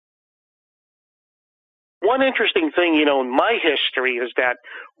One interesting thing, in my history is that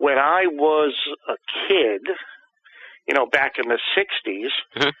when I was a kid, back in the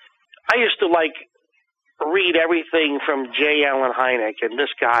 60s, I used to read everything from J. Allen Hynek, and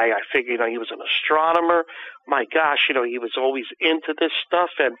this guy, I figured, he was an astronomer. My gosh, he was always into this stuff,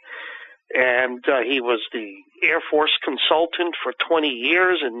 and he was the Air Force consultant for 20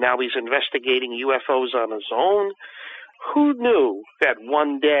 years, and now he's investigating UFOs on his own. Who knew that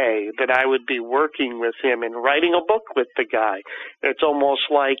one day that I would be working with him and writing a book with the guy? It's almost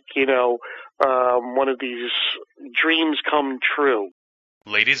like, one of these dreams come true.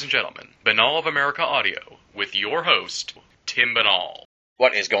 Ladies and gentlemen, Banal of America Audio, with your host, Tim Banal.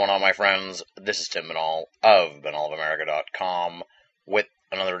 What is going on, my friends? This is Tim Banal of banalofamerica.com with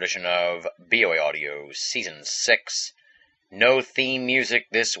another edition of BOA Audio Season 6. No theme music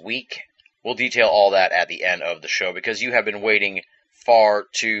this week. We'll detail all that at the end of the show because you have been waiting far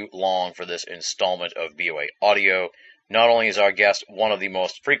too long for this installment of BOA Audio. Not only is our guest one of the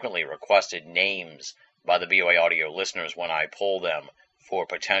most frequently requested names by the BOA Audio listeners when I poll them for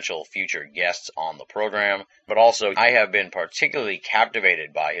potential future guests on the program, but also I have been particularly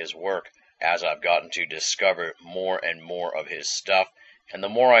captivated by his work as I've gotten to discover more and more of his stuff. And the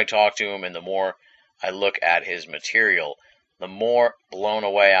more I talk to him and the more I look at his material, the more blown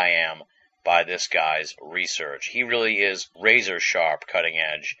away I am by this guy's research. He really is razor sharp, cutting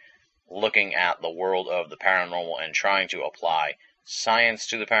edge, looking at the world of the paranormal and trying to apply science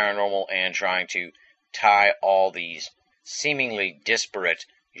to the paranormal and trying to tie all these seemingly disparate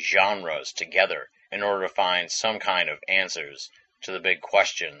genres together in order to find some kind of answers to the big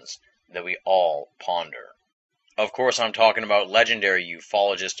questions that we all ponder. Of course, I'm talking about legendary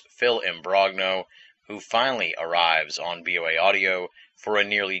ufologist Phil Imbrogno, who finally arrives on BOA Audio for a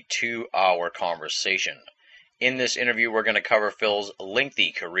nearly 2-hour conversation. In this interview, we're going to cover Phil's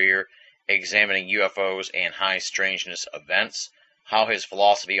lengthy career examining UFOs and high strangeness events, how his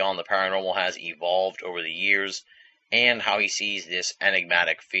philosophy on the paranormal has evolved over the years, and how he sees this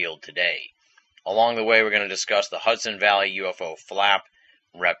enigmatic field today. Along the way, we're going to discuss the Hudson Valley UFO flap,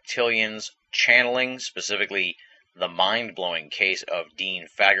 reptilians, channeling, specifically the mind-blowing case of Dean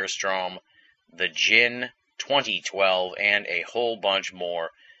Fagerstrom, the Djinn 2012, and a whole bunch more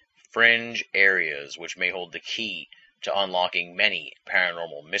fringe areas which may hold the key to unlocking many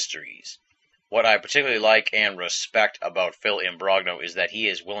paranormal mysteries. What I particularly like and respect about Phil Imbrogno is that he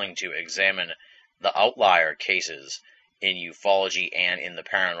is willing to examine the outlier cases in ufology and in the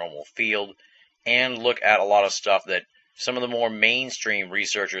paranormal field, and look at a lot of stuff that some of the more mainstream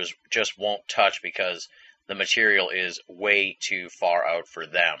researchers just won't touch because the material is way too far out for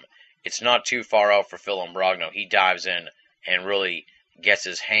them. It's not too far out for Phil Imbrogno. He dives in and really gets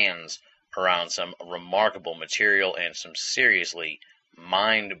his hands around some remarkable material and some seriously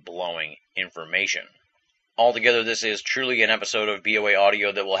mind-blowing information. Altogether, this is truly an episode of BOA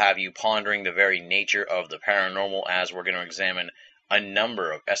Audio that will have you pondering the very nature of the paranormal as we're going to examine a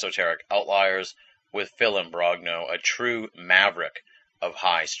number of esoteric outliers with Phil Imbrogno, a true maverick of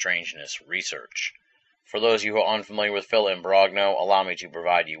high strangeness research. For those of you who are unfamiliar with Phil Imbrogno, allow me to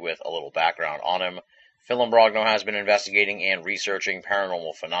provide you with a little background on him. Phil Imbrogno has been investigating and researching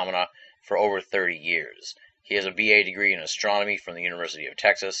paranormal phenomena for over 30 years. He has a BA degree in astronomy from the University of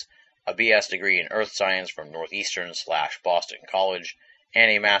Texas, a BS degree in earth science from Northeastern/Boston College,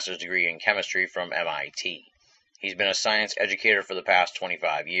 and a master's degree in chemistry from MIT. He's been a science educator for the past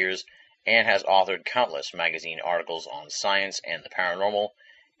 25 years and has authored countless magazine articles on science and the paranormal,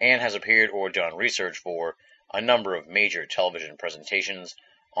 and has appeared or done research for a number of major television presentations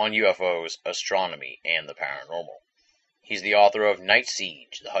on UFOs, astronomy, and the paranormal. He's the author of Night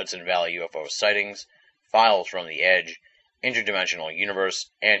Siege, the Hudson Valley UFO Sightings, Files from the Edge, Interdimensional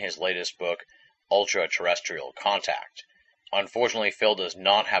Universe, and his latest book, Ultra-Terrestrial Contact. Unfortunately, Phil does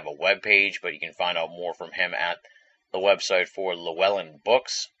not have a webpage, but you can find out more from him at the website for Llewellyn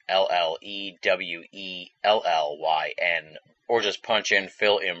Books, Llewellyn, or just punch in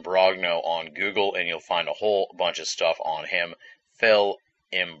Phil Imbrogno on Google and you'll find a whole bunch of stuff on him. Phil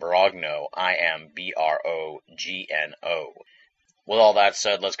Imbrogno, Imbrogno. With all that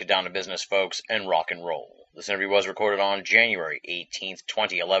said, let's get down to business, folks, and rock and roll. This interview was recorded on January 18th,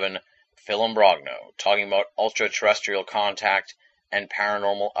 2011. Phil Imbrogno talking about ultra-terrestrial contact and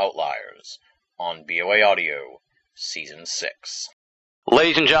paranormal outliers on BOA Audio, Season 6.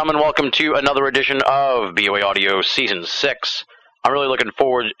 Ladies and gentlemen, welcome to another edition of BOA Audio Season 6. I'm really looking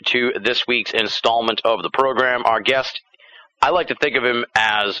forward to this week's installment of the program. Our guest, I like to think of him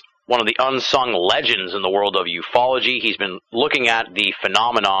as one of the unsung legends in the world of ufology. He's been looking at the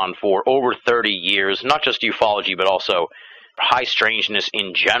phenomenon for over 30 years, not just ufology, but also high strangeness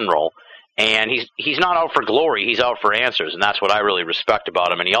in general. And he's not out for glory, he's out for answers, and that's what I really respect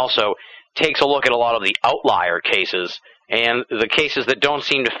about him. And he also takes a look at a lot of the outlier cases and the cases that don't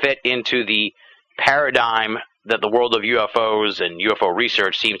seem to fit into the paradigm that the world of UFOs and UFO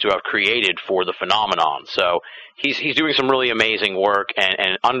research seems to have created for the phenomenon. So he's doing some really amazing work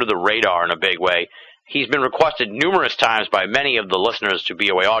and under the radar in a big way. He's been requested numerous times by many of the listeners to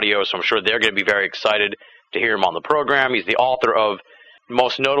BOA Audio, so I'm sure they're going to be very excited to hear him on the program. He's the author of,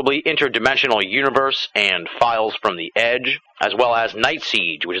 most notably, Interdimensional Universe and Files from the Edge, as well as Night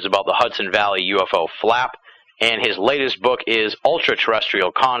Siege, which is about the Hudson Valley UFO flap. And his latest book is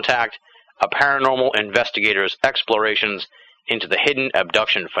Ultra-Terrestrial Contact, a paranormal investigator's explorations into the hidden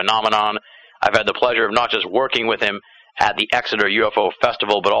abduction phenomenon. I've had the pleasure of not just working with him at the Exeter UFO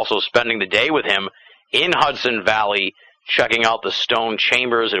Festival, but also spending the day with him in Hudson Valley, checking out the stone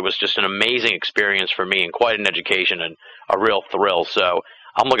chambers. It was just an amazing experience for me and quite an education and a real thrill. So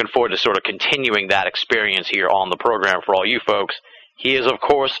I'm looking forward to sort of continuing that experience here on the program for all you folks. He is, of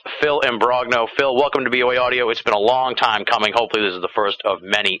course, Phil Imbrogno. Phil, welcome to BOA Audio. It's been a long time coming. Hopefully this is the first of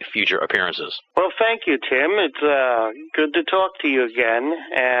many future appearances. Well, thank you, Tim. It's good to talk to you again.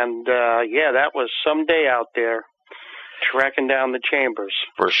 And, yeah, that was some day out there tracking down the chambers.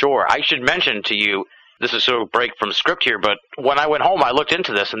 For sure. I should mention to you, this is sort of a break from script here, but when I went home, I looked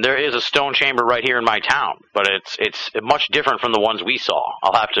into this, and there is a stone chamber right here in my town, but it's much different from the ones we saw.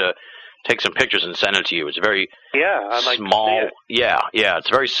 I'll have to take some pictures and send it to you. It's very I'd like small. To see it. Yeah, it's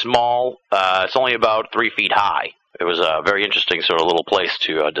very small. It's only about 3 feet high. It was a very interesting sort of little place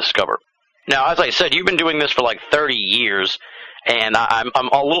to discover. Now, as I said, you've been doing this for like 30 years, and I'm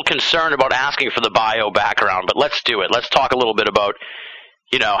a little concerned about asking for the bio background, but let's do it. Let's talk a little bit about,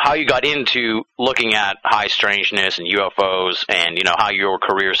 how you got into looking at high strangeness and UFOs and, how your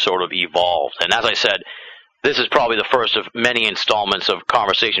career sort of evolved. And as I said, this is probably the first of many installments of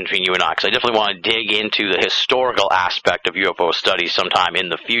conversation between you and I, because I definitely want to dig into the historical aspect of UFO studies sometime in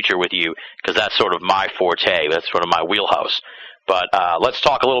the future with you, because that's sort of my forte. That's sort of my wheelhouse. But let's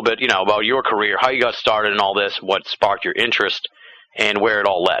talk a little bit, about your career, how you got started in all this, what sparked your interest, and where it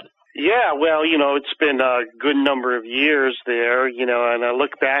all led. Yeah, well, it's been a good number of years there, and I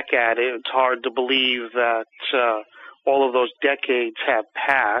look back at it, it's hard to believe that all of those decades have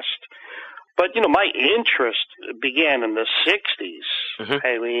passed. But, my interest began in the 60s. Mm-hmm.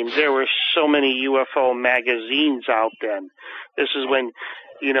 I mean, there were so many UFO magazines out then. This is when,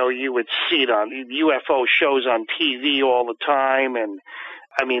 you would see it on UFO shows on TV all the time, and,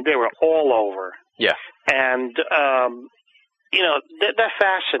 I mean, they were all over. Yeah. And, that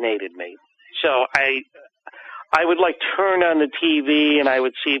fascinated me. So I would, turn on the TV, and I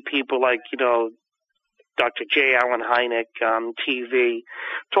would see people like, Dr. J. Allen Hynek on TV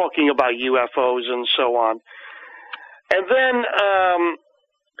talking about UFOs and so on. And then,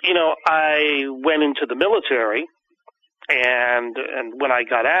 I went into the military, and when I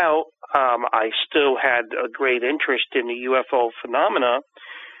got out, I still had a great interest in the UFO phenomena.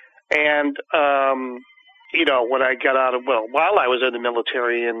 And, when I got out while I was in the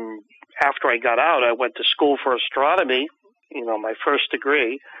military and after I got out, I went to school for astronomy, my first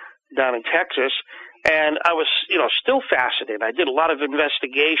degree down in Texas. And I was, still fascinated. I did a lot of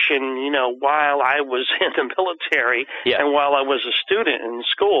investigation, while I was in the military and while I was a student in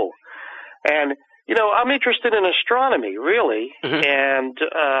school. And, I'm interested in astronomy, really. Mm-hmm. And,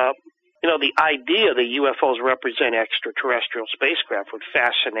 the idea that UFOs represent extraterrestrial spacecraft would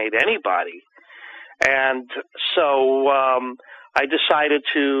fascinate anybody. And so I decided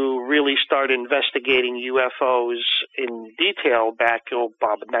to really start investigating UFOs in detail back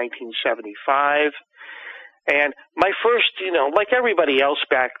about 1975. And my first, like everybody else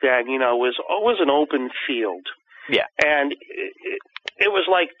back then, was always an open field. Yeah. And it was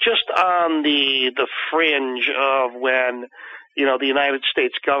like just on the fringe of when, the United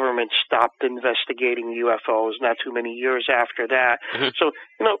States government stopped investigating UFOs not too many years after that. Mm-hmm. So,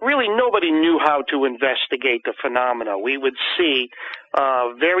 really nobody knew how to investigate the phenomena. We would see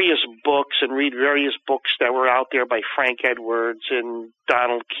various books and read various books that were out there by Frank Edwards and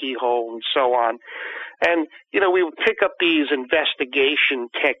Donald Keyhoe and so on. And, we would pick up these investigation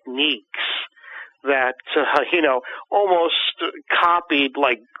techniques that, almost copied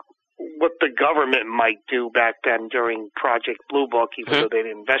like what the government might do back then during Project Blue Book, even though they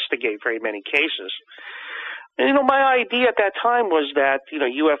didn't investigate very many cases. And, my idea at that time was that,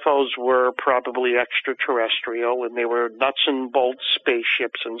 UFOs were probably extraterrestrial and they were nuts and bolts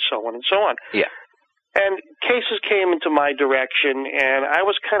spaceships and so on and so on. Yeah. And cases came into my direction, and I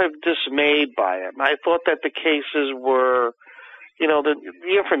was kind of dismayed by it. I thought that the cases were,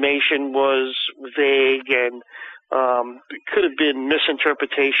 the information was vague and It could have been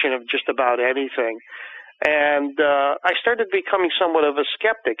misinterpretation of just about anything. And I started becoming somewhat of a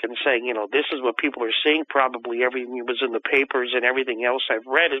skeptic and saying, this is what people are seeing. Probably everything that was in the papers and everything else I've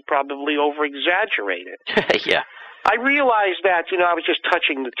read is probably over-exaggerated. Yeah. I realized that, I was just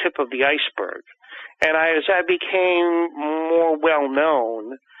touching the tip of the iceberg. And as I became more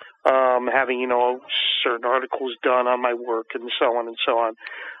well-known, having, certain articles done on my work and so on and so on,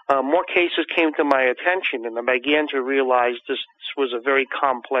 more cases came to my attention, and I began to realize this was a very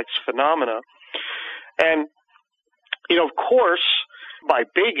complex phenomena. And, of course, my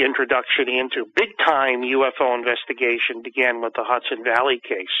big introduction into big-time UFO investigation began with the Hudson Valley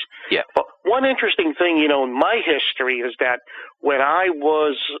case. Yeah. But one interesting thing, in my history is that when I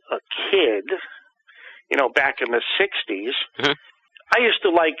was a kid, back in the 60s, mm-hmm. I used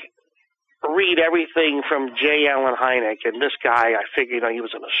to, read everything from J. Allen Hynek, and this guy, I figured, he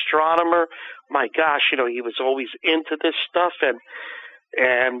was an astronomer. My gosh, he was always into this stuff, and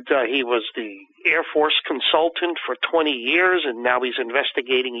he was the Air Force consultant for 20 years, and now he's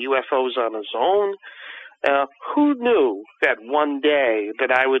investigating UFOs on his own. Who knew that one day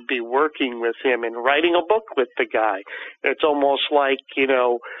that I would be working with him and writing a book with the guy? It's almost like,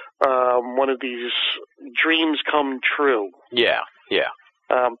 one of these dreams come true. Yeah, yeah.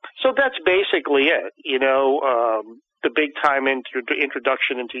 So that's basically it. The big-time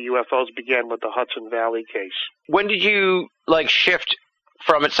introduction into UFOs began with the Hudson Valley case. When did you, shift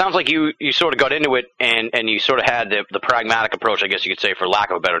from, it sounds like you sort of got into it and you sort of had the pragmatic approach, I guess you could say, for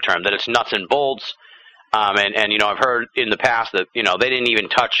lack of a better term, that it's nuts and bolts. And I've heard in the past that, they didn't even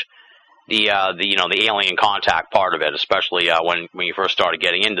touch the alien contact part of it, especially when you first started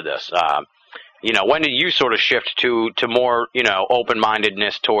getting into this. When did you sort of shift to more,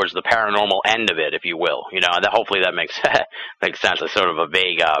 open-mindedness towards the paranormal end of it, if you will? That hopefully that makes sense. It's sort of a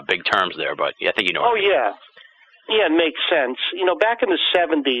vague, big terms there, but I think you know. Oh, yeah. Yeah, it makes sense. Back in the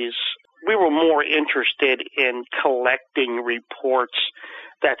 70s, we were more interested in collecting reports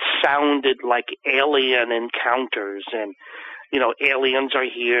that sounded like alien encounters, and aliens are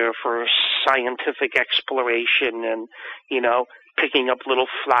here for scientific exploration, and picking up little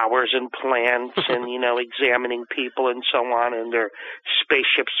flowers and plants and examining people and so on, and their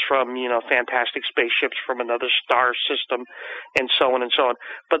spaceships from fantastic spaceships from another star system, and so on and so on.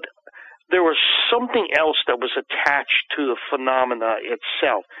 But there was something else that was attached to the phenomena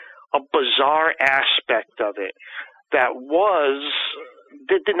itself, a bizarre aspect of it that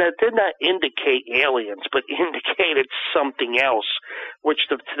did not indicate aliens, but indicated something else, which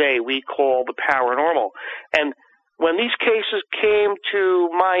today we call the paranormal. And when these cases came to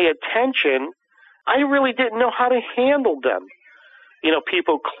my attention, I really didn't know how to handle them.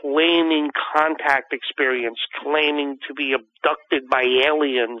 People claiming contact experience, claiming to be abducted by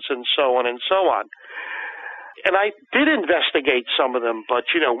aliens, and so on and so on. And I did investigate some of them, but,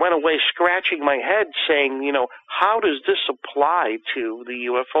 went away scratching my head saying, how does this apply to the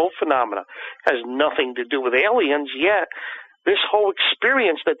UFO phenomena? It has nothing to do with aliens, yet this whole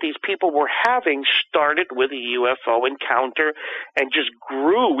experience that these people were having started with a UFO encounter and just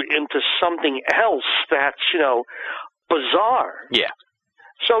grew into something else that's, bizarre. Yeah.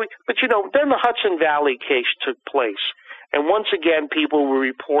 So, but, then the Hudson Valley case took place. And once again, people were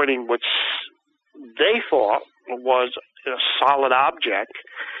reporting what they thought was a solid object.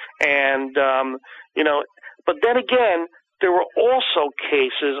 And, but then again, there were also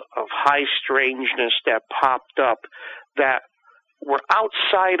cases of high strangeness that popped up that were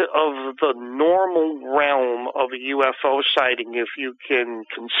outside of the normal realm of a UFO sighting, if you can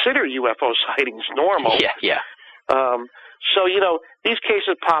consider UFO sightings normal. Yeah. So, these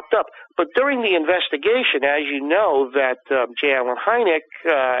cases popped up. But during the investigation, as you know, that J. Allen Hynek,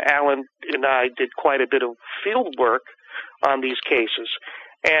 Alan and I did quite a bit of field work on these cases.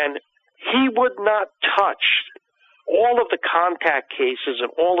 And he would not touch all of the contact cases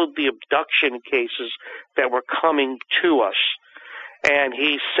and all of the abduction cases that were coming to us. And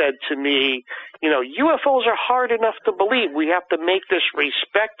he said to me, UFOs are hard enough to believe. We have to make this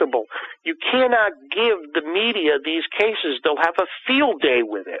respectable. You cannot give the media these cases. They'll have a field day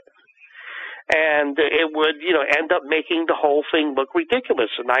with it. And it would, end up making the whole thing look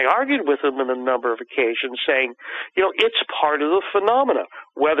ridiculous. And I argued with him on a number of occasions saying, it's part of the phenomena,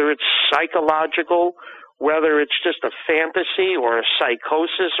 whether it's psychological, whether it's just a fantasy or a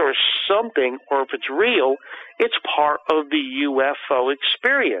psychosis or something, or if it's real, it's part of the UFO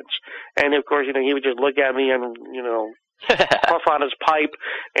experience. And, of course, he would just look at me and, puff on his pipe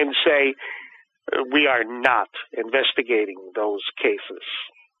and say, we are not investigating those cases.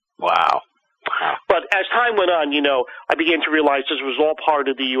 Wow. Wow. But as time went on, I began to realize this was all part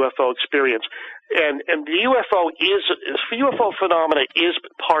of the UFO experience. And the UFO phenomena is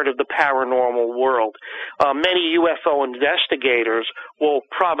part of the paranormal world. Many UFO investigators will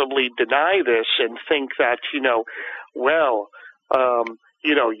probably deny this and think that,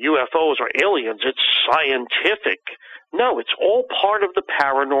 UFOs are aliens. It's scientific. No, it's all part of the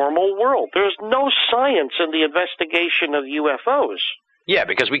paranormal world. There's no science in the investigation of UFOs. Yeah,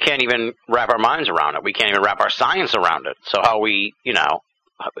 because we can't even wrap our minds around it. We can't even wrap our science around it. So how we,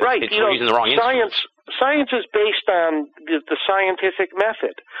 right? It's using the wrong instruments. Science is based on the scientific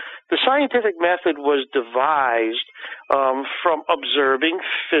method. The scientific method was devised from observing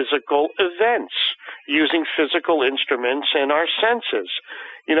physical events, using physical instruments and our senses.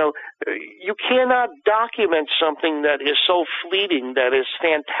 You cannot document something that is so fleeting, that is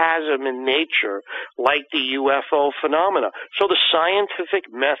phantasm in nature, like the UFO phenomena. So the scientific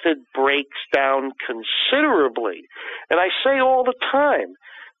method breaks down considerably. And I say all the time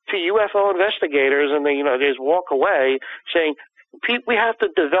to UFO investigators, and they just walk away saying, Pete, we have to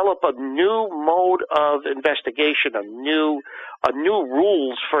develop a new mode of investigation, a new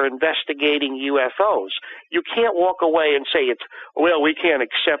rules for investigating UFOs. You can't walk away and say we can't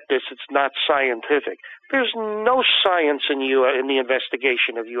accept this, it's not scientific. There's no science in the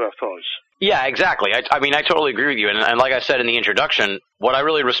investigation of UFOs. Yeah, exactly. I totally agree with you. And like I said in the introduction, what I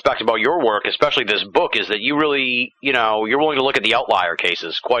really respect about your work, especially this book, is that you really, you're willing to look at the outlier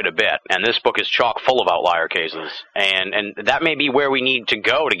cases quite a bit. And this book is chock full of outlier cases. And that may be where we need to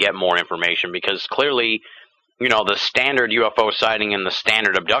go to get more information, because clearly, the standard UFO sighting and the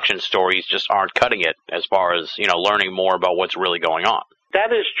standard abduction stories just aren't cutting it as far as, learning more about what's really going on.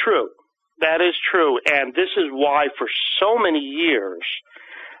 That is true. That is true. And this is why for so many years,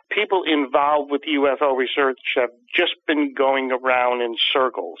 people involved with UFO research have just been going around in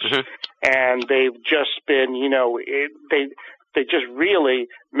circles. Mm-hmm. And they've just been, they just really,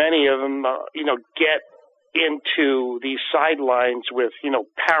 many of them, get into these sidelines with,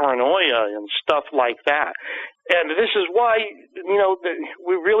 paranoia and stuff like that. And this is why,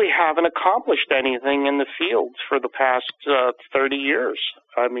 we really haven't accomplished anything in the field for the past 30 years.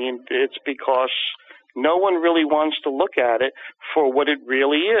 I mean, it's because no one really wants to look at it for what it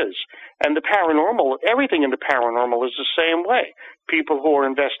really is. And the paranormal, everything in the paranormal is the same way. People who are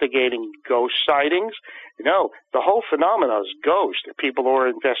investigating ghost sightings, the whole phenomena is ghost. People who are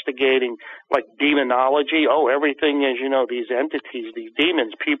investigating like demonology, everything is, these entities, these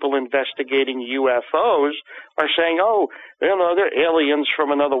demons. People investigating UFOs are saying, they're aliens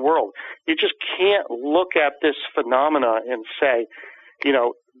from another world. You just can't look at this phenomena and say,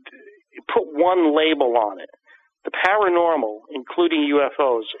 put one label on it. The paranormal, including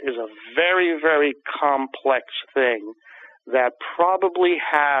UFOs, is a very, very complex thing that probably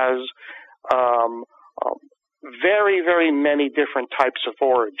has very, very many different types of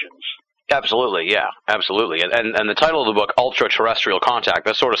origins. Absolutely, yeah, absolutely. And the title of the book, Ultra-Terrestrial Contact,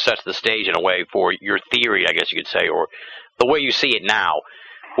 that sort of sets the stage in a way for your theory, I guess you could say, or the way you see it now,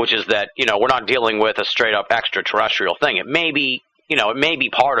 which is that, we're not dealing with a straight-up extraterrestrial thing. It may be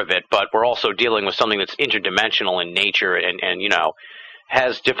part of it, but we're also dealing with something that's interdimensional in nature and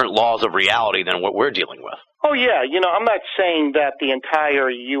has different laws of reality than what we're dealing with. Oh, yeah. I'm not saying that the entire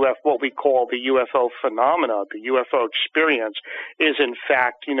what we call the UFO phenomena, the UFO experience, is in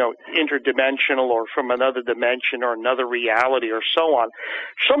fact, interdimensional or from another dimension or another reality or so on.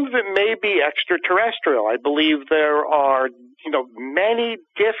 Some of it may be extraterrestrial. I believe there are, many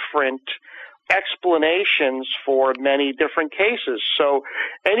different explanations for many different cases. So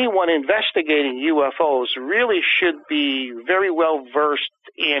anyone investigating UFOs really should be very well versed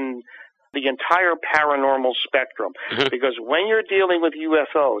in the entire paranormal spectrum, mm-hmm. because when you're dealing with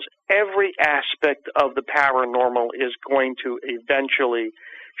UFOs, every aspect of the paranormal is going to eventually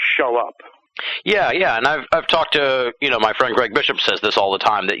show up. Yeah, and I've talked to, my friend Greg Bishop says this all the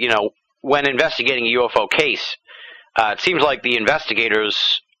time, that, when investigating a UFO case, it seems like the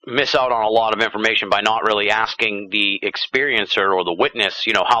investigators miss out on a lot of information by not really asking the experiencer or the witness,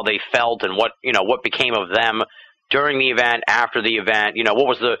 how they felt and what became of them during the event, after the event, what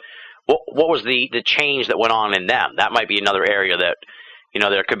was the change that went on in them. That might be another area that,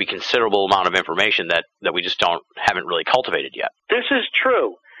 there could be considerable amount of information that we just haven't really cultivated yet. This is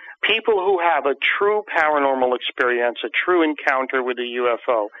true. People who have a true paranormal experience, a true encounter with a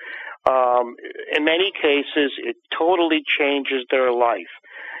UFO, in many cases, it totally changes their life.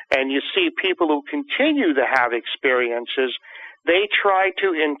 And you see people who continue to have experiences, they try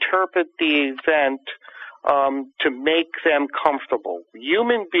to interpret the event to make them comfortable.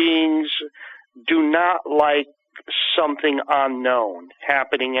 Human beings do not like something unknown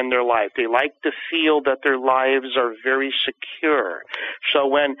happening in their life. They like to feel that their lives are very secure. So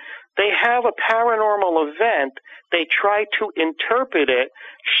when they have a paranormal event, they try to interpret it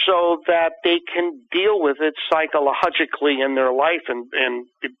so that they can deal with it psychologically in their life and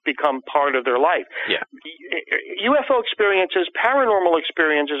become part of their life. Yeah. UFO experiences, paranormal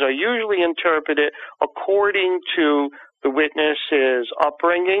experiences are usually interpreted according to the witness's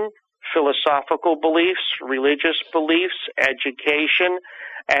upbringing, philosophical beliefs, religious beliefs, education,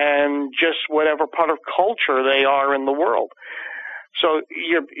 and just whatever part of culture they are in the world. So,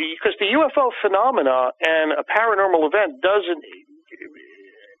 because the UFO phenomena and a paranormal event doesn't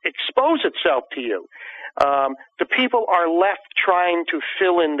expose itself to you. The people are left trying to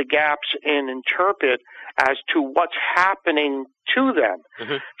fill in the gaps and interpret as to what's happening to them.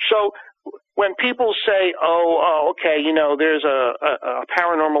 Mm-hmm. So when people say, okay, there's a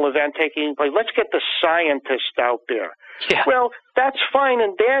paranormal event taking place, let's get the scientists out there. Yeah. Well, that's fine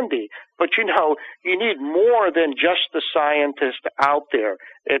and dandy, but you need more than just the scientist out there.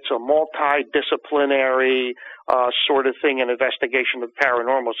 It's a multidisciplinary sort of thing, an investigation of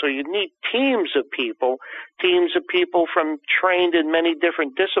paranormal. So you need teams of people from trained in many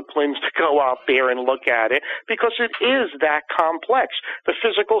different disciplines to go out there and look at it, because it is that complex. The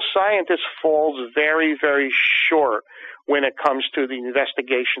physical scientist falls very, very short when it comes to the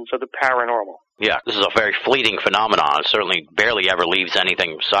investigations of the paranormal. Yeah, this is a very fleeting phenomenon. It certainly barely ever leaves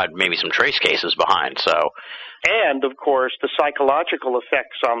anything beside maybe some trace cases behind. So, and, of course, the psychological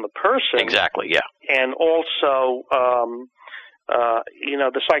effects on the person. Exactly, yeah. And also,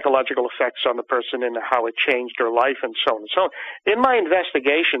 the psychological effects on the person and how it changed their life and so on and so on. In my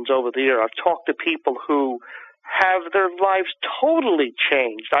investigations over the year, I've talked to people who have their lives totally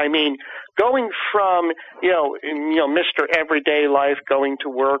changed. I mean, going from, Mr. Everyday Life, going to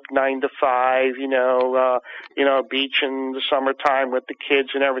work 9 to 5, beach in the summertime with the kids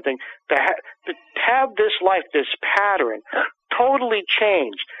and everything, to have this life, this pattern, totally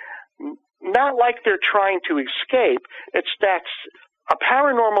changed. Not like they're trying to escape. It's that a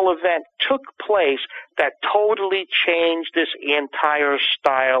paranormal event took place that totally changed this entire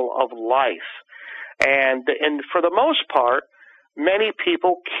style of life. And for the most part, many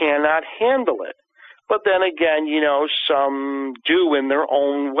people cannot handle it. But then again, some do in their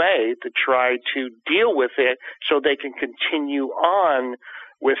own way to try to deal with it so they can continue on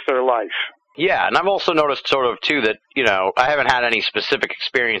with their life. Yeah, and I've also noticed sort of, too, that, I haven't had any specific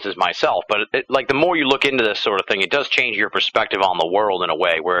experiences myself, but the more you look into this sort of thing, it does change your perspective on the world in a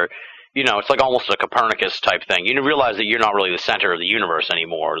way where, it's like almost a Copernicus type thing. You realize that you're not really the center of the universe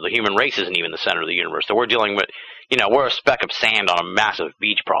anymore. The human race isn't even the center of the universe. So we're dealing with, we're a speck of sand on a massive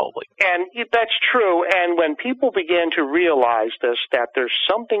beach probably. And that's true. And when people begin to realize this, that there's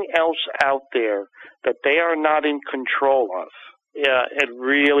something else out there that they are not in control of, it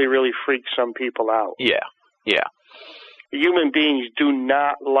really, really freaks some people out. Yeah. Human beings do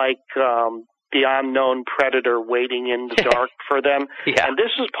not like the unknown predator waiting in the dark for them. Yeah. And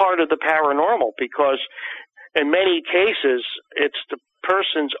this is part of the paranormal, because in many cases it's the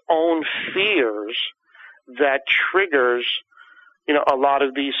person's own fears that triggers, a lot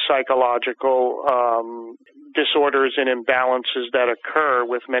of these psychological disorders and imbalances that occur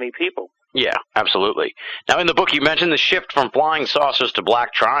with many people. Yeah, absolutely. Now, in the book, you mentioned the shift from flying saucers to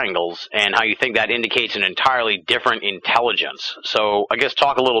black triangles and how you think that indicates an entirely different intelligence. So I guess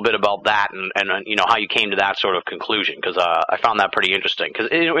talk a little bit about that and how you came to that sort of conclusion, because I found that pretty interesting. Because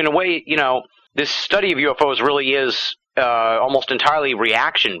in a way, this study of UFOs really is almost entirely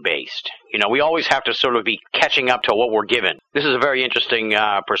reaction-based. We always have to sort of be catching up to what we're given. This is a very interesting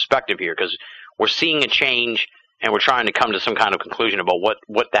perspective here, because we're seeing a change, and we're trying to come to some kind of conclusion about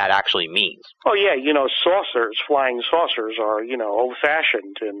what that actually means. Oh, yeah, flying saucers are,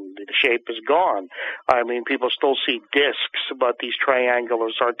 old-fashioned, and the shape is gone. I mean, people still see discs, but these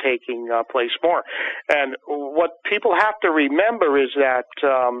triangulars are taking place more. And what people have to remember is that,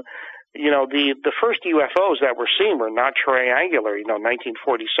 the first UFOs that were seen were not triangular.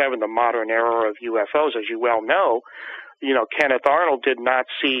 1947, the modern era of UFOs, as you well know, Kenneth Arnold did not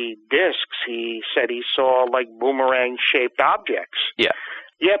see discs. He said he saw like boomerang-shaped objects. Yeah.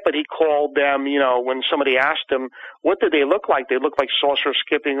 Yeah, but he called them, when somebody asked him, what did they look like? They looked like saucers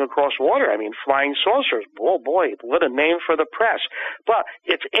skipping across water. I mean, flying saucers. Oh, boy, what a name for the press. But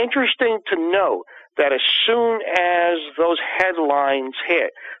it's interesting to note that as soon as those headlines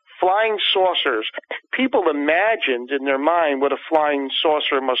hit, flying saucers, people imagined in their mind what a flying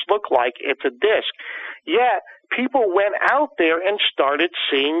saucer must look like. It's a disc. Yet, people went out there and started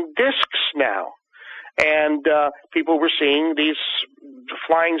seeing discs now. And people were seeing these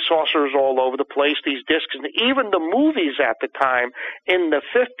flying saucers all over the place, these discs. And even the movies at the time, in the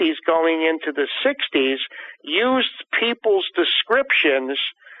 50s going into the 60s, used people's descriptions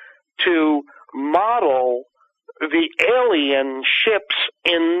to model the alien ships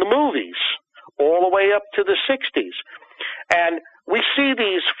in the movies, all the way up to the 60s. And we see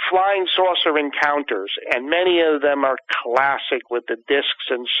these flying saucer encounters, and many of them are classic with the discs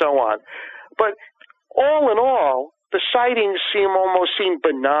and so on. But all in all, the sightings almost seem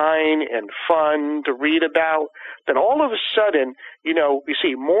benign and fun to read about. Then all of a sudden, we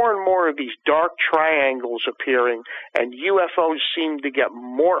see more and more of these dark triangles appearing, and UFOs seem to get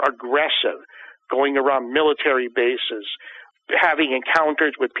more aggressive, going around military bases, having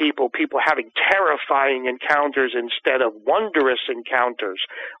encounters with people having terrifying encounters instead of wondrous encounters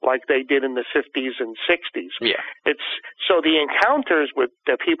like they did in the 50s and 60s. Yeah. So the encounters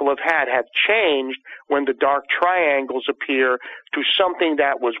that people have changed when the dark triangles appear to something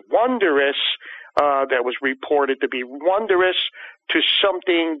that was wondrous, that was reported to be wondrous, to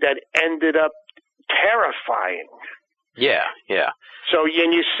something that ended up terrifying. Yeah, yeah. So,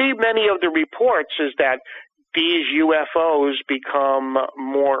 and you see many of the reports is that these UFOs become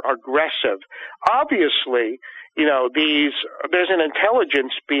more aggressive. Obviously, there's an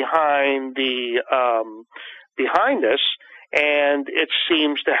intelligence behind behind this, and it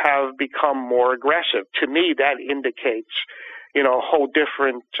seems to have become more aggressive. To me, that indicates, a whole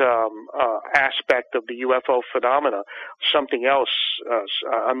different aspect of the UFO phenomena, something else,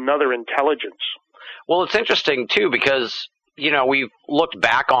 another intelligence. Well, it's interesting, too, because, we've looked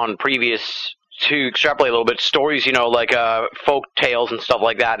back on previous, to extrapolate a little bit, stories, like folk tales and stuff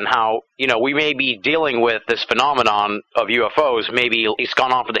like that, and how, we may be dealing with this phenomenon of UFOs, maybe it's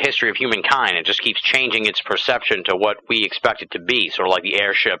gone on for the history of humankind. It just keeps changing its perception to what we expect it to be, sort of like the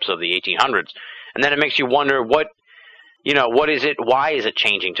airships of the 1800s. And then it makes you wonder what is it, why is it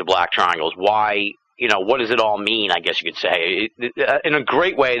changing to black triangles? Why, what does it all mean, I guess you could say. In a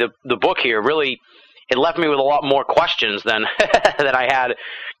great way, the book here really, it left me with a lot more questions than that I had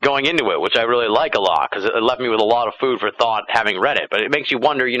going into it, which I really like a lot, because it left me with a lot of food for thought having read it. But it makes you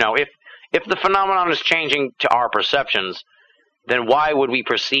wonder, if the phenomenon is changing to our perceptions, then why would we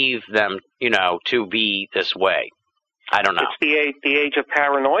perceive them, to be this way? I don't know. It's the age of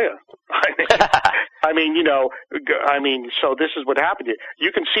paranoia. So this is what happened.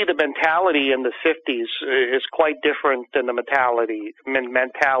 You can see the mentality in the 50s is quite different than the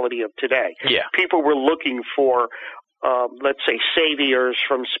mentality of today. Yeah. People were looking for, let's say, saviors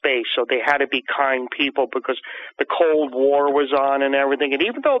from space, so they had to be kind people because the Cold War was on and everything. And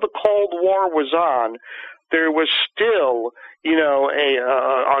even though the Cold War was on, there was still,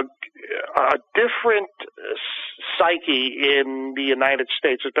 a different psyche in the United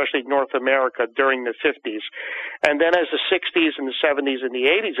States, especially North America, during the 50s. And then as the 60s and the 70s and the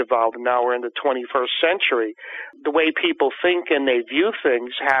 80s evolved, and now we're in the 21st century, the way people think and they view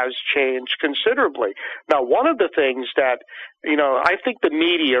things has changed considerably. Now, one of the things that, I think the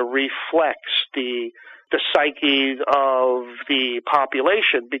media reflects the psyche of the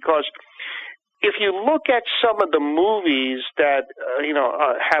population, because if you look at some of the movies that,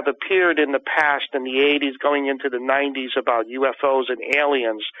 have appeared in the past, in the 80s, going into the 90s, about UFOs and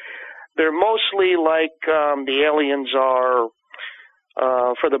aliens, they're mostly like the aliens are,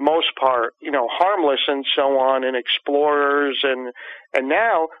 for the most part, harmless and so on, and explorers. And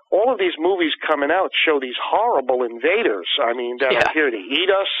now all of these movies coming out show these horrible invaders, that are here to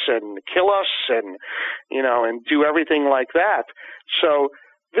eat us and kill us and, and do everything like that. So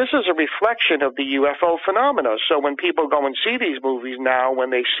this is a reflection of the UFO phenomena. So when people go and see these movies now, when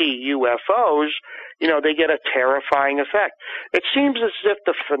they see UFOs, they get a terrifying effect. It seems as if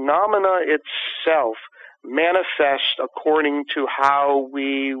the phenomena itself manifests according to how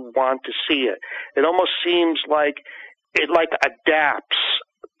we want to see it. It almost seems like it adapts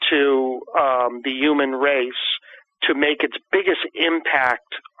to the human race to make its biggest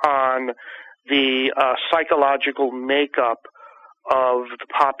impact on the psychological makeup of the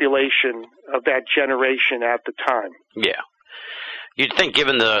population of that generation at the time. Yeah. You'd think,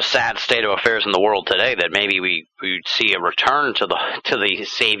 given the sad state of affairs in the world today, that maybe we'd see a return to the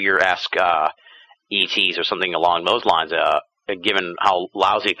savior-esque ETs or something along those lines, given how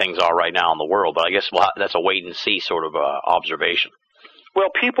lousy things are right now in the world. But I guess that's a wait-and-see sort of observation. Well,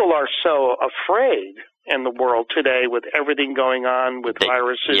 people are so afraid in the world today with everything going on with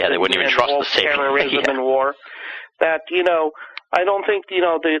viruses they wouldn't even trust the savior. Terrorism and war, that, I don't think,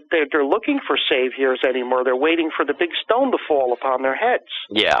 they're looking for saviors anymore. They're waiting for the big stone to fall upon their heads.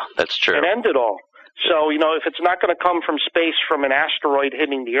 Yeah, that's true. And end it all. So, if it's not going to come from space from an asteroid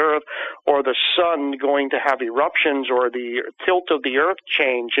hitting the Earth or the sun going to have eruptions or the tilt of the Earth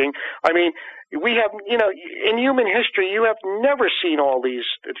changing, I mean, we have, in human history, you have never seen all these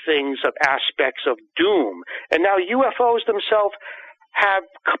things of aspects of doom. And now UFOs themselves have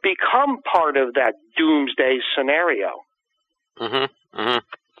become part of that doomsday scenario. Mm-hmm. Mm-hmm.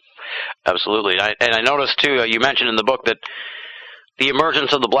 Absolutely. And I noticed, too, you mentioned in the book that the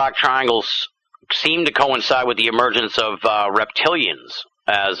emergence of the black triangles seemed to coincide with the emergence of reptilians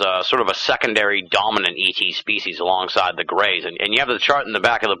as sort of a secondary dominant ET species alongside the Greys. And you have the chart in the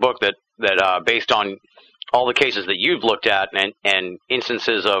back of the book that based on all the cases that you've looked at and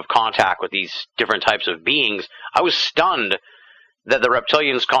instances of contact with these different types of beings, I was stunned that the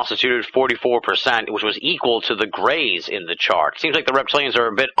reptilians constituted 44%, which was equal to the Greys in the chart. It seems like the reptilians are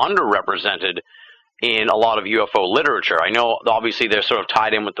a bit underrepresented in a lot of UFO literature. I know, obviously, they're sort of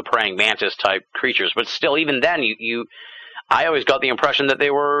tied in with the praying mantis type creatures, but still, even then, I always got the impression that they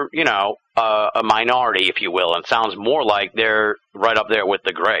were, a minority, if you will, and it sounds more like they're right up there with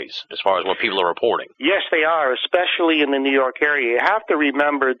the Greys as far as what people are reporting. Yes, they are, especially in the New York area. You have to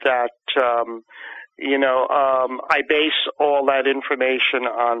remember that, I base all that information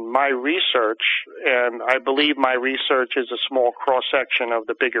on my research, and I believe my research is a small cross-section of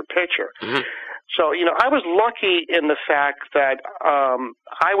the bigger picture. Mm-hmm. So, I was lucky in the fact that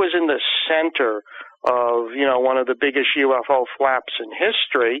I was in the center of, one of the biggest UFO flaps in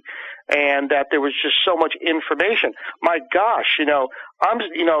history, and that there was just so much information. My gosh, now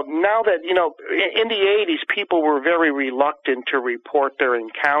that, in the 80s, people were very reluctant to report their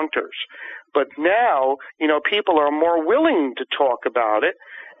encounters. But now, people are more willing to talk about it.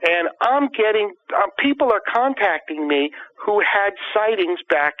 And I'm getting, people are contacting me who had sightings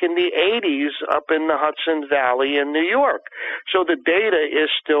back in the 80s up in the Hudson Valley in New York. So the data is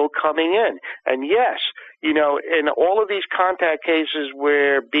still coming in. And yes, in all of these contact cases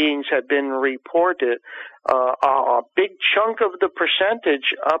where beings have been reported, a big chunk of the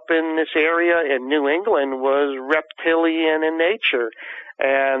percentage up in this area in New England was reptilian in nature.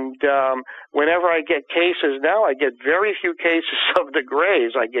 And whenever I get cases now, I get very few cases of the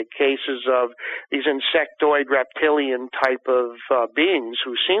Greys. I get cases of these insectoid reptilian type of beings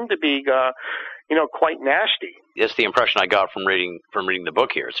who seem to be, quite nasty. That's the impression I got from reading the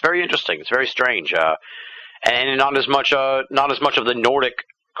book here. It's very interesting. It's very strange, and not as much of the Nordic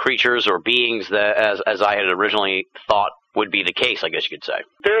creatures or beings that as I had originally thought would be the case, I guess you could say.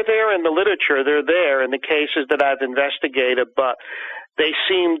 They're there in the literature. They're there in the cases that I've investigated, but they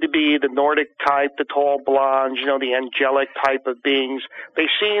seem to be the Nordic type, the tall blondes, the angelic type of beings. They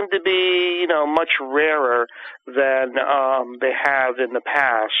seem to be, much rarer than they have in the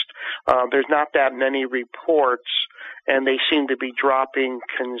past. There's not that many reports, and they seem to be dropping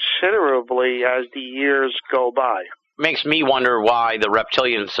considerably as the years go by. Makes me wonder why the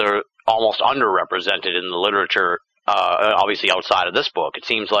reptilians are almost underrepresented in the literature, obviously outside of this book. It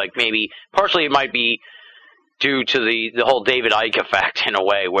seems like maybe partially it might be due to the whole David Icke effect in a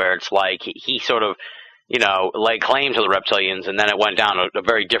way, where it's like he sort of, laid claim to the reptilians, and then it went down a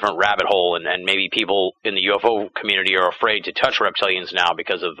very different rabbit hole, and maybe people in the UFO community are afraid to touch reptilians now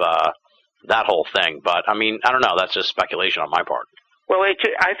because of that whole thing. But, I mean, I don't know. That's just speculation on my part. Well,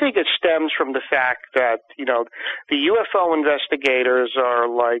 I think it stems from the fact that, the UFO investigators are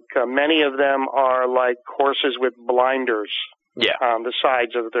like, many of them are like horses with blinders. Yeah. On the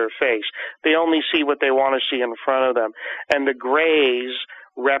sides of their face. They only see what they want to see in front of them. And the Greys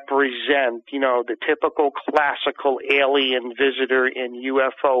represent, the typical classical alien visitor in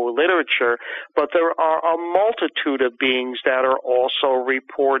UFO literature, but there are a multitude of beings that are also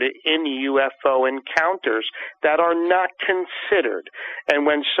reported in UFO encounters that are not considered. And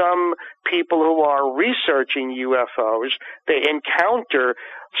when some people who are researching UFOs, they encounter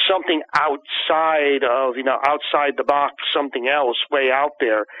something outside of, outside the box, something else way out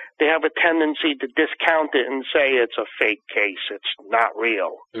there, they have a tendency to discount it and say it's a fake case, it's not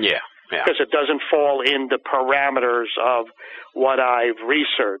real. Yeah. Because it doesn't fall in the parameters of what I've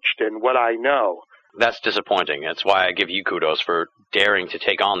researched and what I know. That's disappointing. That's why I give you kudos for daring to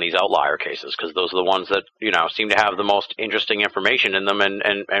take on these outlier cases, because those are the ones that, seem to have the most interesting information in them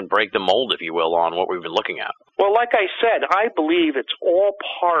and break the mold, if you will, on what we've been looking at. Well, like I said, I believe it's all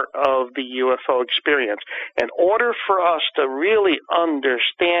part of the UFO experience. In order for us to really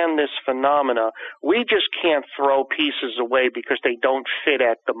understand this phenomena, we just can't throw pieces away because they don't fit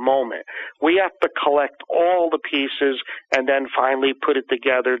at the moment. We have to collect all the pieces and then finally put it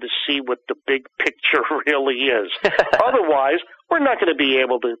together to see what the big picture really is. Otherwise, we're not going to be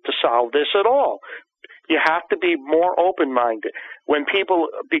able to solve this at all. You have to be more open-minded. When people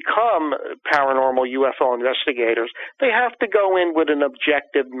become paranormal UFO investigators, they have to go in with an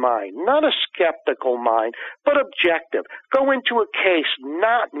objective mind, not a skeptical mind, but objective. Go into a case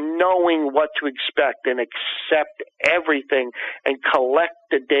not knowing what to expect and accept everything and collect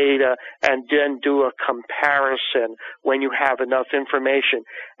the data and then do a comparison when you have enough information.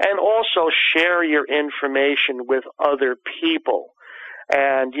 And also share your information with other people.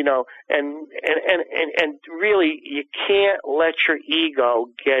 And, you know, and really, you can't let your ego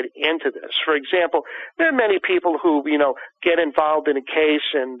get into this. For example, there are many people who, you know, get involved in a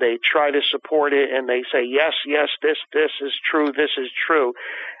case and they try to support it and they say, yes, this is true, this is true.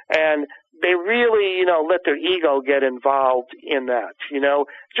 And they really, you know, let their ego get involved in that, you know.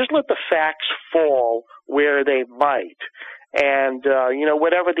 Just let the facts fall where they might. And, you know,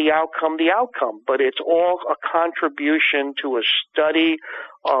 whatever the outcome. But it's all a contribution to a study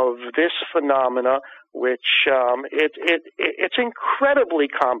of this phenomena, which it's incredibly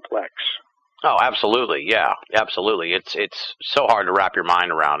complex. Oh, absolutely. Yeah, absolutely. It's so hard to wrap your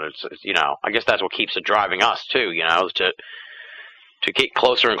mind around. It's, you know, I guess that's what keeps it driving us, too, you know, to get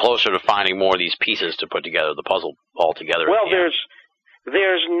closer and closer to finding more of these pieces to put together the puzzle all together. Well,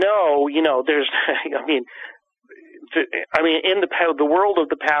 there's no, you know, there's, I mean, in the world of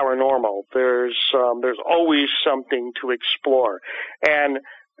the paranormal, there's always something to explore. And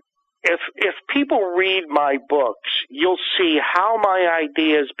if people read my books, you'll see how my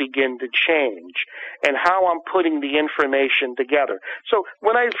ideas begin to change and how I'm putting the information together. So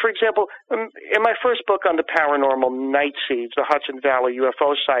when for example, in my first book on the paranormal, Night Seeds, the Hudson Valley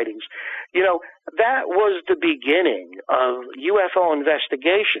UFO sightings, you know, that was the beginning of UFO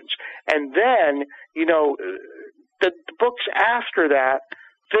investigations. And then, you know, the books after that,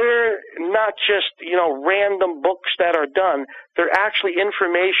 they're not just, you know, random books that are done. They're actually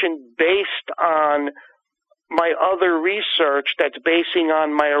information based on my other research that's basing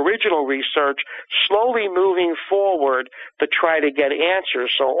on my original research, slowly moving forward to try to get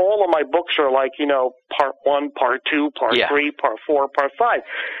answers. So all of my books are like, you know, part 1, part 2, part 3, part 4, part 5.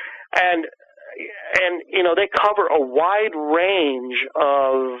 And you know, they cover a wide range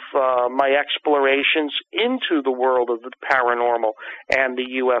of my explorations into the world of the paranormal and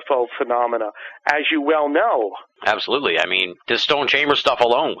the UFO phenomena, as you well know. Absolutely. I mean, the Stone Chamber stuff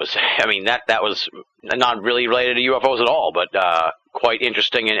alone was, I mean, that was not really related to UFOs at all, but quite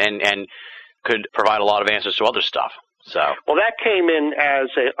interesting and could provide a lot of answers to other stuff. So, well, that came in as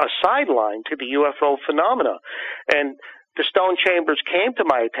a sideline to the UFO phenomena. And the Stone Chambers came to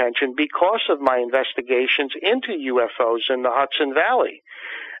my attention because of my investigations into UFOs in the Hudson Valley.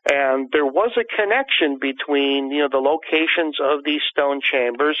 And there was a connection between, you know, the locations of these stone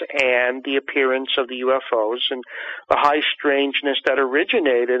chambers and the appearance of the UFOs and the high strangeness that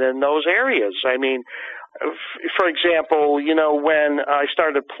originated in those areas. I mean, for example, you know, when I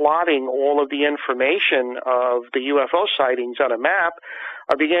started plotting all of the information of the UFO sightings on a map,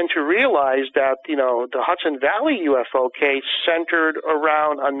 I began to realize that, you know, the Hudson Valley UFO case centered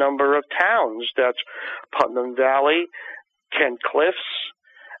around a number of towns. That's Putnam Valley, Kent Cliffs,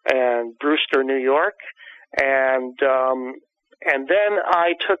 and Brewster, New York. And then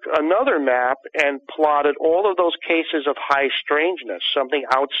I took another map and plotted all of those cases of high strangeness, something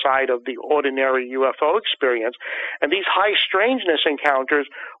outside of the ordinary UFO experience. And these high strangeness encounters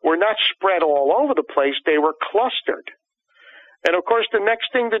were not spread all over the place. They were clustered. And, of course, the next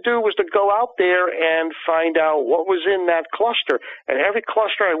thing to do was to go out there and find out what was in that cluster. And every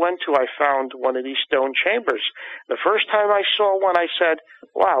cluster I went to, I found one of these stone chambers. The first time I saw one, I said,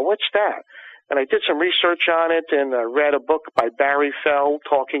 wow, what's that? And I did some research on it and read a book by Barry Fell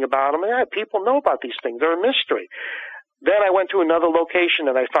talking about them. And people know about these things. They're a mystery. Then I went to another location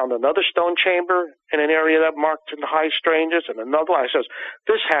and I found another stone chamber in an area that marked in the high strangeness and another one. I says,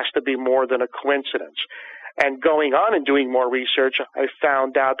 this has to be more than a coincidence. And going on and doing more research, I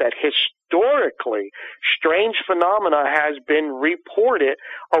found out that historically, strange phenomena has been reported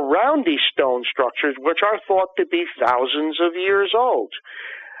around these stone structures, which are thought to be thousands of years old.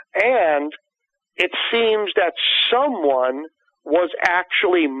 And it seems that someone was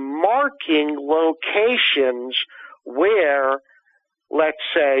actually marking locations where, let's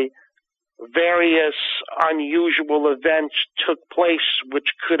say, various unusual events took place which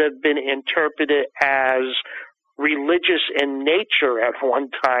could have been interpreted as religious in nature at one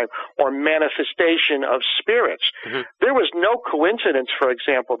time or manifestation of spirits. Mm-hmm. There was no coincidence, for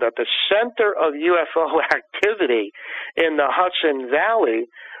example, that the center of UFO activity in the Hudson Valley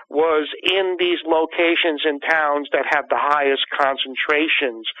was in these locations in towns that had the highest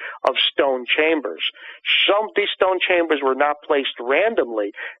concentrations of stone chambers. These stone chambers were not placed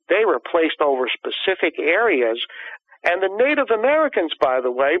randomly. They were placed over specific areas. And the Native Americans, by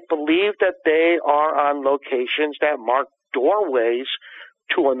the way, believe that they are on locations that mark doorways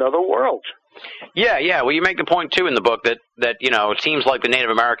to another world. Yeah. Well, you make the point, too, in the book that it seems like the Native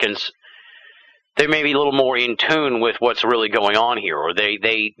Americans, they may be a little more in tune with what's really going on here, or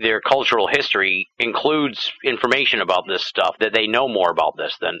their cultural history includes information about this stuff, that they know more about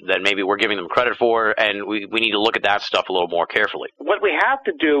this than maybe we're giving them credit for, and we need to look at that stuff a little more carefully. What we have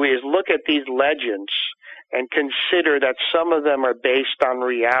to do is look at these legends and consider that some of them are based on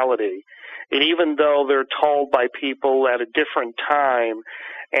reality. And even though they're told by people at a different time,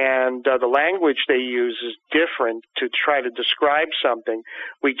 and the language they use is different to try to describe something,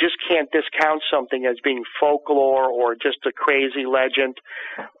 we just can't discount something as being folklore or just a crazy legend.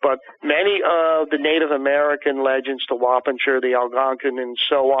 But many of the Native American legends, the Wappinger, the Algonquin, and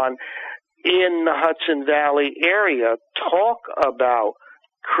so on, in the Hudson Valley area talk about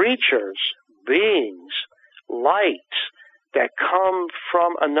creatures, beings, lights that come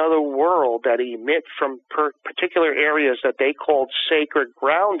from another world, that emit from particular areas that they called sacred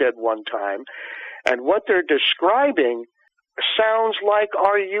ground at one time. And what they're describing sounds like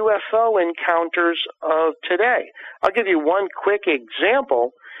our UFO encounters of today. I'll give you one quick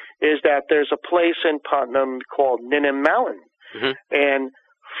example, is that there's a place in Putnam called Ninnim Mountain. Mm-hmm. And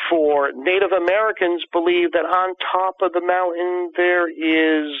for Native Americans believe that on top of the mountain there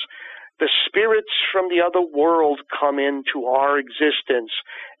is the spirits from the other world come into our existence,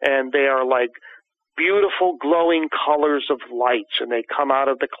 and they are like beautiful glowing colors of lights, and they come out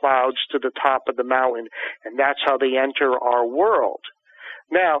of the clouds to the top of the mountain, and that's how they enter our world.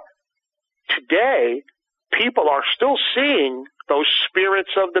 Now, today, people are still seeing those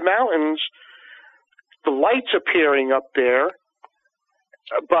spirits of the mountains, the lights appearing up there,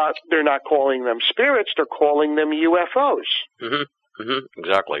 but they're not calling them spirits, they're calling them UFOs. Mm-hmm. Mm-hmm.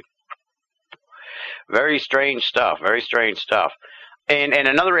 Exactly. Very strange stuff. And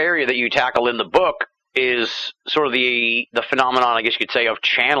another area that you tackle in the book is sort of the phenomenon, I guess you could say, of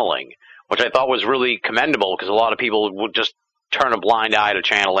channeling, which I thought was really commendable, because a lot of people would just turn a blind eye to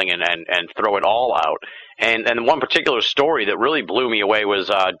channeling and throw it all out. And one particular story that really blew me away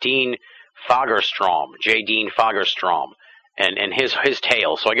was Dean Fagerstrom, J. Dean Fagerstrom, and his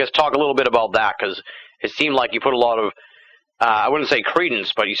tale. So I guess talk a little bit about that, because it seemed like you put a lot of, I wouldn't say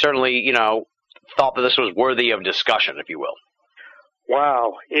credence, but you certainly, thought that this was worthy of discussion, if you will.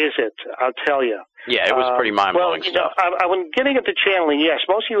 Wow, is it? I'll tell you. Yeah, it was pretty mind-blowing stuff. When getting into channeling, yes,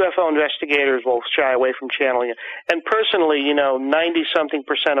 most UFO investigators will shy away from channeling. And personally,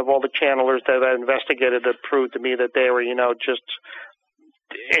 90-something% of all the channelers that I investigated have proved to me that they were, just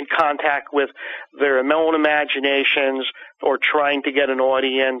in contact with their own imaginations, or trying to get an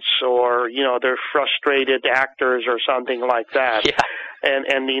audience, or, they're frustrated actors or something like that. Yeah. And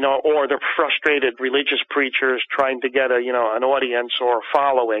or they're frustrated religious preachers trying to get an audience or a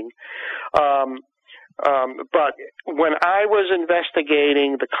following. But when I was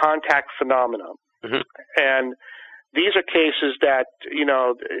investigating the contact phenomenon, mm-hmm. and these are cases that,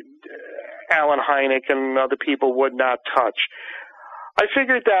 Alan Hynek and other people would not touch, I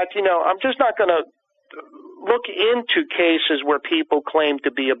figured that, I'm just not going to look into cases where people claim to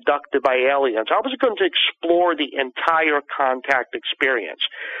be abducted by aliens. I was going to explore the entire contact experience.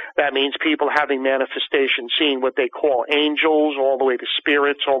 That means people having manifestations, seeing what they call angels, all the way to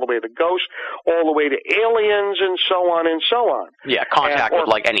spirits, all the way to ghosts, all the way to aliens, and so on and so on. Yeah, contact with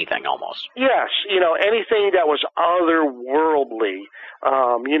like anything almost. Yes, anything that was otherworldly,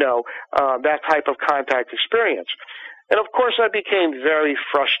 that type of contact experience. And, of course, I became very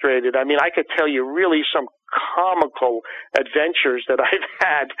frustrated. I mean, I could tell you really some comical adventures that I've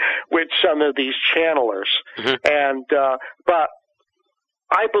had with some of these channelers. Mm-hmm. And but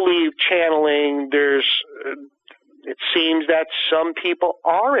I believe channeling, it seems that some people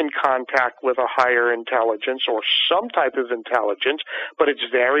are in contact with a higher intelligence or some type of intelligence, but it's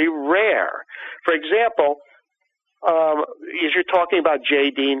very rare. For example, as you're talking about J.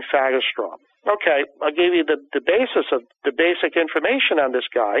 Dean Fagerstrom. Okay, I'll give you the basis of the basic information on this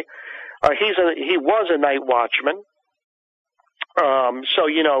guy. He was a night watchman. So,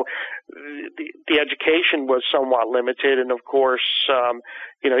 the education was somewhat limited, and of course,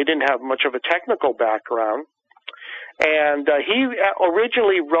 he didn't have much of a technical background. And he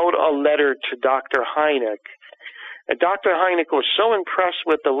originally wrote a letter to Dr. Hynek. And Dr. Hynek was so impressed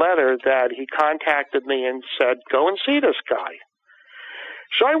with the letter that he contacted me and said, go and see this guy.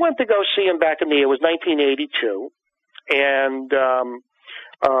 So I went to go see him back it was 1982, and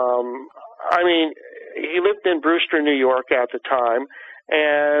I mean, he lived in Brewster, New York at the time,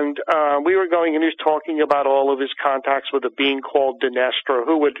 and we were going, and he was talking about all of his contacts with a being called Dinestra,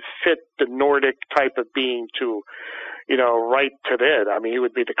 who would fit the Nordic type of being to, right to it. I mean, he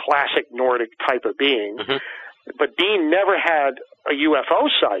would be the classic Nordic type of being. Mm-hmm. But Dean never had a UFO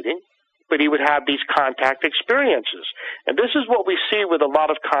sighting, but he would have these contact experiences. And this is what we see with a lot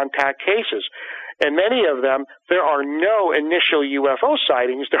of contact cases. In many of them, there are no initial UFO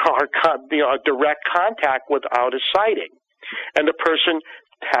sightings. There are direct contact without a sighting. And the person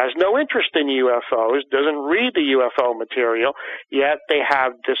has no interest in UFOs, doesn't read the UFO material, yet they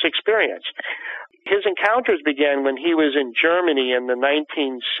have this experience. His encounters began when he was in Germany in the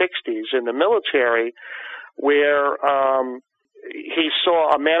 1960s in the military, where he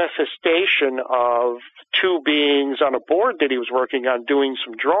saw a manifestation of two beings on a board that he was working on doing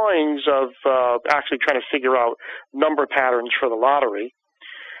some drawings of actually trying to figure out number patterns for the lottery.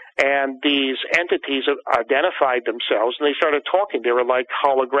 And these entities identified themselves, and they started talking. They were like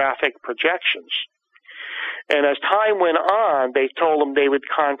holographic projections. And as time went on, they told him they would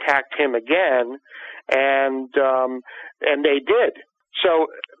contact him again, and they did. So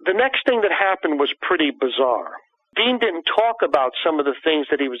the next thing that happened was pretty bizarre. Dean didn't talk about some of the things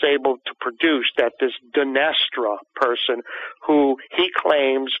that he was able to produce that this Dinestra person, who he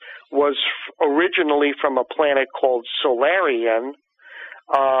claims was originally from a planet called Solarian,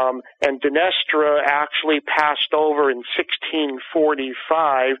 and Dinestra actually passed over in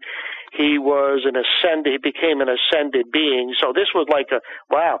 1645. He became an ascended being. So this was like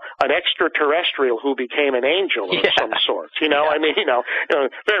an extraterrestrial who became an angel of some sort. I mean,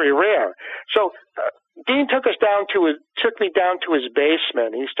 very rare. So Dean took me down to his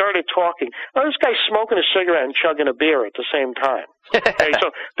basement. He started talking. Well, this guy's smoking a cigarette and chugging a beer at the same time. Okay,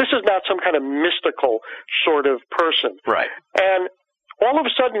 so this is not some kind of mystical sort of person. Right. And all of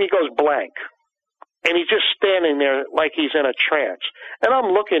a sudden he goes blank. And he's just standing there like he's in a trance. And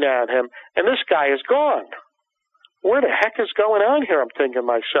I'm looking at him, and this guy is gone. Where the heck is going on here? I'm thinking to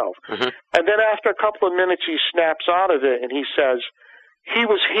myself. Mm-hmm. And then after a couple of minutes, he snaps out of it, and he says, "He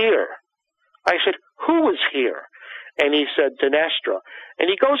was here." I said, "Who was here?" And he said, "Dinestra." And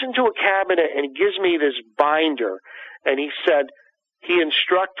he goes into a cabinet and he gives me this binder, and he said, "He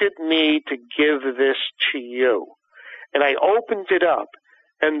instructed me to give this to you." And I opened it up,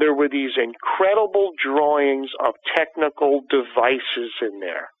 and there were these incredible drawings of technical devices in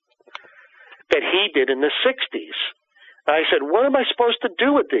there that he did in the 60s. And I said, "What am I supposed to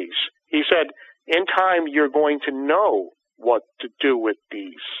do with these?" He said, "In time, you're going to know what to do with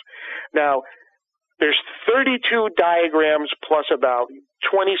these." Now, there's 32 diagrams plus about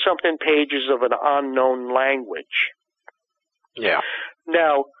 20-something pages of an unknown language. Yeah.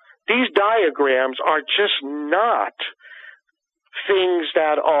 Now, these diagrams are just not things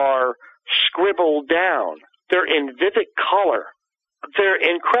that are scribbled down. They're in vivid color. They're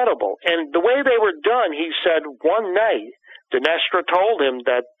incredible. And the way they were done, he said one night, Dinestra told him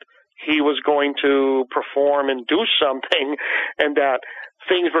that he was going to perform and do something and that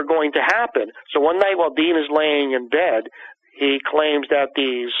things were going to happen. So one night while Dean is laying in bed, he claims that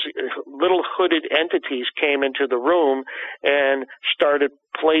these little hooded entities came into the room and started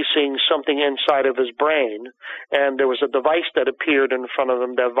placing something inside of his brain. And there was a device that appeared in front of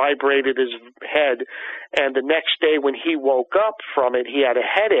him that vibrated his head. And the next day when he woke up from it, he had a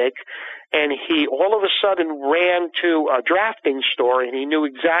headache. And he all of a sudden ran to a drafting store, and he knew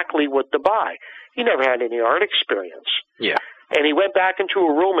exactly what to buy. He never had any art experience. Yeah. And he went back into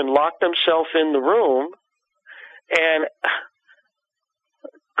a room and locked himself in the room. And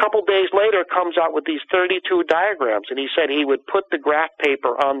a couple days later comes out with these 32 diagrams. And he said he would put the graph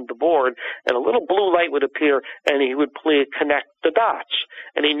paper on the board, and a little blue light would appear, and he would connect the dots.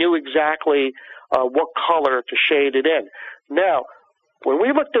 And he knew exactly what color to shade it in. Now, when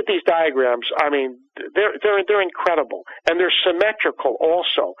we looked at these diagrams, I mean, they're incredible, and they're symmetrical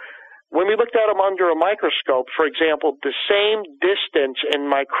also. When we looked at them under a microscope, for example, the same distance in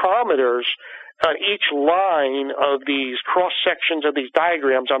micrometers on each line of these cross-sections of these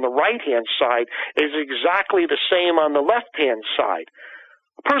diagrams on the right-hand side is exactly the same on the left-hand side.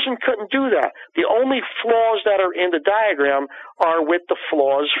 A person couldn't do that. The only flaws that are in the diagram are with the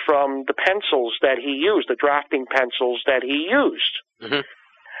flaws from the pencils that he used, the drafting pencils that he used. Mm-hmm.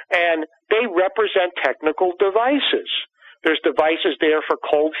 And they represent technical devices. There's devices there for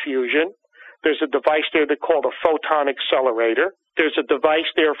cold fusion. There's a device there they call a photon accelerator. There's a device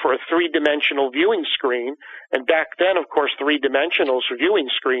there for a three-dimensional viewing screen. And back then, of course, three-dimensional viewing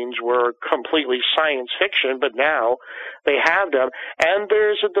screens were completely science fiction, but now they have them. And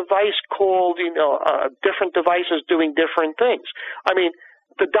there's a device called, different devices doing different things. I mean,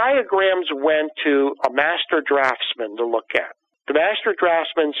 the diagrams went to a master draftsman to look at. The master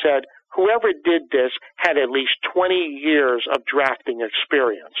draftsman said whoever did this had at least 20 years of drafting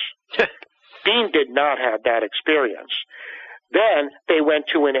experience. Dean did not have that experience. Then they went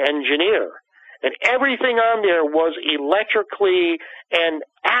to an engineer, and everything on there was electrically and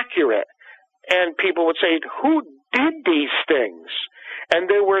accurate. And people would say, who did these things? And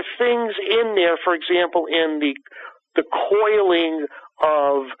there were things in there, for example, in the coiling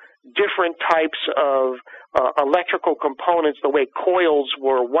of different types of electrical components, the way coils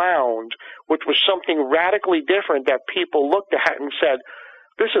were wound, which was something radically different that people looked at and said,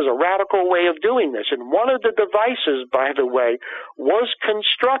 this is a radical way of doing this. And one of the devices, by the way, was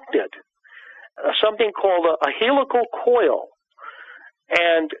constructed, something called a helical coil.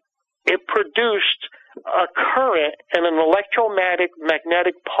 And it produced a current and an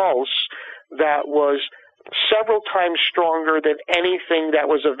electromagnetic pulse that was several times stronger than anything that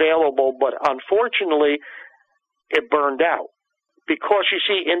was available, but unfortunately, it burned out. Because, you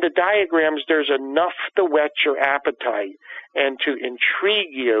see, in the diagrams, there's enough to whet your appetite and to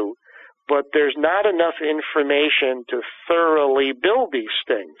intrigue you, but there's not enough information to thoroughly build these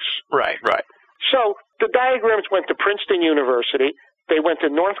things. Right. So the diagrams went to Princeton University, they went to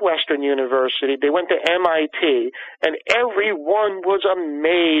Northwestern University, they went to MIT, and everyone was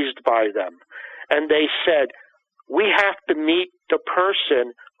amazed by them. And they said, we have to meet the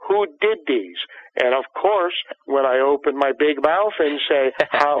person who did these. And of course, when I opened my big mouth and say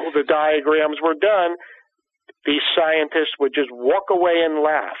how the diagrams were done, these scientists would just walk away and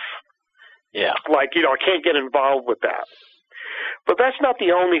laugh. Yeah. Like, I can't get involved with that. But that's not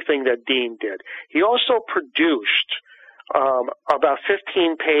the only thing that Dean did. He also produced about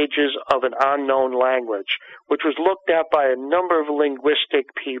 15 pages of an unknown language, which was looked at by a number of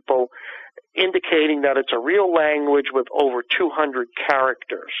linguistic people, indicating that it's a real language with over 200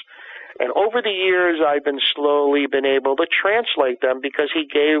 characters. And over the years, I've slowly been able to translate them because he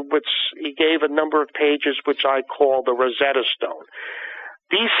gave a number of pages which I call the Rosetta Stone.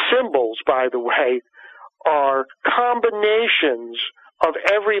 These symbols, by the way, are combinations of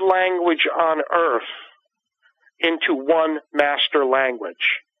every language on Earth into one master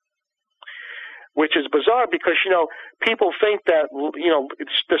language, which is bizarre because, people think that,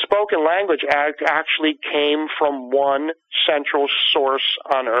 the spoken language actually came from one central source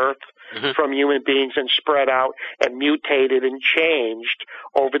on Earth, from human beings, and spread out and mutated and changed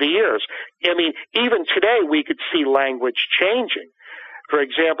over the years. I mean, even today we could see language changing. For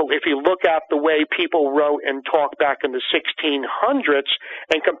example, if you look at the way people wrote and talked back in the 1600s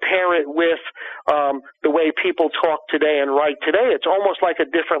and compare it with the way people talk today and write today, it's almost like a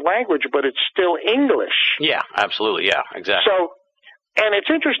different language, but it's still English. Yeah, absolutely. Yeah, exactly. So, and it's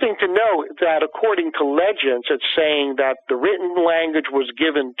interesting to know that according to legends, it's saying that the written language was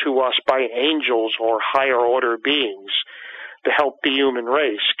given to us by angels or higher order beings to help the human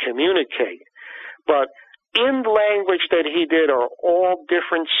race communicate. But in the language that he did are all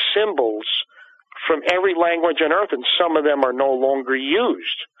different symbols from every language on Earth, and some of them are no longer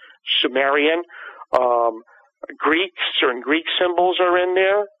used. Sumerian, Greek, certain Greek symbols are in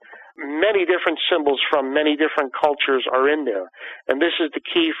there. Many different symbols from many different cultures are in there. And this is the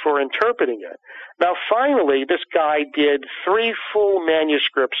key for interpreting it. Now, finally, this guy did 3 full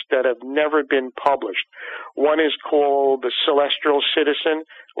manuscripts that have never been published. One is called The Celestial Citizen.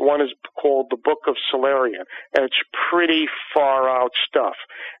 One is called The Book of Solarian. And it's pretty far out stuff.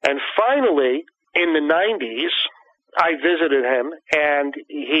 And finally, in the 90s, I visited him, and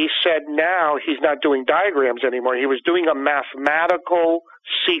he said now he's not doing diagrams anymore. He was doing a mathematical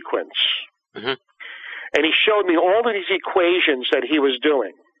sequence. And he showed me all of these equations that he was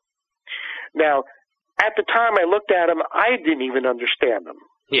doing. Now, at the time I looked at them, I didn't even understand them.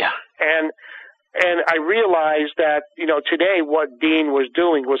 Yeah. And I realized that, today what Dean was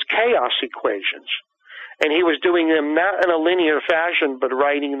doing was chaos equations. And he was doing them not in a linear fashion, but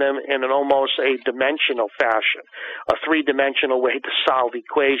writing them in an almost a dimensional fashion, a 3-dimensional way to solve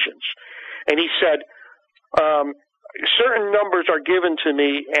equations. And he said, certain numbers are given to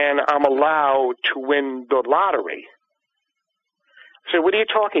me, and I'm allowed to win the lottery. I said, what are you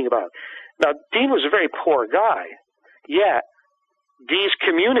talking about? Now, Dean was a very poor guy, yet these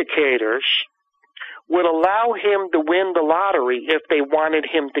communicators would allow him to win the lottery if they wanted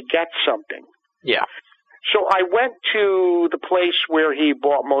him to get something. Yeah. So I went to the place where he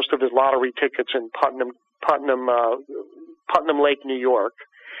bought most of his lottery tickets in Putnam Lake, New York,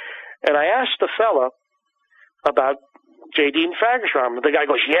 and I asked the fella about J. Dean Fagerstrom. The guy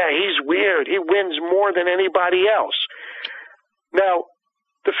goes, yeah, he's weird. He wins more than anybody else. Now,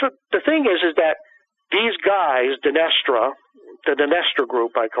 the thing is that these guys, Dinestra, the Nestor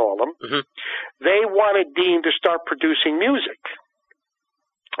Group, I call them, they wanted Dean to start producing music.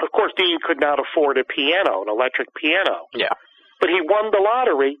 Of course, Dean could not afford a piano, an electric piano. Yeah. But he won the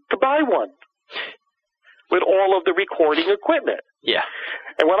lottery to buy one with all of the recording equipment. Yeah.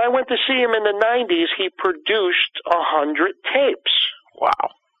 And when I went to see him in the 90s, he produced 100 tapes. Wow.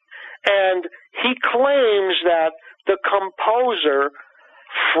 And he claims that the composer,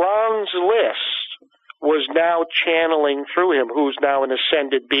 Franz Liszt, was now channeling through him, who's now an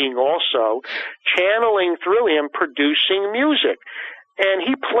ascended being also, channeling through him, producing music. And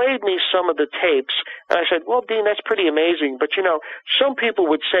he played me some of the tapes, and I said, well, Dean, that's pretty amazing, but, you know, some people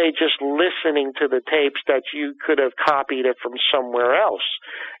would say just listening to the tapes that you could have copied it from somewhere else.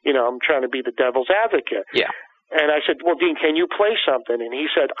 You know, I'm trying to be the devil's advocate. Yeah. And I said, well, Dean, can you play something? And he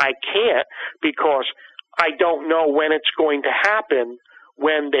said, I can't because I don't know when it's going to happen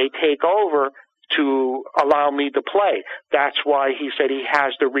when they take over to allow me to play. That's why he said he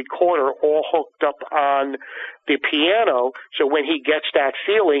has the recorder all hooked up on the piano, so when he gets that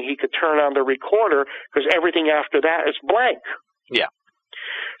feeling, he could turn on the recorder, because everything after that is blank. Yeah.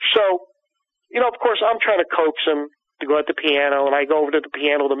 So, you know, of course, I'm trying to coax him to go at the piano, and I go over to the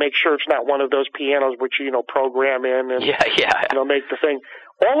piano to make sure it's not one of those pianos which, you know, program in and, you know, make the thing.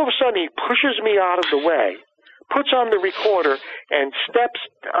 All of a sudden, he pushes me out of the way, puts on the recorder, and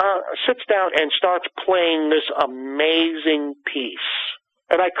sits down and starts playing this amazing piece.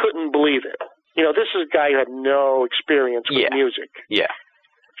 And I couldn't believe it. You know, this is a guy who had no experience with music. Yeah.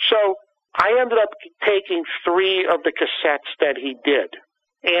 So I ended up taking 3 of the cassettes that he did.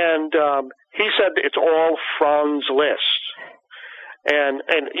 And he said it's all Franz Liszt. And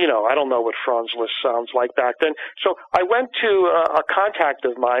you know, I don't know what Franz Liszt sounds like back then. So I went to a contact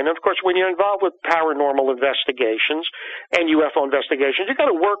of mine. And of course, when you're involved with paranormal investigations and UFO investigations, you've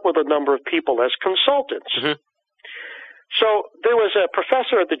got to work with a number of people as consultants. Mm-hmm. So there was a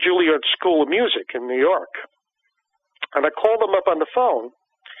professor at the Juilliard School of Music in New York. And I called him up on the phone.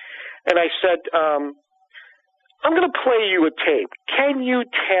 And I said, I'm going to play you a tape. Can you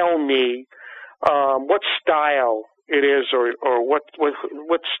tell me what style it is, or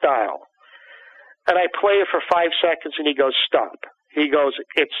what style? And I play it for 5 seconds, and he goes, stop. He goes,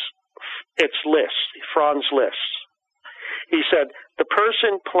 it's Liszt, Franz Liszt. He said, the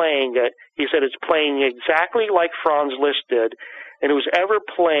person playing it, he said, it's playing exactly like Franz Liszt did, and who's ever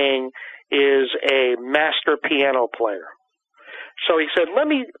playing is a master piano player. So he said,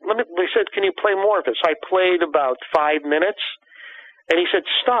 he said, can you play more of this? I played about 5 minutes, and he said,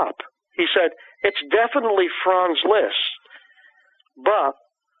 stop. He said, it's definitely Franz Liszt, but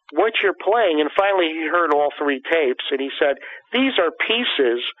what you're playing, and finally he heard all 3 tapes, and he said, these are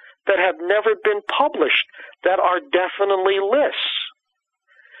pieces that have never been published that are definitely Liszt.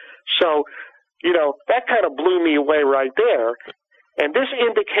 So, you know, that kind of blew me away right there, and this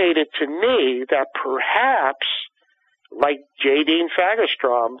indicated to me that perhaps, like J. Dean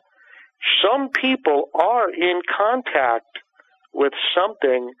Fagerstrom, some people are in contact with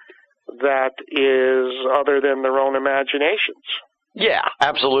something that is other than their own imaginations. Yeah,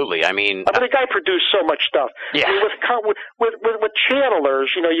 absolutely. I mean, the guy produced so much stuff. Yeah. I mean, with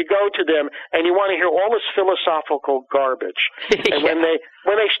channelers, you know, you go to them and you want to hear all this philosophical garbage. And when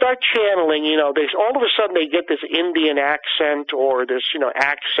they start channeling, you know, all of a sudden they get this Indian accent or this, you know,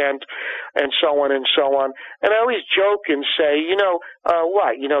 accent and so on and so on. And I always joke and say, you know,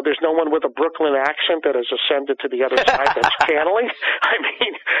 what? You know, there's no one with a Brooklyn accent that has ascended to the other side that's channeling? I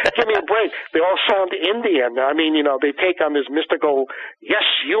mean, give me a break. They all sound Indian. I mean, you know, they take on this mystical, yes,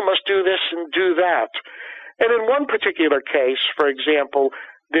 you must do this and do that. And in one particular case, for example,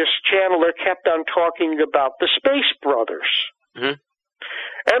 this channeler kept on talking about the Space Brothers. Mm-hmm.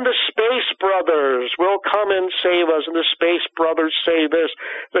 And the Space Brothers will come and save us, and the Space Brothers say this.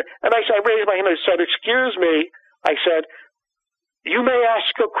 And I raised my hand and I said, excuse me. I said, you may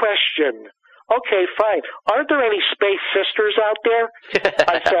ask a question. Okay, fine. Aren't there any space sisters out there?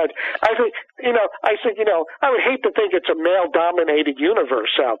 I said, I would hate to think it's a male-dominated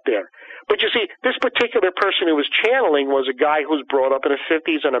universe out there. But you see, this particular person who was channeling was a guy who was brought up in the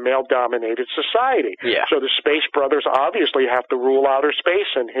 50s in a male-dominated society. Yeah. So the Space Brothers obviously have to rule outer space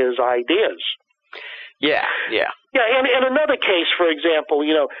in his ideas. Yeah. Yeah, and another case, for example,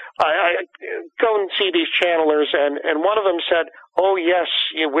 you know, I go and see these channelers, and one of them said, oh, yes,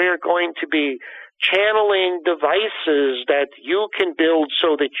 we're going to be channeling devices that you can build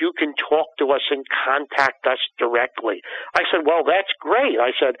so that you can talk to us and contact us directly. I said, well, that's great.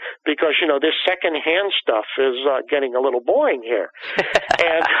 I said, because, you know, this secondhand stuff is getting a little boring here.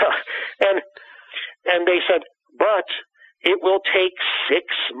 and they said, but it will take 6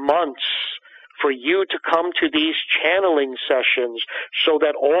 months for you to come to these channeling sessions so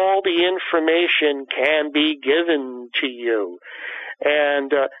that all the information can be given to you.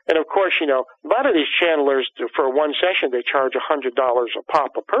 And of course, you know, a lot of these channelers, for one session, they charge $100 a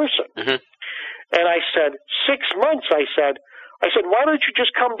pop a person. Mm-hmm. And I said, 6 months, I said, why don't you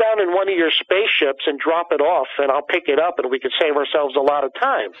just come down in one of your spaceships and drop it off, and I'll pick it up, and we could save ourselves a lot of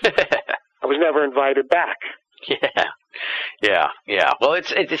time. I was never invited back. Yeah. Well,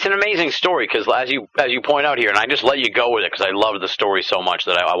 it's an amazing story because as you point out here, and I just let you go with it because I loved the story so much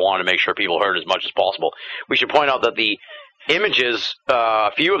that I wanted to make sure people heard as much as possible. We should point out that the images,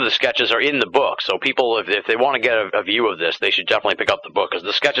 a few of the sketches are in the book, so people, if they want to get a view of this, they should definitely pick up the book because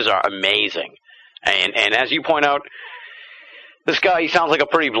the sketches are amazing. And as you point out, this guy, he sounds like a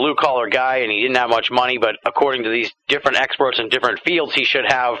pretty blue-collar guy, and he didn't have much money, but according to these different experts in different fields, he should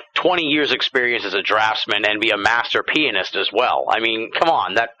have 20 years' experience as a draftsman and be a master pianist as well. I mean, come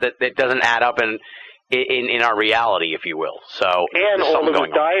on, that doesn't add up in our reality, if you will. So, and all of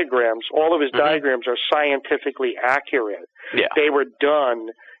his diagrams, diagrams are scientifically accurate. Yeah. They were done,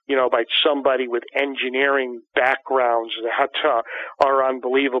 you know, by somebody with engineering backgrounds that are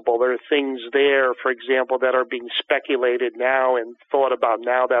unbelievable. There are things there, for example, that are being speculated now and thought about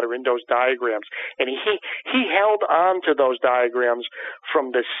now that are in those diagrams. And he held on to those diagrams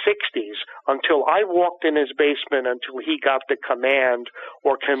from the 60s until I walked in his basement until he got the command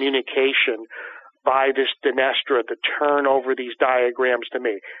or communication by this Dinestra to turn over these diagrams to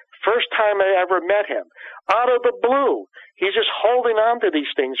me. First time I ever met him. Out of the blue. He's just holding on to these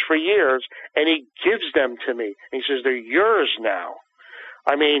things for years, and he gives them to me. And he says, they're yours now.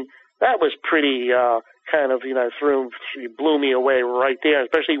 I mean, that was pretty kind of, you know, blew me away right there,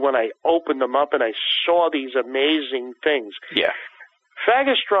 especially when I opened them up and I saw these amazing things. Yeah.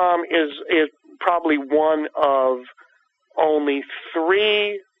 Fagerstrom is probably one of only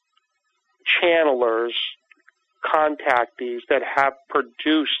 3 channelers, contactees that have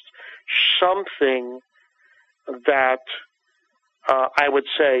produced something that I would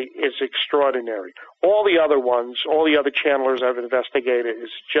say is extraordinary. All the other ones, all the other channelers I've investigated is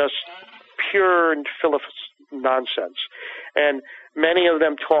just pure and nonsense. And many of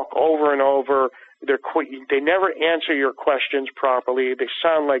them talk over and over. They never answer your questions properly. They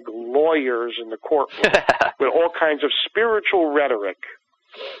sound like lawyers in the courtroom with all kinds of spiritual rhetoric.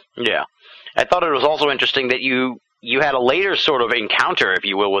 Yeah. I thought it was also interesting that you had a later sort of encounter, if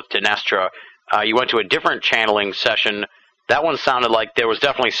you will, with Dinestra. You went to a different channeling session. That one sounded like there was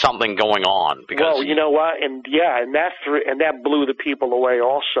definitely something going on. Because well, you know what? And that blew the people away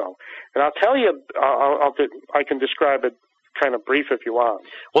also. And I'll tell you, I can describe it kind of brief if you want.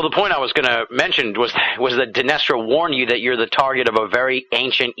 Well, the point I was going to mention was that Dinestra warned you that you're the target of a very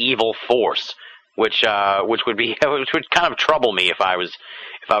ancient evil force, which would kind of trouble me if I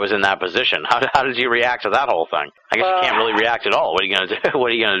was in that position. How did you react to that whole thing? I guess you can't really react at all. What are you going to do?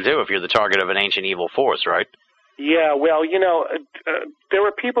 What are you going to do if you're the target of an ancient evil force, right? Yeah, well, you know, there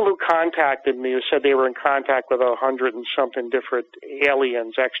were people who contacted me who said they were in contact with 100 and something different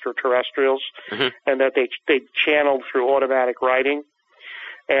aliens, extraterrestrials, and that they channeled through automatic writing.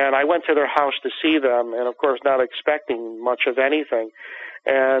 And I went to their house to see them, and of course not expecting much of anything.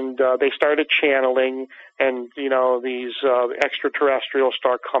 And they started channeling, and, you know, these extraterrestrials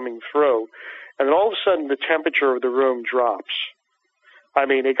start coming through. And then all of a sudden the temperature of the room drops. I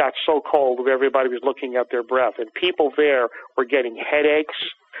mean, it got so cold that everybody was looking at their breath. And people there were getting headaches.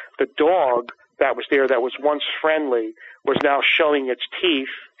 The dog that was there that was once friendly was now showing its teeth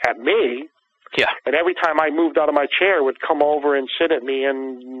at me. Yeah. And every time I moved out of my chair, it would come over and sit at me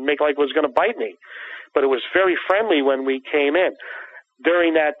and make like it was going to bite me. But it was very friendly when we came in.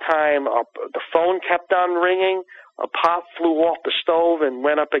 During that time, the phone kept on ringing. A pot flew off the stove and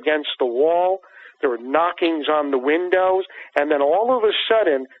went up against the wall. There were knockings on the windows. And then all of a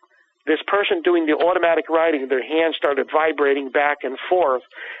sudden, this person doing the automatic writing, their hands started vibrating back and forth.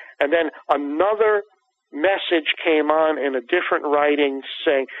 And then another message came on in a different writing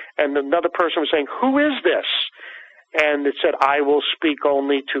saying, and another person was saying, "Who is this?" And it said, "I will speak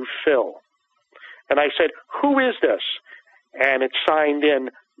only to Phil." And I said, "Who is this?" And it signed in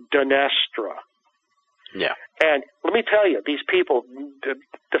Dinestra. Yeah. And let me tell you, these people,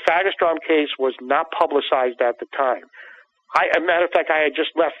 the Fagerstrom case was not publicized at the time. As a matter of fact, I had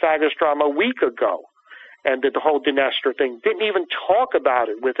just left Fagerstrom a week ago and did the whole Dinestra thing. Didn't even talk about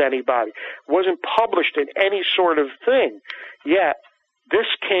it with anybody. Wasn't published in any sort of thing. Yet, this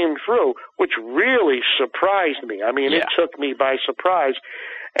came through, which really surprised me. I mean, It took me by surprise.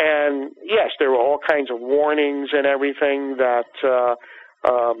 And, yes, there were all kinds of warnings and everything that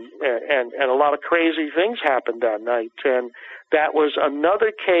and a lot of crazy things happened that night. And that was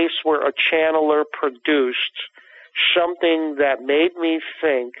another case where a channeler produced something that made me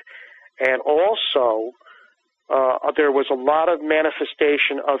think, and also there was a lot of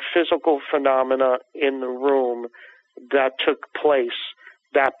manifestation of physical phenomena in the room that took place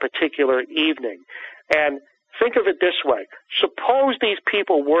that particular evening. And think of it this way. Suppose these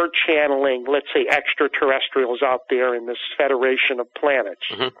people were channeling, let's say, extraterrestrials out there in this federation of planets.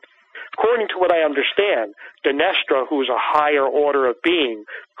 Mm-hmm. According to what I understand, Dinestra, who's a higher order of being,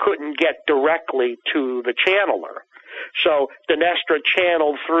 couldn't get directly to the channeler. So Dinestra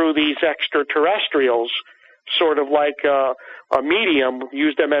channeled through these extraterrestrials, sort of like a medium,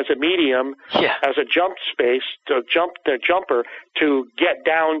 used them as a medium, as a jumper to get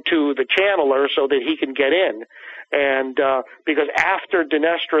down to the channeler so that he can get in. And because after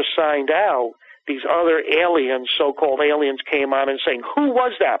Dinestra signed out, these other aliens, so-called aliens, came on and saying, "Who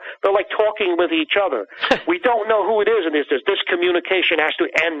was that?" They're like talking with each other. We don't know who it is, and this communication has to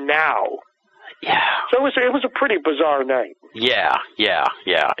end now. Yeah. So it was a pretty bizarre night. Yeah.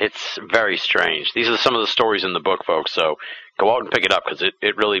 It's very strange. These are some of the stories in the book, folks, so go out and pick it up because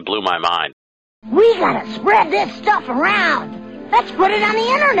it really blew my mind. We gotta spread this stuff around. Let's put it on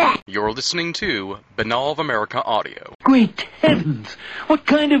the internet. You're listening to Banal of America Audio. Great heavens! What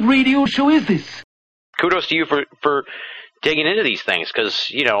kind of radio show is this? Kudos to you for digging into these things,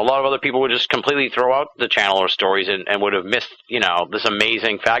 because, a lot of other people would just completely throw out the channeler stories and would have missed, this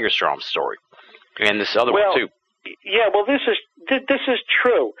amazing Fagerstrom story. And this other one, too. Yeah, well, this is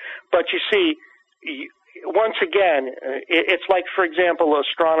true. But you see, once again, it's like, for example,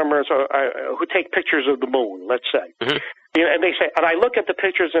 astronomers who take pictures of the moon, let's say. Mm-hmm. And they say, and I look at the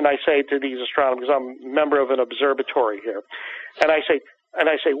pictures and I say to these astronomers, I'm a member of an observatory here, and I say,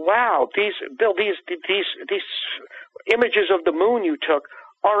 wow, these images of the moon you took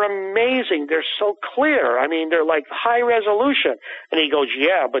are amazing. They're so clear. I mean, they're like high resolution. And he goes,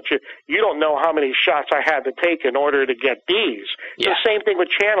 yeah, but you don't know how many shots I had to take in order to get these. Yeah. The same thing with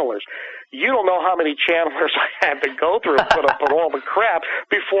channelers. You don't know how many channelers I had to go through and put up with all the crap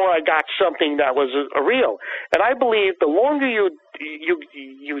before I got something that was real. And I believe the longer you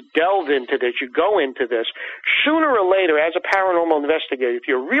delve into this, you go into this, sooner or later, as a paranormal investigator, if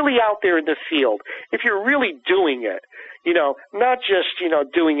you're really out there in the field, if you're really doing it, not just,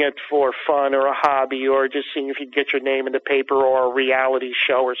 doing it for fun or a hobby or just seeing if you get your name in the paper or a reality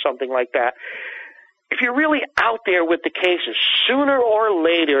show or something like that. If you're really out there with the cases, sooner or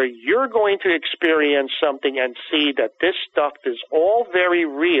later, you're going to experience something and see that this stuff is all very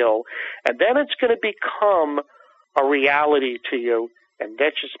real, and then it's going to become a reality to you, and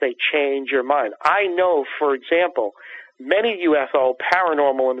that just may change your mind. I know, for example, many UFO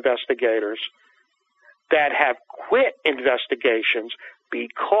paranormal investigators that have quit investigations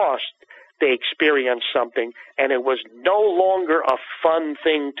because they experienced something, and it was no longer a fun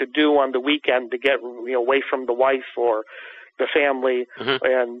thing to do on the weekend to get away from the wife or the family, mm-hmm.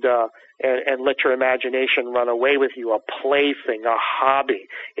 and let your imagination run away with you, a plaything, a hobby.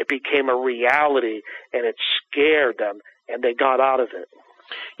 It became a reality, and it scared them, and they got out of it.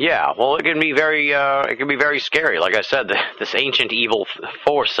 Yeah, well, it can be very scary. Like I said, this ancient evil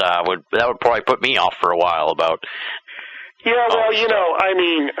force would probably put me off for a while about. Yeah, well, I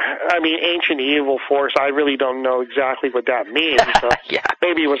mean, ancient evil force. I really don't know exactly what that means. Yeah.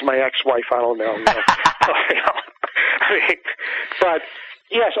 Maybe it was my ex-wife. I don't know. But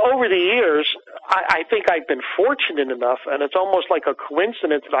yes, over the years, I think I've been fortunate enough, and it's almost like a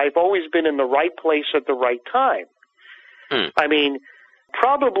coincidence that I've always been in the right place at the right time. I mean,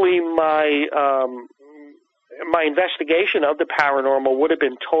 probably my investigation of the paranormal would have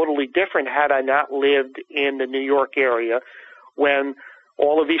been totally different had I not lived in the New York area when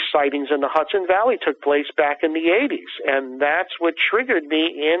all of these sightings in the Hudson Valley took place back in the 80s. And that's what triggered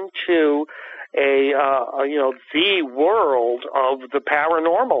me into the world of the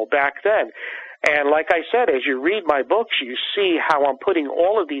paranormal back then. And like I said, as you read my books, you see how I'm putting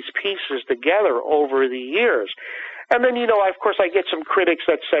all of these pieces together over the years. And then, of course, I get some critics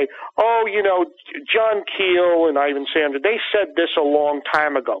that say, John Keel and Ivan Sandler, they said this a long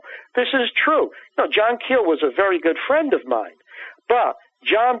time ago. This is true. John Keel was a very good friend of mine. But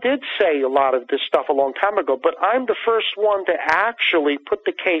John did say a lot of this stuff a long time ago, but I'm the first one to actually put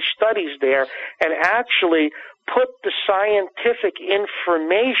the case studies there and actually put the scientific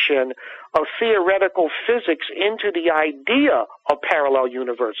information of theoretical physics into the idea of parallel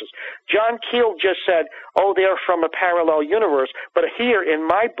universes. John Keel just said, they're from a parallel universe, but here in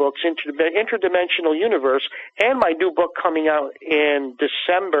my books, Interdimensional Universe, and my new book coming out in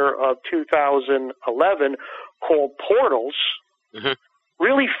December of 2011 called Portals, mm-hmm.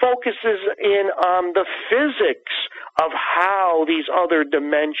 really focuses in on the physics of how these other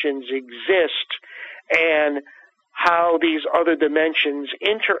dimensions exist and how these other dimensions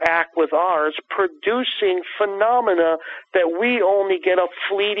interact with ours, producing phenomena that we only get a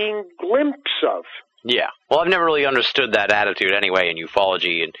fleeting glimpse of. Yeah. Well, I've never really understood that attitude anyway in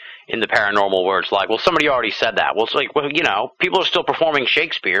ufology and in the paranormal, where it's like, well, somebody already said that. Well, it's like, well, people are still performing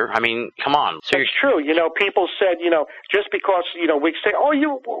Shakespeare. I mean, come on. So it's true. People said, just because, we say,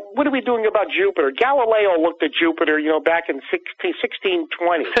 what are we doing about Jupiter? Galileo looked at Jupiter, back in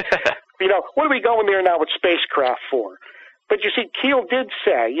 1620. What are we going there now with spacecraft for? But you see, Keel did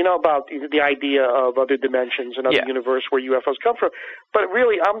say, about the idea of other dimensions and other universe where UFOs come from. But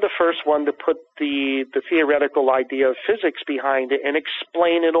really, I'm the first one to put the theoretical idea of physics behind it and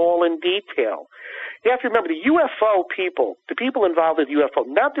explain it all in detail. You have to remember, the UFO people, the people involved with UFO,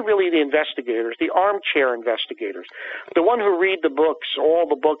 not really the investigators, the armchair investigators, the one who read the books, all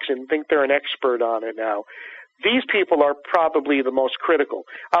the books, and think they're an expert on it now. These people are probably the most critical.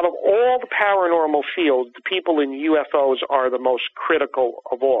 Out of all the paranormal fields, the people in UFOs are the most critical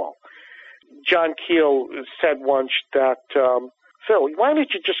of all. John Keel said once that, Phil, why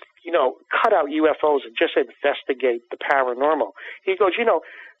don't you just, cut out UFOs and just investigate the paranormal? He goes,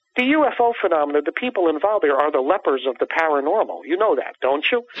 the UFO phenomena, the people involved there are the lepers of the paranormal. You know that, don't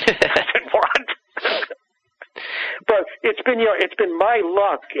you? I said, what? But it's been my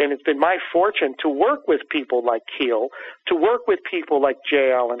luck and it's been my fortune to work with people like Keel, to work with people like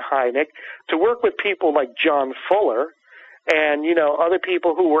J. Allen Hynek, to work with people like John Fuller, and other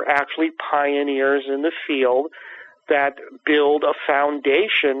people who were actually pioneers in the field that build a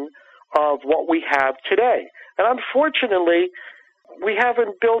foundation of what we have today. And unfortunately, we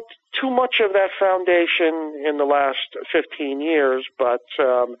haven't built too much of that foundation in the last 15 years, but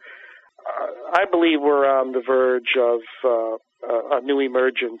I believe we're on the verge of a new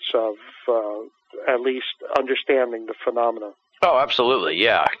emergence of at least understanding the phenomena. Oh, absolutely,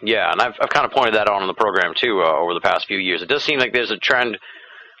 yeah, and I've kind of pointed that out on the program too over the past few years. It does seem like there's a trend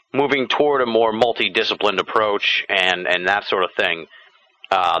moving toward a more multidisciplined approach and that sort of thing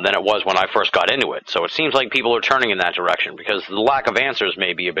than it was when I first got into it. So it seems like people are turning in that direction because the lack of answers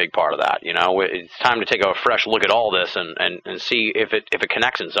may be a big part of that. It's time to take a fresh look at all this and see if it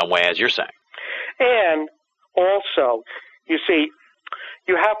connects in some way, as you're saying. And also, you see,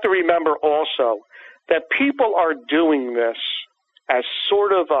 you have to remember also that people are doing this as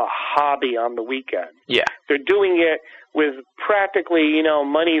sort of a hobby on the weekend. Yeah. They're doing it with practically,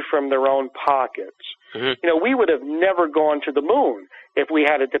 money from their own pockets. Mm-hmm. We would have never gone to the moon if we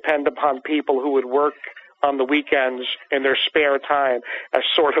had to depend upon people who would work on the weekends in their spare time as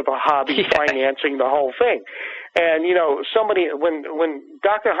sort of a hobby financing the whole thing. And, somebody, when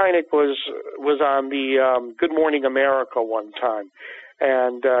Dr. Hynek was on the Good Morning America one time,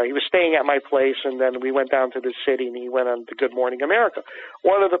 and he was staying at my place, and then we went down to the city, and he went on to Good Morning America.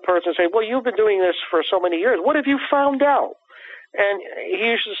 One of the persons said, well, you've been doing this for so many years. What have you found out? And he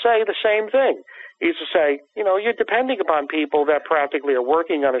used to say the same thing. He used to say, you're depending upon people that practically are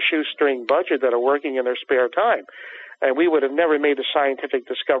working on a shoestring budget, that are working in their spare time. And we would have never made the scientific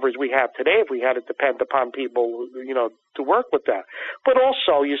discoveries we have today if we had to depend upon people, to work with that. But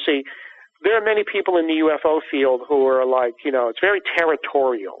also, you see, there are many people in the UFO field who are like, it's very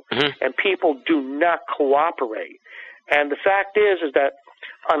territorial, and people do not cooperate. And the fact is that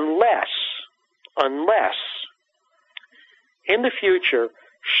unless in the future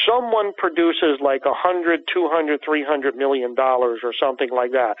someone produces like $100, $200, $300 million or something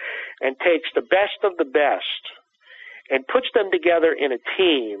like that, and takes the best of the best and puts them together in a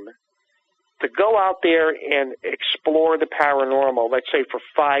team to go out there and explore the paranormal, let's say for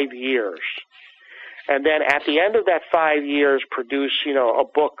 5 years, and then at the end of that 5 years produce, a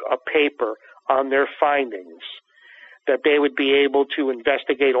book, a paper on their findings, that they would be able to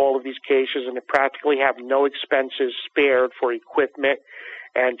investigate all of these cases and to practically have no expenses spared for equipment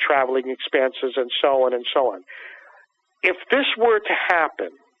and traveling expenses and so on and so on. If this were to happen,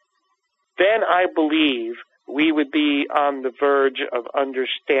 then I believe we would be on the verge of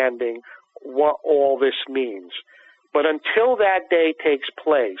understanding what all this means. But until that day takes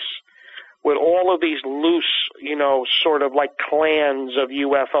place, with all of these loose, sort of like clans of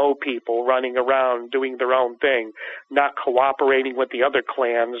UFO people running around doing their own thing, not cooperating with the other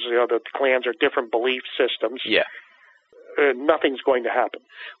clans, the clans are different belief systems. Yeah. Nothing's going to happen.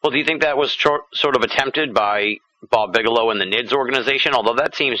 Well, do you think that was sort of attempted by Bob Bigelow and the NIDS organization? Although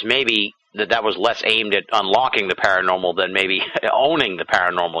that seems maybe that was less aimed at unlocking the paranormal than maybe owning the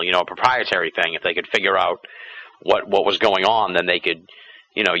paranormal, a proprietary thing. If they could figure out what was going on, then they could,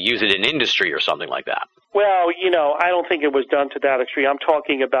 use it in industry or something like that. Well, I don't think it was done to that extreme. I'm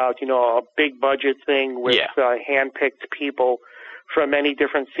talking about, a big budget thing with hand-picked people from many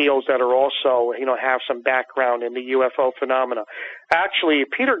different fields that are also, have some background in the UFO phenomena. Actually,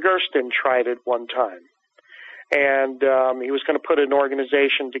 Peter Gersten tried it one time. And he was going to put an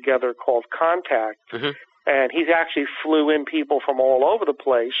organization together called Contact. Mm-hmm. And he actually flew in people from all over the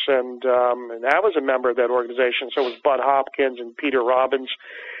place, and I was a member of that organization. So was Bud Hopkins and Peter Robbins.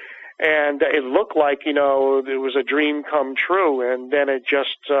 And it looked like, it was a dream come true, and then it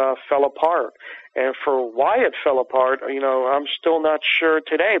just fell apart. And for why it fell apart, I'm still not sure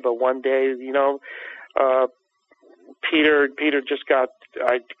today. But one day, Peter just got,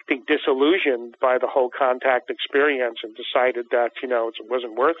 I think, disillusioned by the whole Contact experience and decided that, it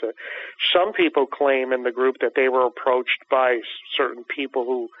wasn't worth it. Some people claim in the group that they were approached by certain people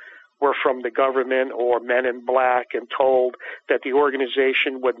who were from the government or Men in Black and told that the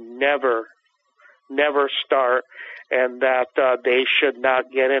organization would never start and that they should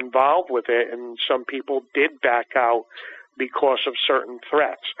not get involved with it. And some people did back out because of certain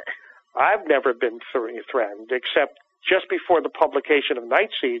threats. I've never been threatened, except just before the publication of Night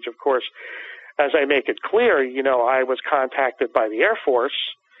Siege, of course, as I make it clear, I was contacted by the Air Force,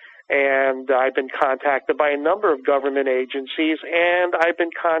 and I've been contacted by a number of government agencies, and I've been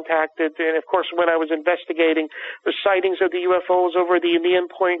contacted, and of course, when I was investigating the sightings of the UFOs over the Indian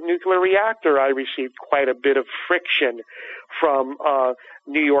Point nuclear reactor, I received quite a bit of friction from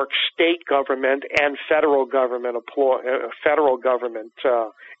New York state government and federal government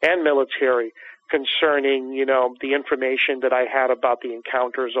and military concerning, the information that I had about the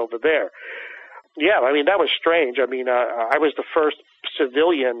encounters over there. Yeah, that was strange. I was the first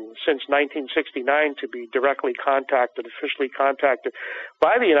civilian since 1969 to be directly officially contacted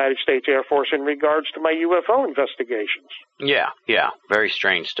by the United States Air Force in regards to my UFO investigations. Yeah, very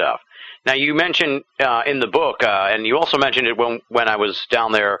strange stuff. Now, you mentioned in the book, and you also mentioned it when I was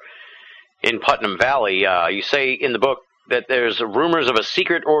down there in Putnam Valley, you say in the book that there's rumors of a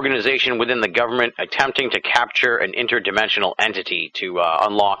secret organization within the government attempting to capture an interdimensional entity to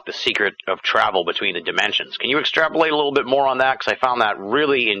unlock the secret of travel between the dimensions. Can you extrapolate a little bit more on that? Because I found that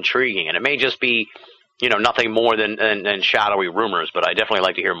really intriguing, and it may just be, nothing more than shadowy rumors, but I definitely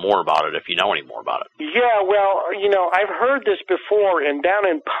like to hear more about it if you know any more about it. Yeah, well, I've heard this before, and down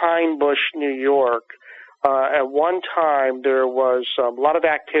in Pine Bush, New York, at one time, there was a lot of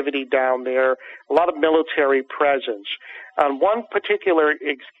activity down there, a lot of military presence. On one particular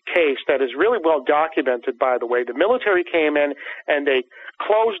case that is really well documented, by the way, the military came in and they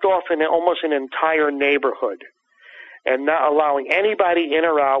closed off almost an entire neighborhood and not allowing anybody in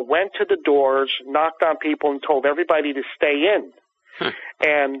or out, went to the doors, knocked on people, and told everybody to stay in.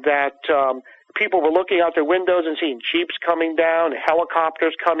 And that people were looking out their windows and seeing jeeps coming down,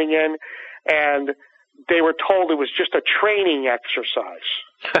 helicopters coming in, and they were told it was just a training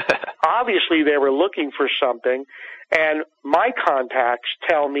exercise. Obviously, they were looking for something, and my contacts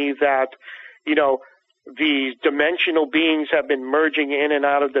tell me that, these dimensional beings have been merging in and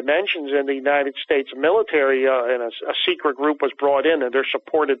out of dimensions in the United States military, and a secret group was brought in, and they're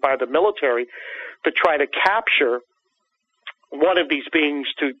supported by the military to try to capture one of these beings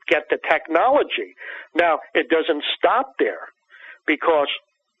to get the technology. Now, it doesn't stop there, because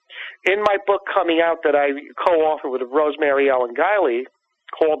in my book coming out that I co-authored with Rosemary Ellen Guiley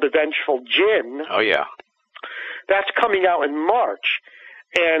called The Vengeful Jinn. Oh, yeah. That's coming out in March.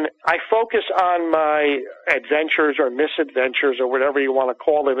 And I focus on my adventures or misadventures or whatever you want to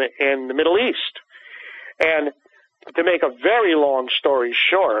call them in the Middle East. And to make a very long story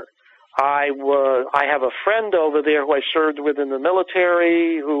short, I have a friend over there who I served with in the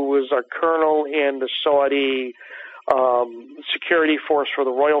military who was a colonel in the Saudi security force for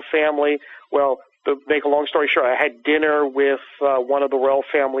the royal family. Well, to make a long story short, I had dinner with one of the royal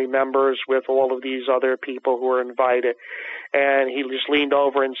family members with all of these other people who were invited, and he just leaned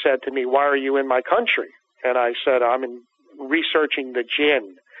over and said to me, "Why are you in my country?" And I said, "I'm researching the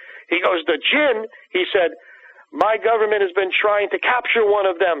jinn." He goes, "The jinn?" He said, "My government has been trying to capture one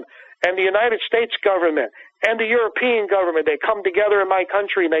of them, and the United States government and the European government, they come together in my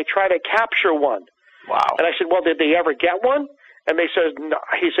country and they try to capture one." Wow. And I said, "Well, did they ever get one?" And they said, no.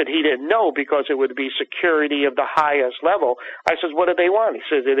 He said he didn't know because it would be security of the highest level. I said, "What did they want?" He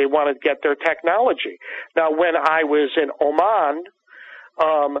said they wanted to get their technology. Now, when I was in Oman,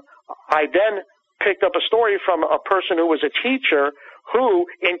 I then picked up a story from a person who was a teacher who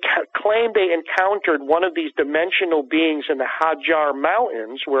claimed they encountered one of these dimensional beings in the Hajar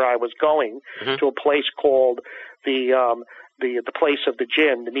Mountains, where I was going to a place called the place of the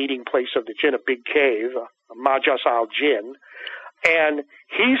jinn, the meeting place of the jinn, a big cave, Majas al-Jinn. And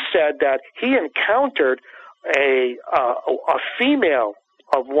he said that he encountered a female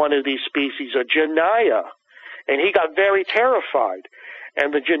of one of these species, a Janaya, and he got very terrified.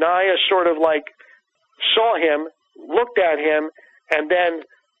 And the Janaya sort of like saw him, looked at him, and then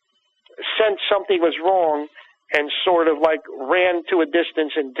sensed something was wrong and sort of like ran to a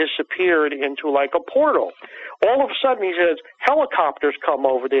distance and disappeared into like a portal. All of a sudden, he says, helicopters come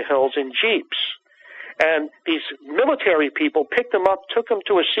over the hills in jeeps. And these military people picked him up, took him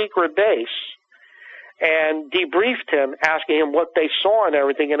to a secret base, and debriefed him, asking him what they saw and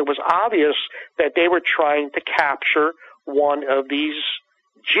everything. And it was obvious that they were trying to capture one of these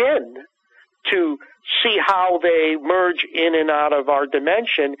jinn to see how they merge in and out of our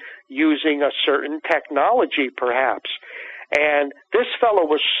dimension using a certain technology, perhaps. And this fellow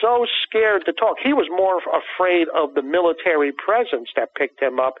was so scared to talk. He was more afraid of the military presence that picked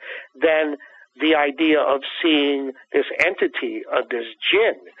him up than the idea of seeing this entity, this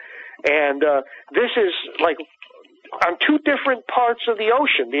jinn. And this is like on two different parts of the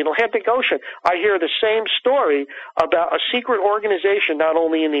ocean, the Atlantic Ocean. I hear the same story about a secret organization, not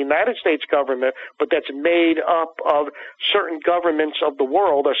only in the United States government, but that's made up of certain governments of the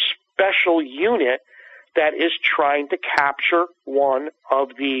world, a special unit that is trying to capture one of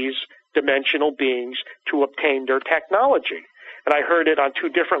these dimensional beings to obtain their technology. And I heard it on two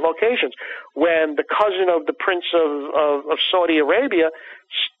different locations. When the cousin of the Prince of Saudi Arabia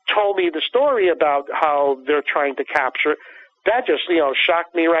told me the story about how they're trying to capture, that just,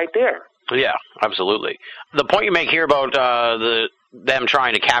 shocked me right there. Yeah, absolutely. The point you make here about them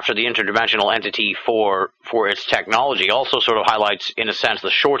trying to capture the interdimensional entity for its technology also sort of highlights, in a sense, the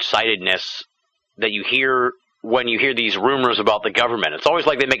short-sightedness that you hear when you hear these rumors about the government. It's always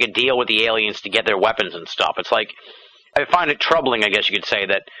like they make a deal with the aliens to get their weapons and stuff. It's like, I find it troubling, I guess you could say,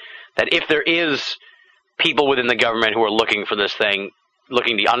 that if there is people within the government who are looking for this thing,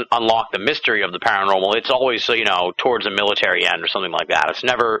 looking to unlock the mystery of the paranormal, it's always, towards a military end or something like that. It's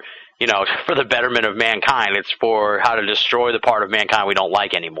never, for the betterment of mankind. It's for how to destroy the part of mankind we don't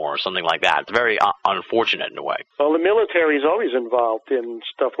like anymore or something like that. It's very unfortunate in a way. Well, the military is always involved in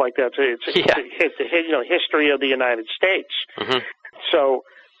stuff like that. It's the history of the United States. Mm-hmm. So,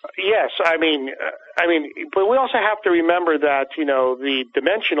 yes, I mean, but we also have to remember that, the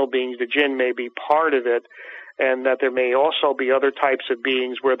dimensional beings, the jinn, may be part of it, and that there may also be other types of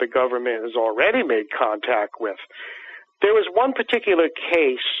beings where the government has already made contact with. There was one particular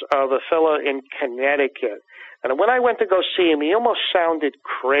case of a fellow in Connecticut, and when I went to go see him, he almost sounded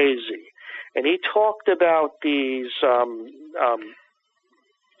crazy. And he talked about these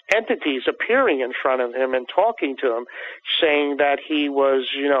entities appearing in front of him and talking to him, saying that he was,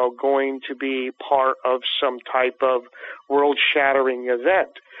 going to be part of some type of world-shattering event.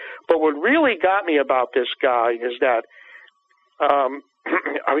 But what really got me about this guy is that when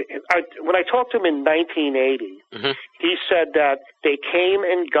I talked to him in 1980, mm-hmm. he said that they came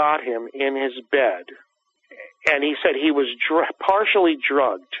and got him in his bed, and he said he was partially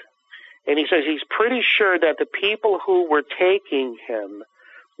drugged. And he says he's pretty sure that the people who were taking him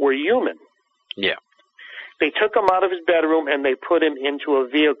were human. Yeah. They took him out of his bedroom and they put him into a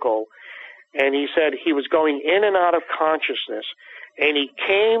vehicle, and he said he was going in and out of consciousness, and he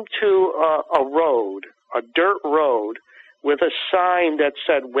came to a road, a dirt road, with a sign that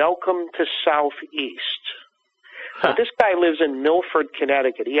said, "Welcome to Southeast." Huh. Now, this guy lives in Milford,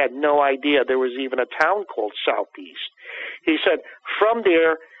 Connecticut. He had no idea there was even a town called Southeast. He said from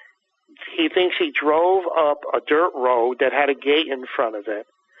there, he thinks he drove up a dirt road that had a gate in front of it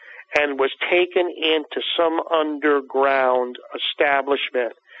and was taken into some underground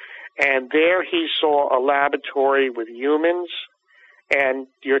establishment. And there he saw a laboratory with humans and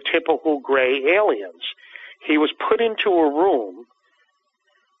your typical gray aliens. He was put into a room.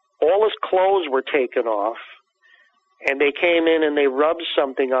 All his clothes were taken off, and they came in and they rubbed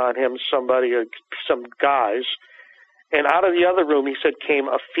something on him, some guys. And out of the other room, he said, came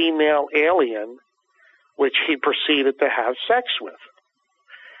a female alien, which he proceeded to have sex with.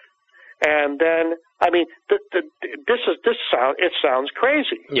 And then, it sounds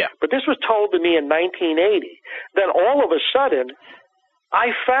crazy. Yeah. But this was told to me in 1980. Then all of a sudden,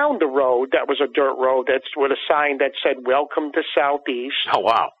 I found the road that was a dirt road that's with a sign that said, "Welcome to Southeast." Oh,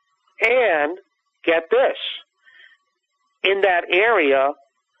 wow. And get this. In that area,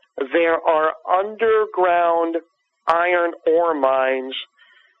 there are underground iron ore mines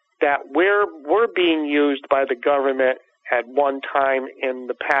that were being used by the government at one time in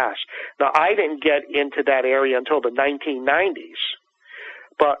the past. Now, I didn't get into that area until the 1990s.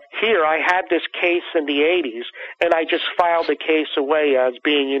 But here, I had this case in the 80s, and I just filed the case away as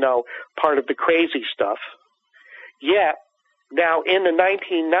being, part of the crazy stuff. Yet, Now, in the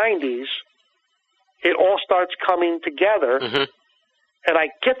 1990s, it all starts coming together, and I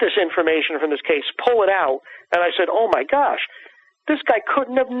get this information from this case, pull it out, and I said, oh my gosh, this guy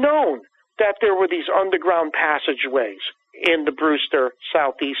couldn't have known that there were these underground passageways in the Brewster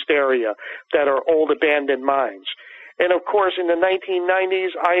Southeast area that are old abandoned mines. And of course, in the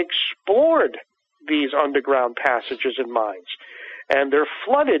 1990s, I explored these underground passages and mines. And they're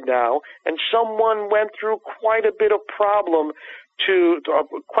flooded now, and someone went through quite a bit of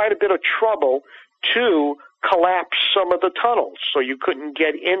quite a bit of trouble to collapse some of the tunnels so you couldn't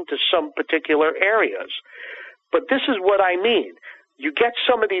get into some particular areas. But this is what I mean. You get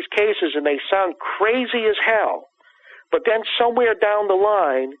some of these cases and they sound crazy as hell, but then somewhere down the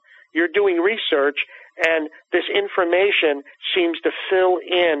line, you're doing research and this information seems to fill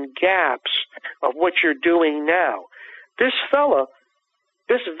in gaps of what you're doing now. This fella,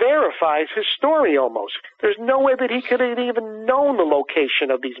 this verifies his story almost. There's no way that he could have even known the location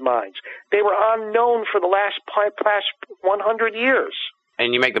of these mines. They were unknown for the last 100 years.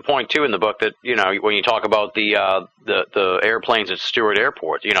 And you make the point, too, in the book that, you know, when you talk about the airplanes at Stewart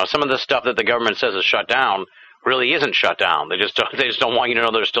Airport, you know, some of the stuff that the government says is shut down really isn't shut down. They just don't want you to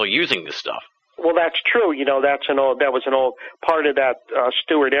know they're still using this stuff. Well, that's true. You know, that was an old part of that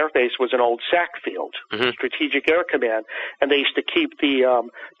Stewart Air Base was an old SAC field, Strategic Air Command, and they used to keep the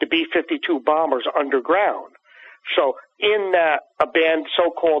B-52 bombers underground. So in that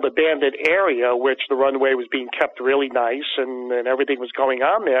so-called abandoned area, which the runway was being kept really nice and everything was going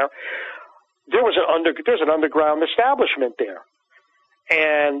on there, there's an underground establishment there.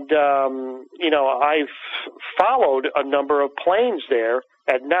 And, you know, I've followed a number of planes there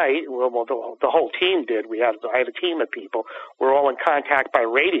at night. Well, the whole team did. I had a team of people. We're all in contact by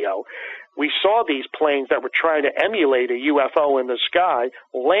radio. We saw these planes that were trying to emulate a UFO in the sky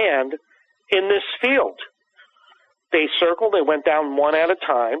land in this field. They circled, they went down one at a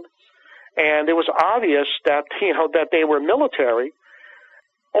time, and it was obvious that, you know, that they were military.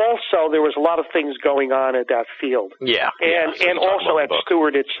 Also, there was a lot of things going on at that field. And also at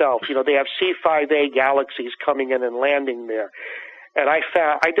Stewart itself. You know, they have C-5A Galaxies coming in and landing there. And I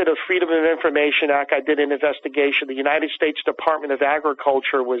did a Freedom of Information Act. I did an investigation. The United States Department of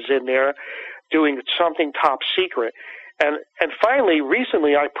Agriculture was in there doing something top secret. And finally,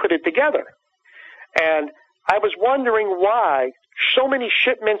 recently, I put it together. And I was wondering why so many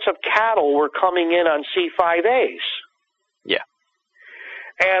shipments of cattle were coming in on C-5As. Yeah.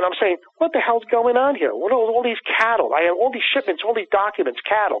 And I'm saying, what the hell's going on here? What are all these cattle? I have all these shipments, all these documents,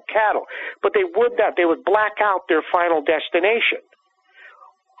 cattle. But they would not. They would black out their final destination.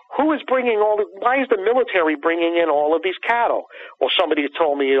 Who is why is the military bringing in all of these cattle? Well, somebody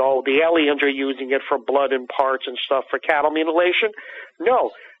told me, oh, the aliens are using it for blood and parts and stuff for cattle mutilation.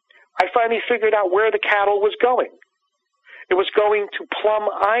 No. I finally figured out where the cattle was going. It was going to Plum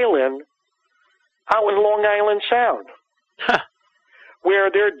Island out in Long Island Sound, where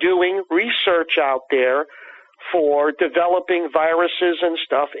they're doing research out there for developing viruses and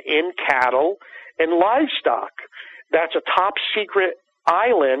stuff in cattle and livestock. That's a top secret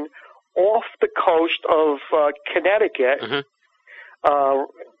island off the coast of Connecticut,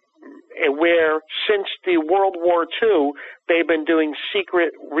 where since the World War II, they've been doing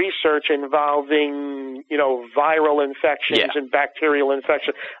secret research involving, you know, viral infections and bacterial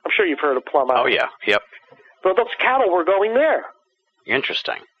infections. I'm sure you've heard of Plum Island. Oh, yeah. Yep. But those cattle were going there.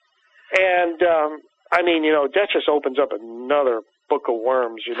 Interesting. And, I mean, you know, that just opens up another book of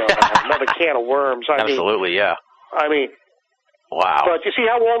worms, you know, another can of worms. Absolutely, yeah. I mean, wow. But you see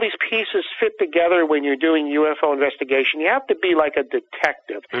how all these pieces fit together when you're doing UFO investigation? You have to be like a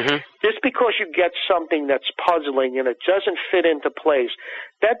detective. Just because you get something that's puzzling and it doesn't fit into place,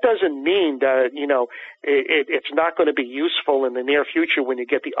 that doesn't mean that, you know, it's not going to be useful in the near future when you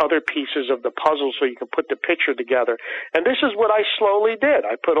get the other pieces of the puzzle so you can put the picture together. And this is what I slowly did.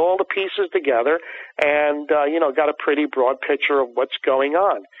 I put all the pieces together and, you know, got a pretty broad picture of what's going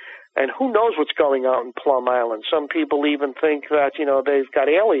on. And who knows what's going on in Plum Island? Some people even think that, you know, they've got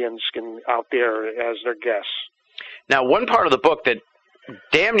aliens out there as their guests. Now, one part of the book that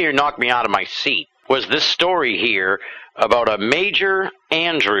damn near knocked me out of my seat was this story here about a Major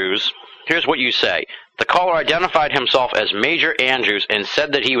Andrews. Here's what you say. The caller identified himself as Major Andrews and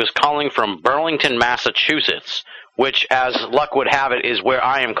said that he was calling from Burlington, Massachusetts, which, as luck would have it, is where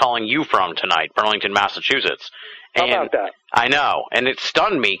I am calling you from tonight, Burlington, Massachusetts. How about that? I know, and it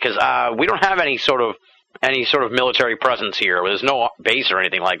stunned me because we don't have any sort of military presence here. There's no base or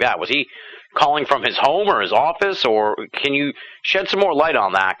anything like that. Was he calling from his home or his office, or can you shed some more light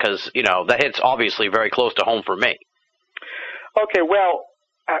on that? Because, you know, that hits obviously very close to home for me. Okay, well,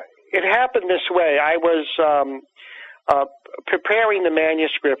 it happened this way. I was preparing the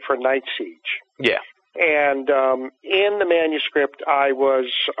manuscript for Night Siege. Yeah. And in the manuscript, I was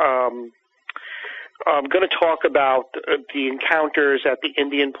going to talk about the encounters at the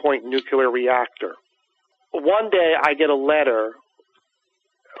Indian Point nuclear reactor. One day, I get a letter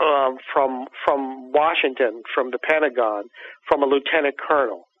from Washington, from the Pentagon, from a lieutenant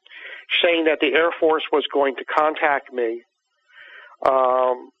colonel, saying that the Air Force was going to contact me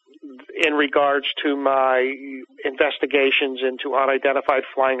in regards to my investigations into unidentified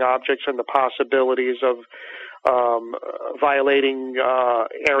flying objects and the possibilities of violating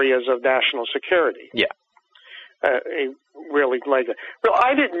areas of national security. Yeah. Really like it. Well,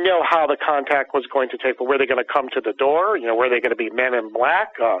 I didn't know how the contact was going to take. Were they going to come to the door? Were they going to be men in black?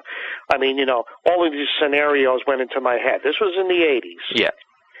 I mean, all of these scenarios went into my head. This was in the 80s. Yeah.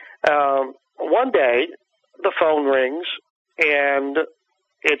 One day, the phone rings, and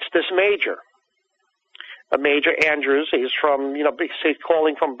it's this major. Major Andrews. He's from, he's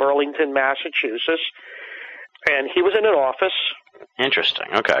calling from Burlington, Massachusetts, and he was in an office. Interesting.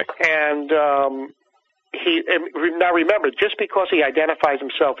 Okay. And now remember, just because he identifies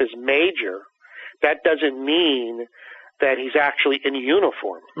himself as major, that doesn't mean that he's actually in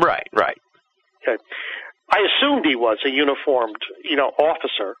uniform. Right. Right. Okay. I assumed he was a uniformed,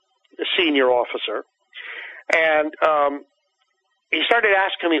 officer, a senior officer, and he started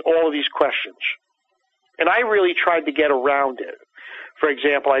asking me all of these questions. And I really tried to get around it. For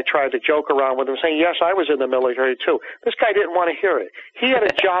example, I tried to joke around with him, saying, yes, I was in the military, too. This guy didn't want to hear it. He had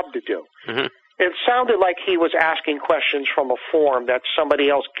a job to do. Mm-hmm. It sounded like he was asking questions from a form that somebody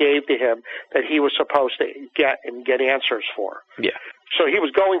else gave to him that he was supposed to get answers for. Yeah. So he was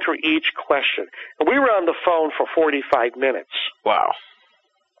going through each question. And we were on the phone for 45 minutes. Wow.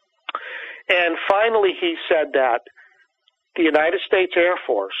 And finally he said that the United States Air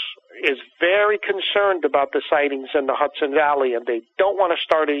Force is very concerned about the sightings in the Hudson Valley, and they don't want to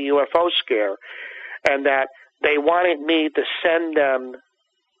start a UFO scare, and that they wanted me to send them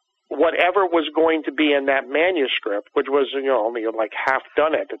whatever was going to be in that manuscript, which was only like half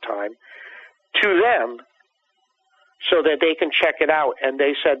done at the time, to them so that they can check it out. And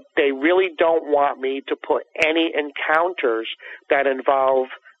they said they really don't want me to put any encounters that involve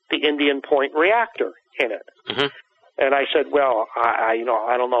the Indian Point reactor in it. Mm-hmm. And I said, well, I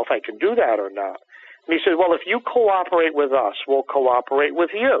don't know if I can do that or not. And he said, well, if you cooperate with us, we'll cooperate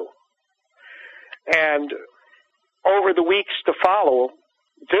with you. And over the weeks to follow,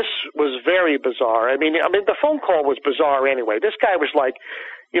 this was very bizarre. I mean, the phone call was bizarre anyway. This guy was like,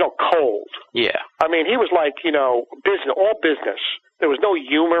 cold. Yeah. I mean, he was like, business, all business. There was no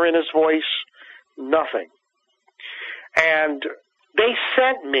humor in his voice, nothing. And they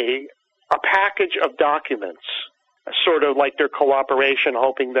sent me a package of documents, sort of like their cooperation,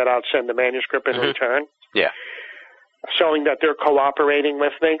 hoping that I'd send the manuscript in return. Yeah. Showing that they're cooperating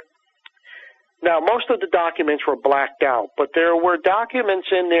with me. Now, most of the documents were blacked out, but there were documents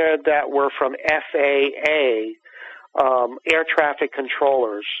in there that were from FAA, air traffic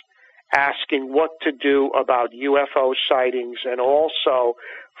controllers, asking what to do about UFO sightings, and also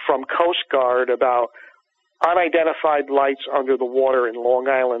from Coast Guard about unidentified lights under the water in Long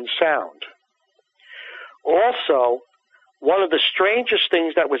Island Sound. Also, one of the strangest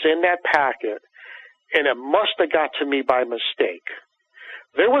things that was in that packet, and it must have got to me by mistake,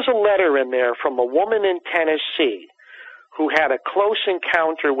 there was a letter in there from a woman in Tennessee who had a close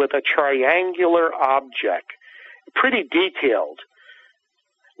encounter with a triangular object, pretty detailed.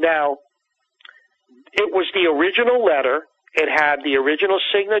 Now, it was the original letter. It had the original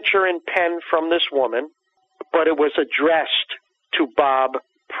signature and pen from this woman, but it was addressed to Bob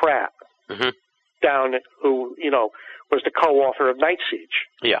Pratt, who, was the co-author of Night Siege.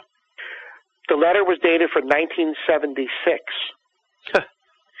 Yeah. The letter was dated for 1976.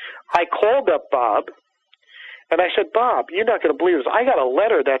 I called up Bob, and I said, Bob, you're not going to believe this. I got a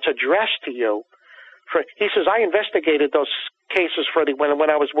letter that's addressed to you. He says, I investigated those cases when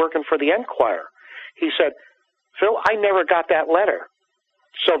I was working for the Enquirer. He said, Phil, I never got that letter.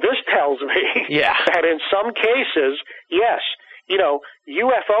 So this tells me that in some cases, yes,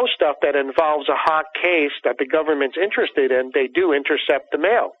 UFO stuff that involves a hot case that the government's interested in, they do intercept the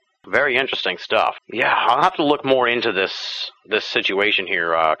mail. Very interesting stuff. Yeah, I'll have to look more into this situation here,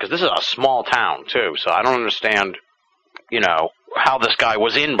 because this is a small town, too, so I don't understand, how this guy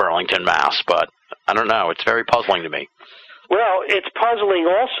was in Burlington, Mass., but I don't know. It's very puzzling to me. Well, it's puzzling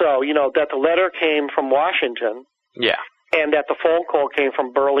also, that the letter came from Washington. Yeah. And that the phone call came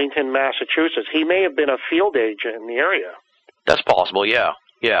from Burlington, Massachusetts. He may have been a field agent in the area. That's possible, yeah.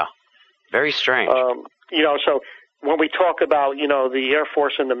 Yeah. Very strange. So when we talk about, the Air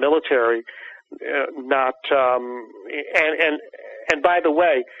Force and the military, not and by the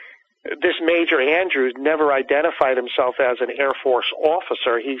way, this Major Andrews never identified himself as an Air Force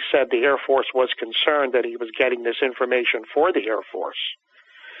officer. He said the Air Force was concerned that he was getting this information for the Air Force.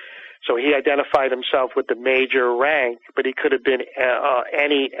 So he identified himself with the major rank, but he could have been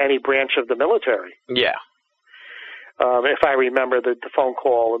any branch of the military. Yeah. If I remember the phone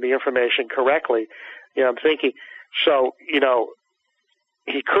call and the information correctly, I'm thinking, so,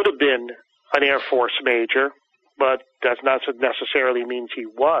 he could have been an Air Force major, but that not necessarily means he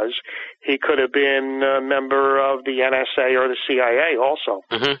was. He could have been a member of the NSA or the CIA also.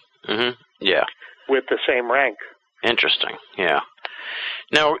 Mm-hmm. Mm-hmm. Yeah. With the same rank. Interesting. Yeah.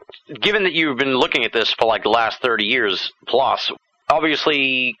 Now, given that you've been looking at this for like the last 30 years plus,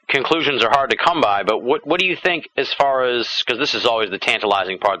 obviously conclusions are hard to come by, but what do you think as far as, because this is always the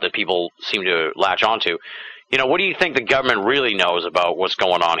tantalizing part that people seem to latch onto, what do you think the government really knows about what's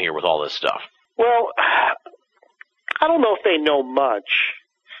going on here with all this stuff? Well, I don't know if they know much.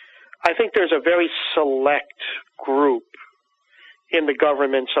 I think there's a very select group in the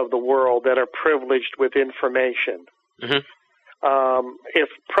governments of the world that are privileged with information. Mm-hmm. If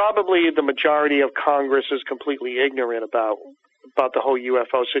probably the majority of Congress is completely ignorant about the whole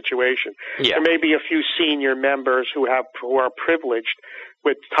UFO situation. Yeah. There may be a few senior members who are privileged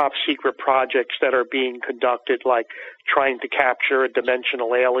with top secret projects that are being conducted, like trying to capture a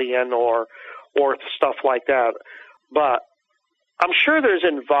dimensional alien or stuff like that. But I'm sure there's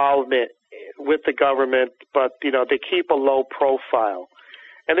involvement with the government, but they keep a low profile.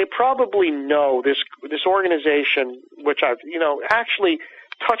 And they probably know this organization, which I've actually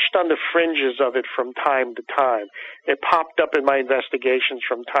touched on the fringes of it from time to time. It popped up in my investigations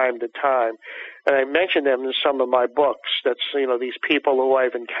from time to time, and I mentioned them in some of my books. That's these people who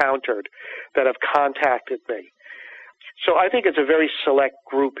I've encountered that have contacted me. So I think it's a very select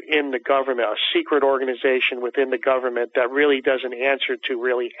group in the government, a secret organization within the government that really doesn't answer to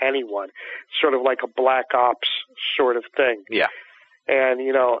really anyone, sort of like a black ops sort of thing. Yeah. And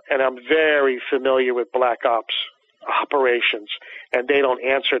and I'm very familiar with black ops operations, and they don't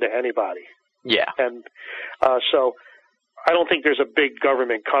answer to anybody. Yeah. And so I don't think there's a big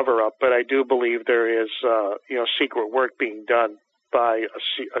government cover-up, but I do believe there is, secret work being done by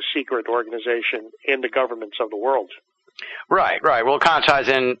a secret organization in the governments of the world. Right. Well, it kind of ties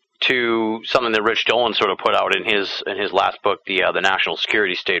in to something that Rich Dolan sort of put out in his last book, the National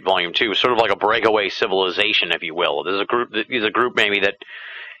Security State, Volume 2, sort of like a breakaway civilization, if you will. There's a group maybe that,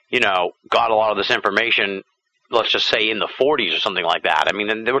 got a lot of this information, let's just say in the 40s or something like that. I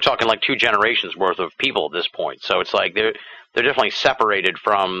mean, they were talking like 2 generations worth of people at this point. So it's like they're definitely separated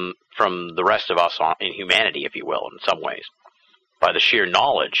from the rest of us in humanity, if you will, in some ways, by the sheer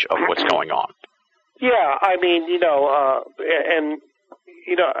knowledge of what's going on. Yeah, I mean,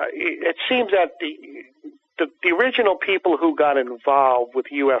 it seems that the original people who got involved with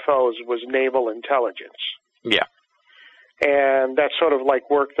UFOs was naval intelligence. Yeah. And that sort of like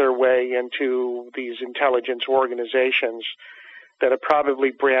worked their way into these intelligence organizations that have probably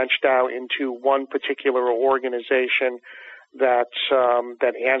branched out into one particular organization that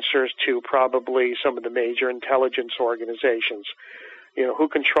answers to probably some of the major intelligence organizations. Who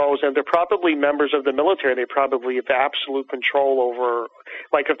controls them. They're probably members of the military. They probably have absolute control over,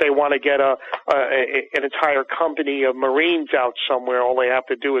 like if they want to get an entire company of Marines out somewhere, all they have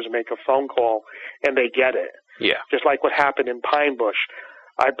to do is make a phone call and they get it. Yeah. Just like what happened in Pine Bush.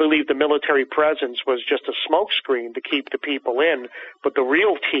 I believe the military presence was just a smokescreen to keep the people in, but the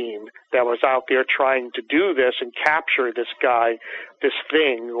real team that was out there trying to do this and capture this guy, this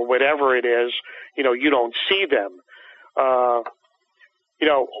thing, or whatever it is, you don't see them.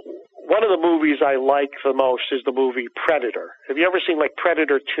 One of the movies I like the most is the movie Predator. Have you ever seen like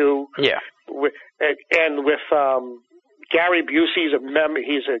Predator 2? Yeah. With Gary Busey's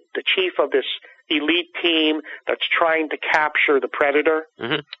he's the chief of this elite team that's trying to capture the Predator.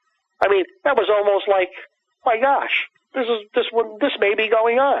 Mm-hmm. I mean, that was almost like, my gosh, this may be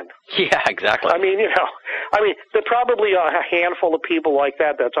going on. Yeah, exactly. I mean, there are probably a handful of people like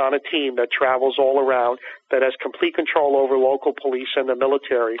that's on a team that travels all around, that has complete control over local police and the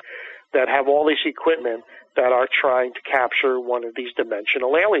military, that have all this equipment, that are trying to capture one of these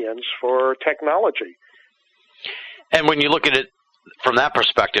dimensional aliens for technology. And when you look at it from that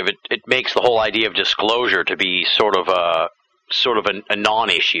perspective, it makes the whole idea of disclosure to be sort of a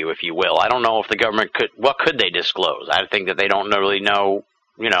non-issue, if you will. I don't know if the government what could they disclose? I think that they don't really know,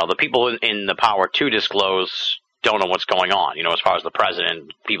 the people in the power to disclose don't know what's going on, as far as the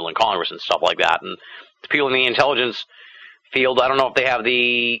president, people in Congress and stuff like that. And the people in the intelligence field, I don't know if they have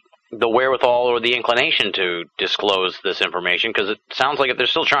the the wherewithal or the inclination to disclose this information, because it sounds like if they're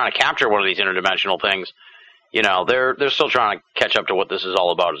still trying to capture one of these interdimensional things, they're still trying to catch up to what this is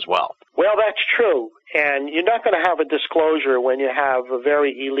all about as well. Well, that's true. And you're not going to have a disclosure when you have a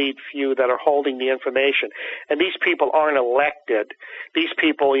very elite few that are holding the information. And these people aren't elected. These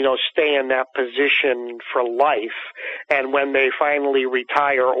people, stay in that position for life. And when they finally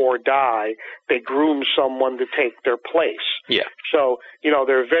retire or die, they groom someone to take their place. Yeah. So,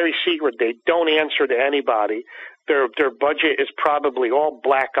 they're very secret. They don't answer to anybody. Their budget is probably all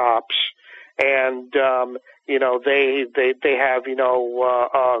black ops. And, they have,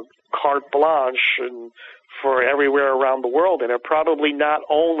 carte blanche and for everywhere around the world, and they're probably not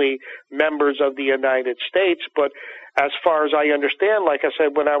only members of the United States, but as far as I understand, like I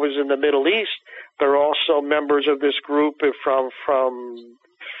said, when I was in the Middle East, they're also members of this group from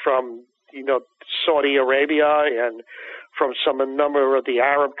Saudi Arabia and from a number of the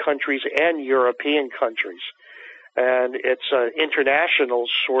Arab countries and European countries. And it's an international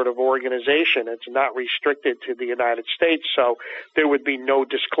sort of organization. It's not restricted to the United States, so there would be no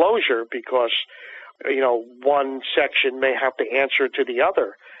disclosure because, one section may have to answer to the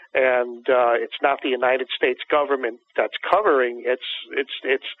other. And it's not the United States government that's covering. It's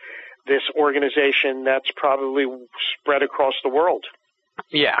this organization that's probably spread across the world.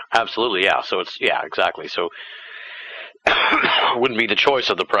 Yeah, absolutely, yeah. So exactly. So it wouldn't be the choice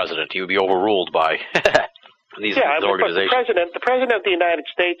of the president. He would be overruled by... these organizations. But the president of the United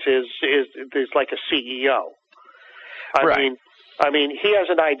States is like a CEO. I mean, he has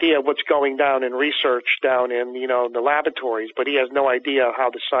an idea of what's going down in research down in the laboratories, but he has no idea how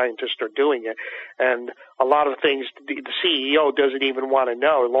the scientists are doing it. And a lot of things the CEO doesn't even want to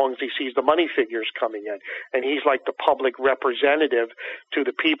know, as long as he sees the money figures coming in. And he's like the public representative to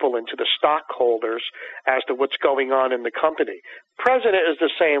the people and to the stockholders as to what's going on in the company. President is the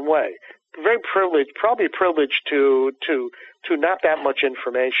same way. Very privileged, probably privileged to not that much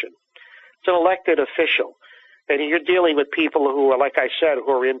information. It's an elected official, and you're dealing with people who are, like I said, who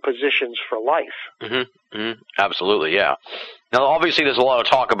are in positions for life. Mm-hmm. Mm-hmm. Absolutely, yeah. Now, obviously, there's a lot of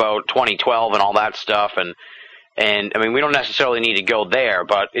talk about 2012 and all that stuff, and I mean, we don't necessarily need to go there,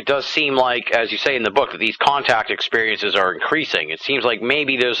 but it does seem like, as you say in the book, that these contact experiences are increasing. It seems like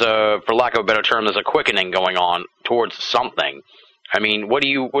maybe there's for lack of a better term, there's a quickening going on towards something. I mean,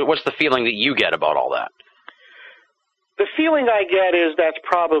 what's the feeling that you get about all that? The feeling I get is that's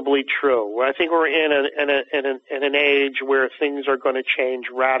probably true. I think we're in an age where things are going to change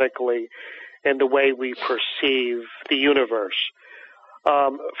radically in the way we perceive the universe.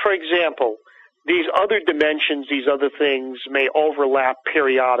 For example, these other dimensions, these other things may overlap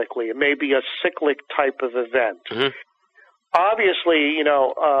periodically. It may be a cyclic type of event. Mm-hmm. Obviously,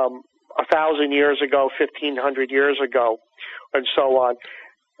 1,000 years ago, 1,500 years ago, and so on,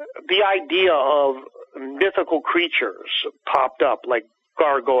 the idea of mythical creatures popped up, like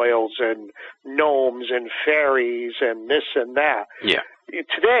gargoyles and gnomes and fairies and this and that. Yeah.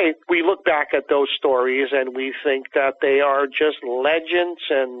 Today, we look back at those stories and we think that they are just legends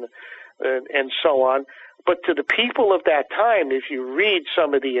and so on. But to the people of that time, if you read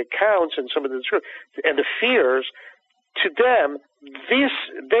some of the accounts and some of the truth and the fears, to them,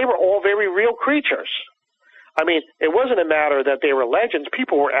 they were all very real creatures. I mean, it wasn't a matter that they were legends.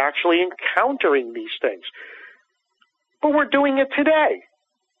 People were actually encountering these things. But we're doing it today.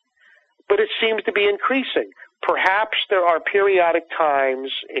 But it seems to be increasing. Perhaps there are periodic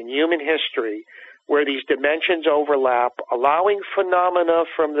times in human history where these dimensions overlap, allowing phenomena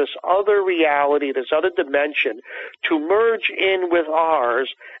from this other reality, this other dimension, to merge in with ours,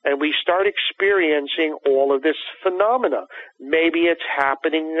 and we start experiencing all of this phenomena. Maybe it's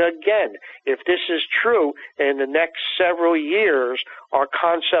happening again. If this is true, in the next several years, our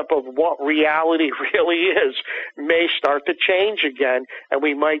concept of what reality really is may start to change again, and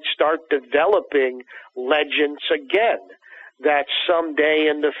we might start developing legends again that someday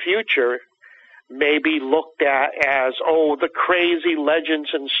in the future may be looked at as, the crazy legends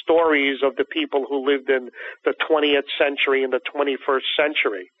and stories of the people who lived in the 20th century and the 21st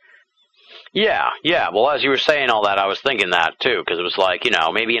century. Yeah. Well, as you were saying all that, I was thinking that, too, because it was like,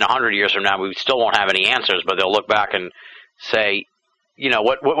 maybe in 100 years from now, we still won't have any answers, but they'll look back and say,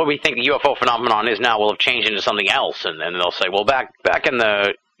 what we think the UFO phenomenon is now will have changed into something else, and they'll say, well, back in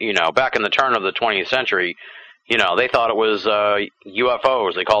the turn of the 20th century, they thought it was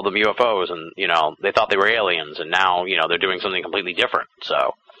UFOs. They called them UFOs, and they thought they were aliens, and now they're doing something completely different.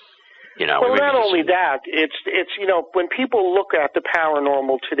 So, well, not only that, it's when people look at the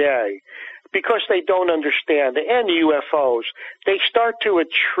paranormal today, because they don't understand, and UFOs, they start to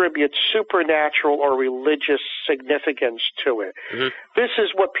attribute supernatural or religious significance to it. Mm-hmm. This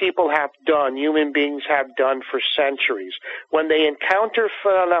is what people have done, human beings have done for centuries. When they encounter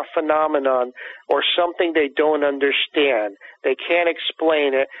a phenomenon or something they don't understand, they can't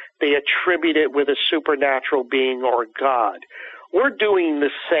explain it, they attribute it with a supernatural being or God. We're doing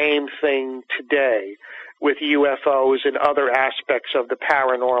the same thing today with UFOs and other aspects of the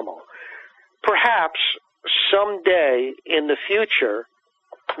paranormal. Perhaps someday in the future,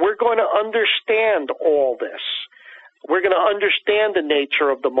 we're going to understand all this. We're going to understand the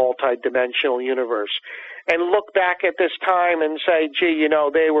nature of the multidimensional universe and look back at this time and say, gee, you know,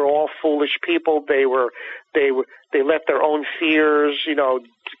 they were all foolish people. They let their own fears, you know,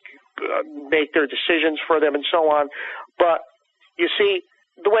 make their decisions for them and so on. But you see,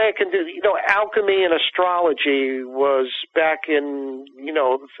 the way I can do, you know, alchemy and astrology was back in, you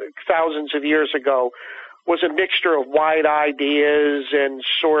know, thousands of years ago, was a mixture of wide ideas and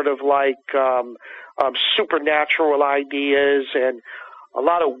sort of like supernatural ideas and a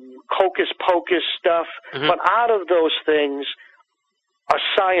lot of hocus-pocus stuff. Mm-hmm. But out of those things, a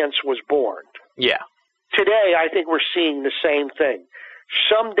science was born. Yeah. Today, I think we're seeing the same thing.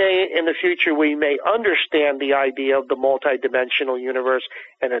 Someday in the future, we may understand the idea of the multidimensional universe,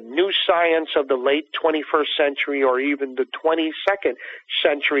 and a new science of the late 21st century or even the 22nd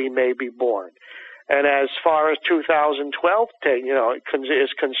century may be born. And as far as 2012, you know,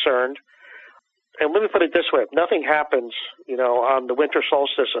 is concerned, and let me put it this way: if nothing happens, you know, on the winter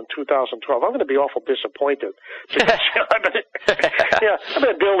solstice in 2012, I'm going to be awful disappointed. Because, I've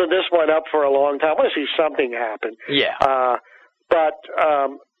been building this one up for a long time. I want to see something happen. Yeah. But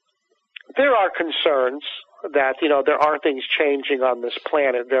there are concerns that, you know, there are things changing on this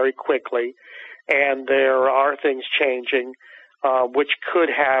planet very quickly, and there are things changing which could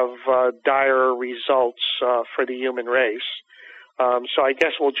have dire results for the human race. So I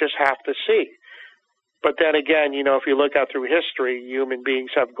guess we'll just have to see. But then again, you know, if you look out through history, human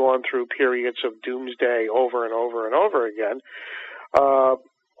beings have gone through periods of doomsday over and over and over again.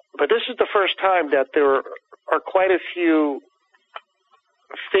 But this is the first time that there are quite a few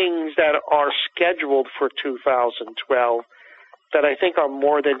things that are scheduled for 2012 that I think are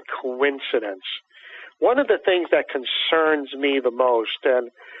more than coincidence. One of the things that concerns me the most,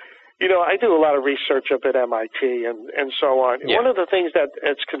 and, you know, I do a lot of research up at MIT and so on. Yeah. One of the things that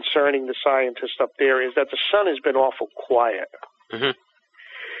it's concerning the scientists up there is that the sun has been awful quiet. Mm-hmm.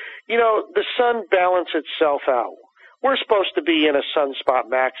 You know, the sun balances itself out. We're supposed to be in a sunspot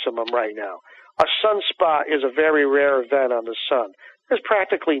maximum right now. A sunspot is a very rare event on the sun. There's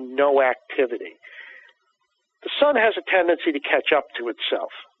practically no activity. The sun has a tendency to catch up to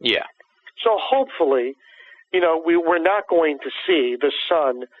itself. Yeah. So hopefully, you know, we're not going to see the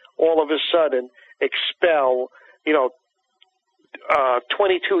sun all of a sudden expel, you know,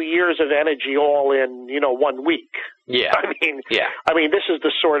 22 years of energy all in, you know, 1 week. Yeah. I mean, this is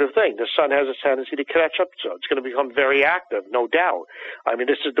the sort of thing. The sun has a tendency to catch up, so it's going to become very active, no doubt. I mean,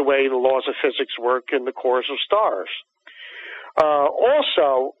 this is the way the laws of physics work in the cores of stars.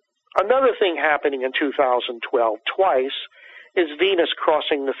 Also, another thing happening in 2012 twice is Venus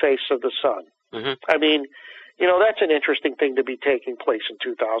crossing the face of the sun. Mm-hmm. I mean, you know, that's an interesting thing to be taking place in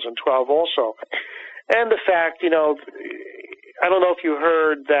 2012 also. And the fact, you know, I don't know if you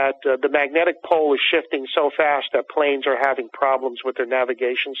heard that the magnetic pole is shifting so fast that planes are having problems with their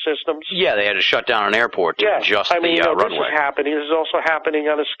navigation systems. Yeah, they had to shut down an airport to adjust the runway. This is happening. This is also happening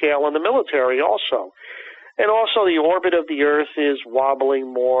on a scale in the military also. And also the orbit of the Earth is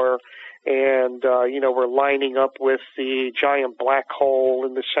wobbling more, and, you know, we're lining up with the giant black hole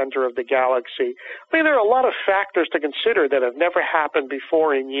in the center of the galaxy. I mean, there are a lot of factors to consider that have never happened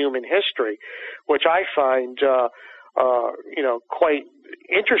before in human history, which I find, you know, quite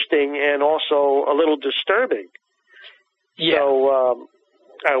interesting and also a little disturbing. Yeah. So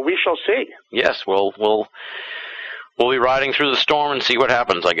we shall see. Yes, we'll be riding through the storm and see what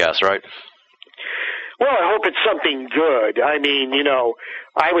happens, I guess, right? Well, I hope it's something good. I mean, you know,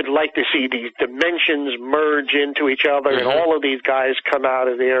 I would like to see these dimensions merge into each other, and all of these guys come out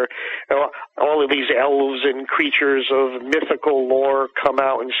of there. All of these elves and creatures of mythical lore come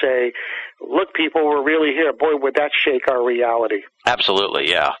out and say, look, people, we're really here. Boy, would that shake our reality.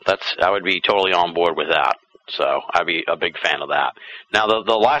 Absolutely, yeah. I would be totally on board with that. So I'd be a big fan of that. Now,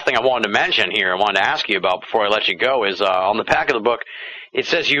 the last thing I wanted to mention here, I wanted to ask you about before I let you go, is on the back of the book, it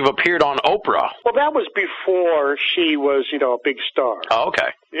says you've appeared on Oprah. Well, that was before she was, you know, a big star. Oh,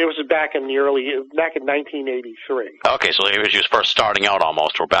 okay. It was back in 1983. Okay, so it was just first starting out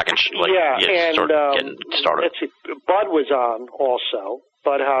almost, or back in, getting started. Let's see, Bud was on also.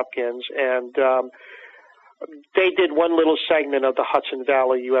 Bud Hopkins, and they did one little segment of the Hudson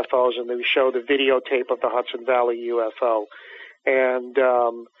Valley UFOs, and they showed the videotape of the Hudson Valley UFO. And,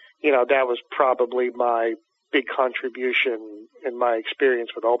 that was probably my big contribution in my experience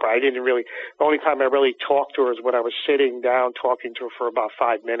with Oprah. The only time I really talked to her is when I was sitting down talking to her for about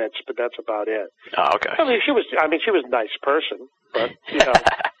 5 minutes, but that's about it. Oh, okay. She was a nice person, but,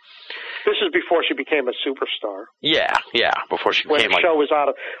 this is before she became a superstar. Yeah, before she became when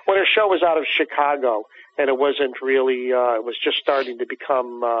her show was out of Chicago, and it wasn't really, it was just starting to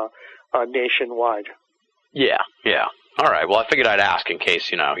become nationwide. Yeah. All right. Well, I figured I'd ask in case,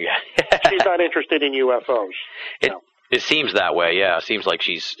 She's not interested in UFOs. It seems that way, yeah. It seems like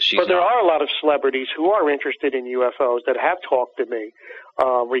she's But there are a lot of celebrities who are interested in UFOs that have talked to me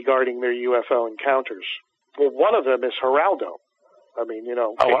regarding their UFO encounters. Well, one of them is Geraldo. I mean,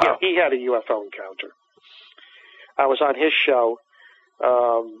 oh, wow. he had a UFO encounter. I was on his show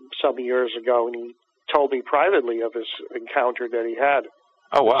some years ago, and he told me privately of his encounter that he had.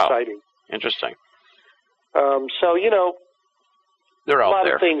 Oh, wow. Sighting. Interesting. So, they're out a lot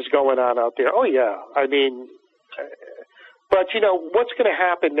there. of things going on out there. Oh, yeah. I mean, but, what's going to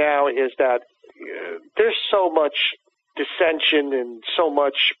happen now is that there's so much dissension and so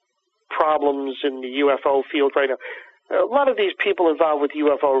much problems in the UFO field right now. A lot of these people involved with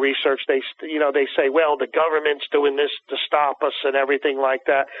UFO research, they say, well, the government's doing this to stop us and everything like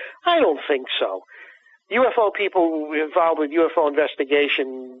that. I don't think so. UFO people involved with UFO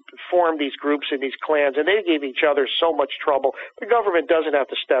investigation form these groups and these clans, and they give each other so much trouble. The government doesn't have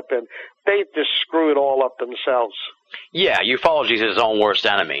to step in. They just screw it all up themselves. Yeah, ufology is his own worst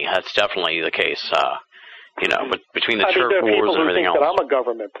enemy. That's definitely the case. But between the turf wars and everything else. That I'm a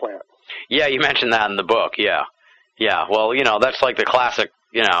government plant. Yeah, you mentioned that in the book. Yeah. Well, that's like the classic.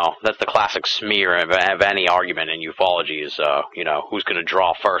 That's the classic smear of any argument in ufology is, who's going to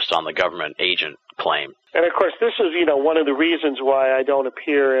draw first on the government agent claim. And, of course, this is, one of the reasons why I don't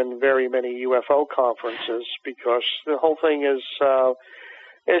appear in very many UFO conferences, because the whole thing is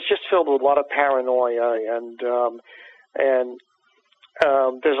it's just filled with a lot of paranoia, and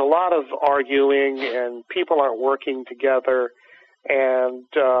there's a lot of arguing, and people aren't working together. And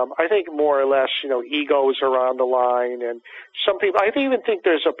I think more or less, egos are on the line, and some people, I even think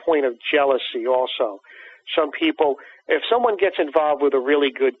there's a point of jealousy also. Some people, if someone gets involved with a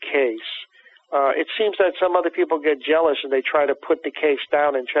really good case, it seems that some other people get jealous and they try to put the case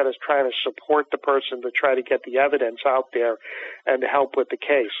down and try to support the person to try to get the evidence out there and to help with the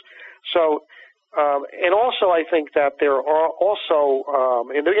case. So, and also I think that there are also,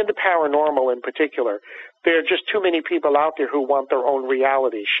 in the paranormal in particular, there are just too many people out there who want their own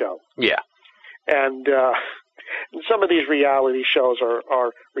reality show. Yeah. And some of these reality shows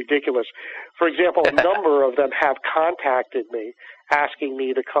are ridiculous. For example, a number of them have contacted me asking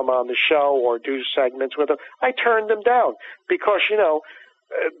me to come on the show or do segments with them. I turned them down because,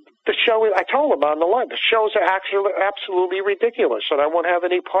 the show, I told them on the line, the shows are actually absolutely ridiculous, and I won't have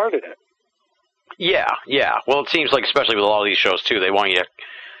any part in it. Yeah. Well, it seems like, especially with a lot of these shows, too, they want you to,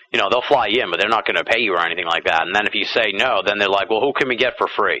 they'll fly you in, but they're not going to pay you or anything like that. And then if you say no, then they're like, well, who can we get for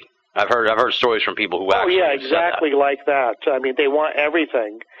free? I've heard stories from people who actually said exactly that. Like that. I mean, they want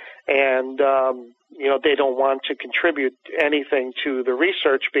everything, and they don't want to contribute anything to the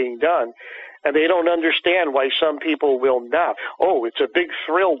research being done, and they don't understand why some people will not. Oh, it's a big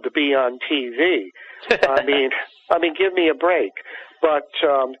thrill to be on TV. I mean, give me a break. But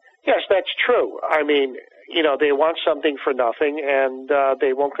yes, that's true. I mean, they want something for nothing, and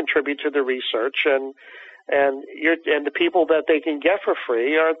they won't contribute to the research, and the people that they can get for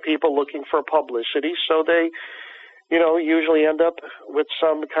free are people looking for publicity, so they, usually end up with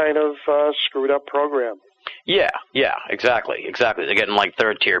some kind of screwed up program. Yeah, exactly. They're getting like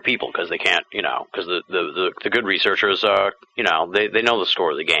third-tier people because they can't, because the good researchers are, they know the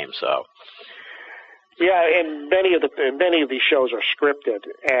score of the game, so. Yeah, and many of these shows are scripted,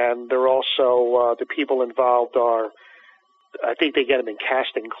 and they're also the people involved are. I think they get them in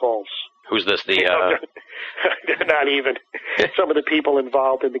casting calls. Who's this? They're not even. Some of the people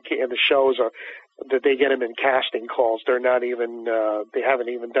involved in the shows are that they get them in casting calls. They're not even. They haven't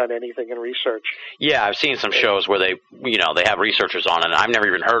even done anything in research. Yeah, I've seen some shows where they have researchers on, and I've never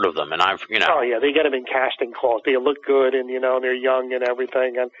even heard of them. And Oh yeah, they get them in casting calls. They look good, and they're young and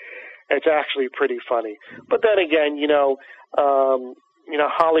everything, and it's actually pretty funny. But then again,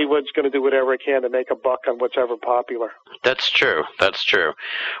 Hollywood's going to do whatever it can to make a buck on what's ever popular. That's true.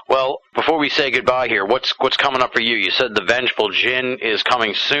 Well, before we say goodbye here, what's coming up for you? You said The Vengeful Jinn is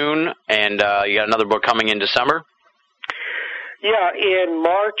coming soon, and you got another book coming in December? Yeah, in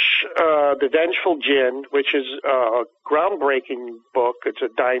March, The Vengeful Jinn, which is a groundbreaking book, it's a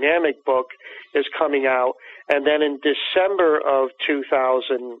dynamic book, is coming out. And then in December of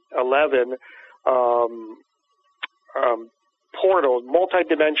 2011, portals,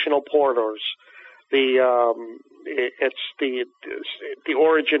 multidimensional portals. It's the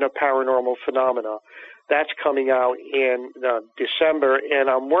origin of paranormal phenomena. That's coming out in December, and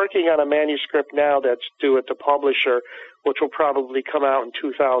I'm working on a manuscript now that's due at the publisher, which will probably come out in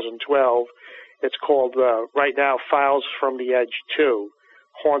 2012. It's called, right now, Files from the Edge 2,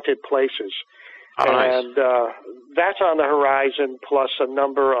 Haunted Places. Oh, nice. And that's on the horizon, plus a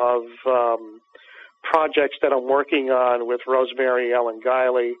number of projects that I'm working on with Rosemary Ellen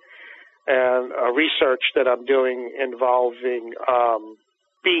Guiley, and research that I'm doing involving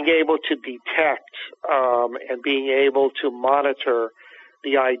being able to detect and being able to monitor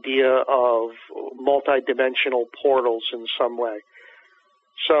the idea of multidimensional portals in some way.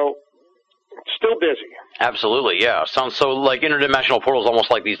 So, still busy. Absolutely, yeah. Sounds so like interdimensional portals, almost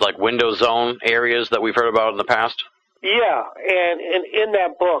like these like window zone areas that we've heard about in the past. Yeah, and in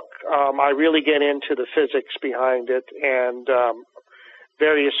that book, I really get into the physics behind it and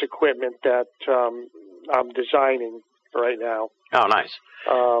various equipment that I'm designing right now. Oh, nice.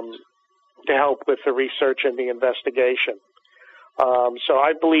 To help with the research and the investigation. So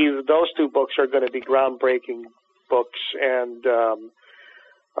I believe those two books are going to be groundbreaking books, and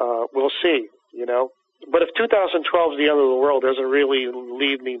we'll see, you know. But if 2012 is the end of the world, it doesn't really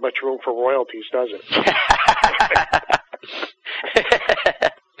leave me much room for royalties, does it?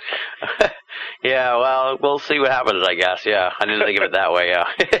 Yeah, well, we'll see what happens, I guess. Yeah, I didn't think of it that way. Yeah.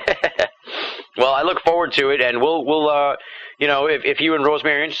 Well, I look forward to it, and we'll you know, if you and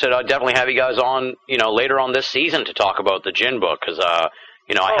Rosemary are interested, I'll definitely have you guys on, you know, later on this season to talk about the Jinn book, because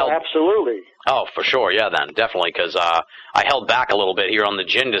you know, absolutely. Oh, for sure, yeah, then definitely, because I held back a little bit here on the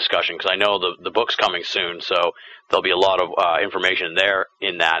Jinn discussion because I know the book's coming soon, so there'll be a lot of information there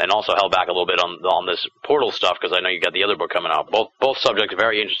in that, and also held back a little bit on this portal stuff because I know you got the other book coming out. Both subjects are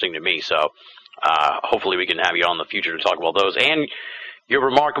very interesting to me, so hopefully we can have you on in the future to talk about those and your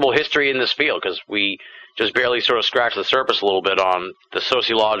remarkable history in this field, because we just barely sort of scratched the surface a little bit on the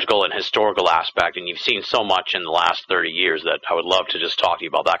sociological and historical aspect, and you've seen so much in the last 30 years that I would love to just talk to you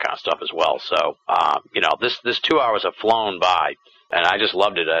about that kind of stuff as well. So, you know, this 2 hours have flown by, and I just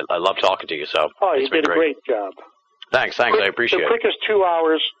loved it. I love talking to you. So, you did a great job. Thanks. I appreciate it. The quickest 2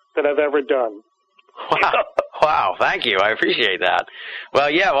 hours that I've ever done. Wow, thank you. I appreciate that. Well,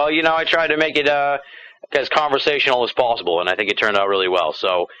 yeah, well, you know, I tried to make it as conversational as possible, and I think it turned out really well.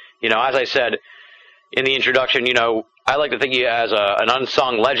 So, you know, as I said in the introduction, you know, I like to think of you as an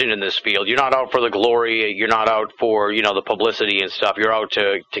unsung legend in this field. You're not out for the glory. You're not out for, you know, the publicity and stuff. You're out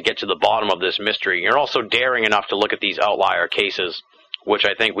to get to the bottom of this mystery. You're also daring enough to look at these outlier cases, which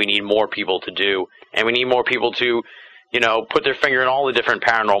I think we need more people to do. And we need more people to, you know, put their finger in all the different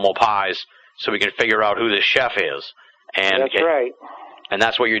paranormal pies so we can figure out who this chef is. And that's right. And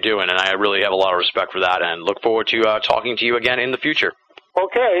that's what you're doing, and I really have a lot of respect for that and look forward to talking to you again in the future.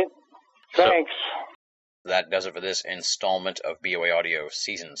 Okay. Thanks. So, that does it for this installment of BOA Audio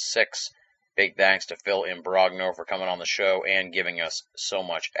Season 6. Big thanks to Phil Imbrogno for coming on the show and giving us so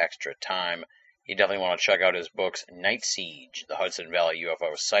much extra time. You definitely want to check out his books, Night Siege, The Hudson Valley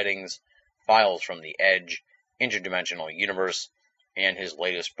UFO Sightings, Files from the Edge, Interdimensional Universe, and his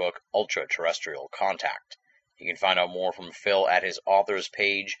latest book, Ultra-Terrestrial Contact. You can find out more from Phil at his author's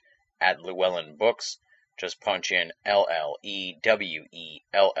page at Llewellyn Books. Just punch in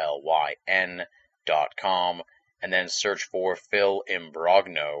LLEWELLYN.com and then search for Phil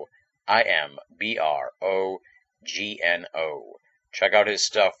Imbrogno, IMBROGNO. Check out his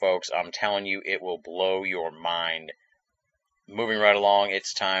stuff, folks. I'm telling you, it will blow your mind. Moving right along,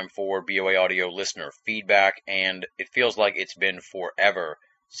 it's time for BOA Audio listener feedback, and it feels like it's been forever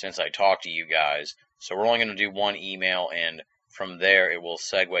since I talked to you guys. So we're only going to do one email, and from there it will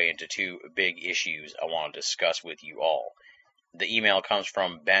segue into two big issues I want to discuss with you all. The email comes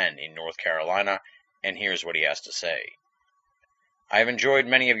from Ben in North Carolina, and here's what he has to say. I have enjoyed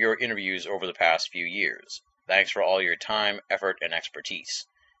many of your interviews over the past few years. Thanks for all your time, effort, and expertise.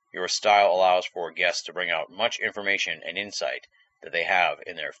 Your style allows for guests to bring out much information and insight that they have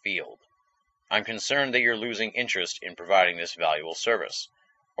in their field. I'm concerned that you're losing interest in providing this valuable service.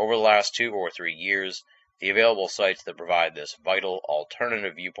 Over the last 2 or 3 years, the available sites that provide this vital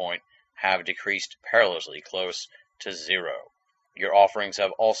alternative viewpoint have decreased perilously close to zero. Your offerings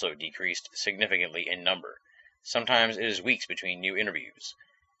have also decreased significantly in number. Sometimes it is weeks between new interviews.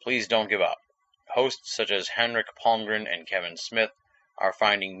 Please don't give up. Hosts such as Henrik Palmgren and Kevin Smith are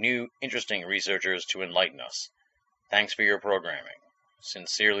finding new, interesting researchers to enlighten us. Thanks for your programming.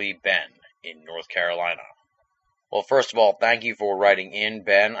 Sincerely, Ben, in North Carolina. Well, first of all, thank you for writing in,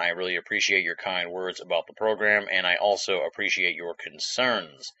 Ben. I really appreciate your kind words about the program, and I also appreciate your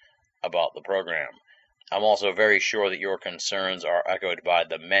concerns about the program. I'm also very sure that your concerns are echoed by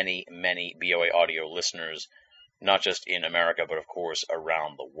the many, many BOA audio listeners, not just in America, but of course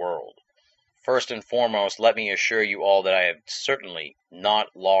around the world. First and foremost, let me assure you all that I have certainly not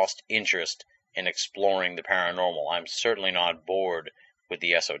lost interest in exploring the paranormal. I'm certainly not bored with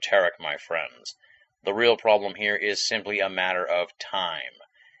the esoteric, my friends. The real problem here is simply a matter of time.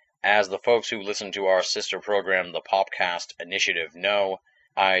 As the folks who listen to our sister program, the Popcast Initiative, know,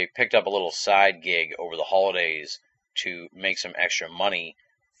 I picked up a little side gig over the holidays to make some extra money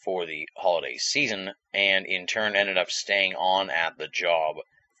for the holiday season, and in turn ended up staying on at the job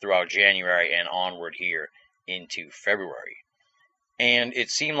throughout January and onward here into February. And it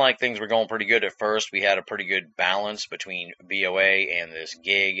seemed like things were going pretty good at first. We had a pretty good balance between BOA and this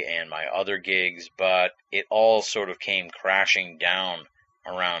gig and my other gigs, but it all sort of came crashing down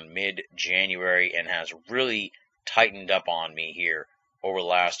around mid-January and has really tightened up on me here over the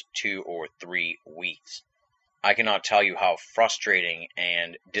last 2 or 3 weeks. I cannot tell you how frustrating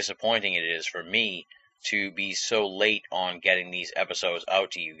and disappointing it is for me to be so late on getting these episodes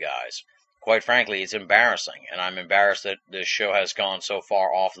out to you guys. Quite frankly, it's embarrassing, and I'm embarrassed that this show has gone so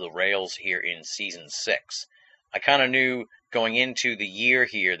far off the rails here in Season 6. I kind of knew going into the year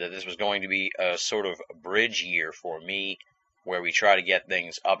here that this was going to be a sort of bridge year for me, where we try to get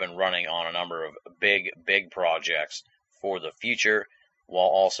things up and running on a number of big projects for the future, while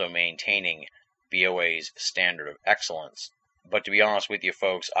also maintaining BOA's standard of excellence. But to be honest with you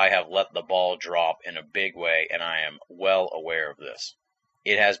folks, I have let the ball drop in a big way, and I am well aware of this.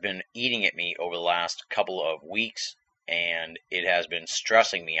 It has been eating at me over the last couple of weeks, and it has been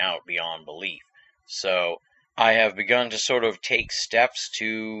stressing me out beyond belief. So I have begun to sort of take steps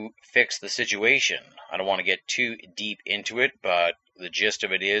to fix the situation. I don't want to get too deep into it, but the gist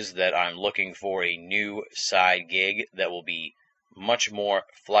of it is that I'm looking for a new side gig that will be much more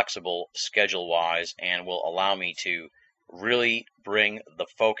flexible schedule-wise and will allow me to really bring the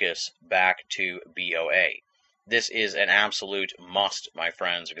focus back to BOA. This is an absolute must, my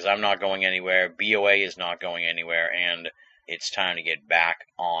friends, because I'm not going anywhere, BOA is not going anywhere, and it's time to get back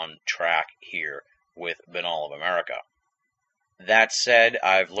on track here with Banal of America. That said,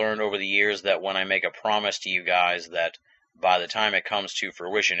 I've learned over the years that when I make a promise to you guys that by the time it comes to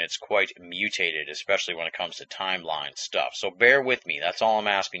fruition, it's quite mutated, especially when it comes to timeline stuff. So bear with me. That's all I'm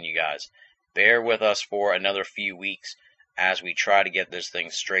asking you guys. Bear with us for another few weeks as we try to get this thing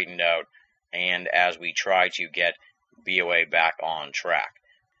straightened out and as we try to get BOA back on track.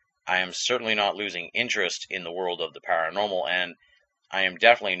 I am certainly not losing interest in the world of the paranormal, and I am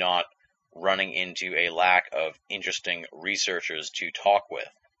definitely not running into a lack of interesting researchers to talk with.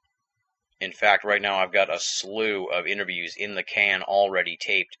 In fact, right now I've got a slew of interviews in the can already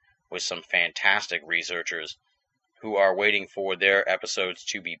taped with some fantastic researchers who are waiting for their episodes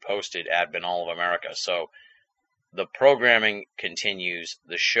to be posted at Banal of America. So the programming continues,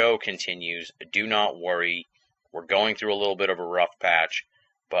 the show continues, do not worry. We're going through a little bit of a rough patch,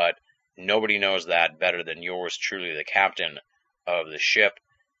 but nobody knows that better than yours truly, the captain of the ship,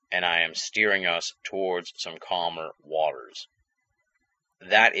 and I am steering us towards some calmer waters.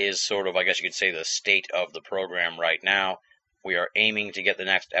 That is sort of, I guess you could say, the state of the program right now. We are aiming to get the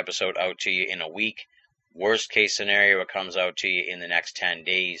next episode out to you in a week. Worst case scenario, it comes out to you in the next 10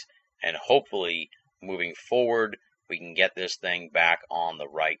 days, and hopefully, moving forward, we can get this thing back on the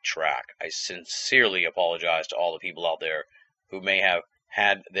right track. I sincerely apologize to all the people out there who may have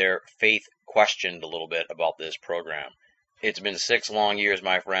had their faith questioned a little bit about this program. It's been 6 long years,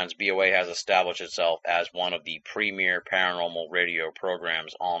 my friends. BOA has established itself as one of the premier paranormal radio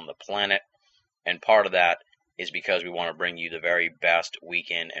programs on the planet, and part of that is because we want to bring you the very best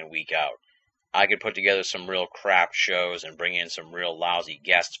week in and week out. I could put together some real crap shows and bring in some real lousy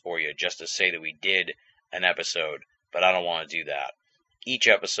guests for you just to say that we did an episode, but I don't want to do that. Each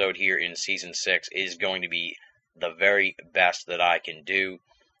episode here in Season 6 is going to be the very best that I can do.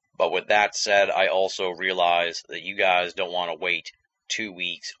 But with that said, I also realize that you guys don't want to wait 2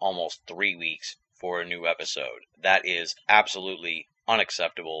 weeks, almost 3 weeks, for a new episode. That is absolutely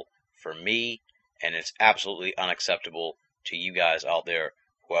unacceptable for me, and it's absolutely unacceptable to you guys out there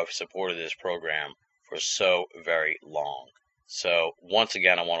who have supported this program for so very long. So, once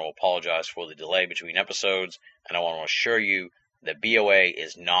again, I want to apologize for the delay between episodes, and I want to assure you that BOA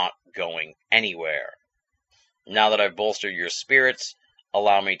is not going anywhere. Now that I've bolstered your spirits,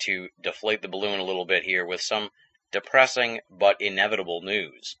 allow me to deflate the balloon a little bit here with some depressing but inevitable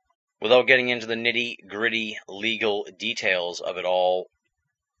news. Without getting into the nitty-gritty legal details of it all,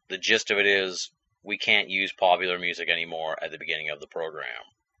 the gist of it is we can't use popular music anymore at the beginning of the program.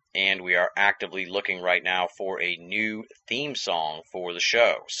 And we are actively looking right now for a new theme song for the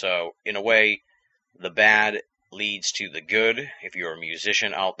show. So, in a way, the bad leads to the good. If you're a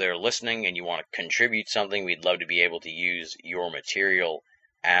musician out there listening and you want to contribute something, we'd love to be able to use your material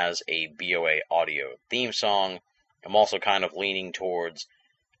as a BOA audio theme song. I'm also kind of leaning towards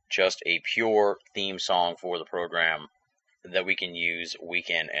just a pure theme song for the program that we can use week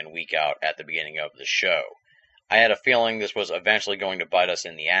in and week out at the beginning of the show. I had a feeling this was eventually going to bite us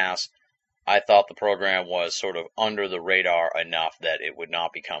in the ass. I thought the program was sort of under the radar enough that it would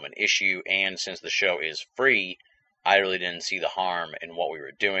not become an issue, and since the show is free, I really didn't see the harm in what we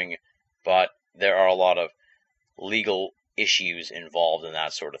were doing, but there are a lot of legal issues involved in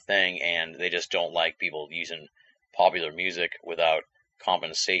that sort of thing, and they just don't like people using popular music without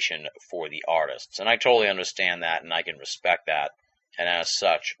compensation for the artists. And I totally understand that, and I can respect that, and as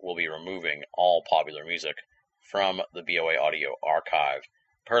such, we'll be removing all popular music from the BOA Audio archive.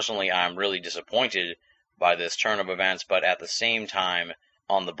 Personally, I'm really disappointed by this turn of events, but at the same time,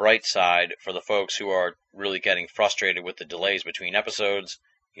 on the bright side, for the folks who are really getting frustrated with the delays between episodes,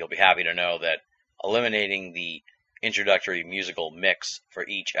 you'll be happy to know that eliminating the introductory musical mix for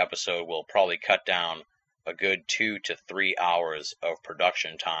each episode will probably cut down a good 2 to 3 hours of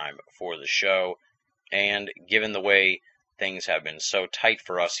production time for the show, and given the way things have been so tight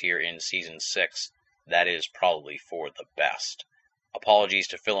for us here in Season 6, that is probably for the best. Apologies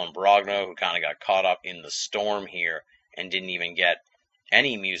to Phil and Brogno, who kind of got caught up in the storm here and didn't even get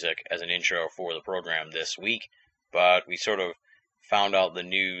any music as an intro for the program this week, but we sort of found out the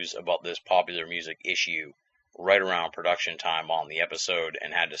news about this popular music issue right around production time on the episode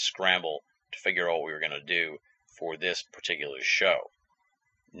and had to scramble to figure out what we were going to do for this particular show.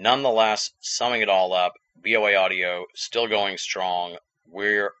 Nonetheless, summing it all up, BOA Audio still going strong.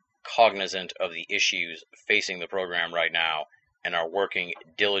 We're cognizant of the issues facing the program right now and are working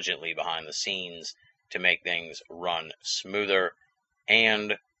diligently behind the scenes to make things run smoother,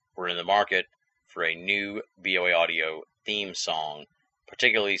 and we're in the market for a new BOA Audio theme song,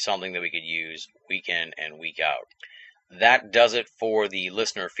 particularly something that we could use week in and week out. That does it for the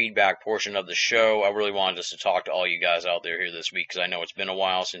listener feedback portion of the show. I really wanted just to talk to all you guys out there here this week because I know it's been a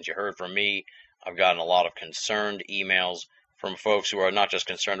while since you heard from me. I've gotten a lot of concerned emails from folks who are not just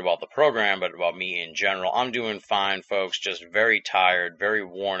concerned about the program, but about me in general. I'm doing fine, folks, just very tired, very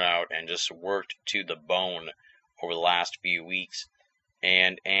worn out, and just worked to the bone over the last few weeks,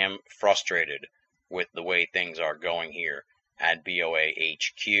 and am frustrated with the way things are going here at BOA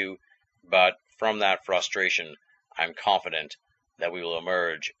HQ. But from that frustration, I'm confident that we will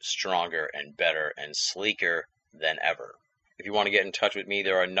emerge stronger and better and sleeker than ever. If you want to get in touch with me,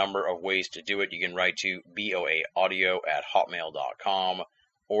 there are a number of ways to do it. You can write to boaaudio@hotmail.com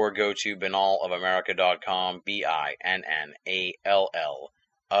or go to binnallofamerica.com, BINNALL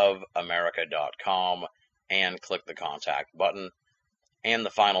of America.com, and click the contact button. And the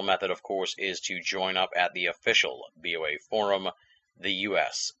final method, of course, is to join up at the official BOA forum,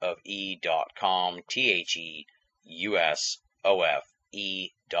 theusofe.com, theusofe.com.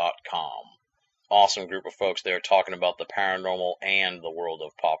 Awesome group of folks there talking about the paranormal and the world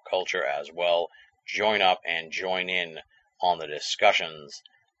of pop culture as well. Join up and join in on the discussions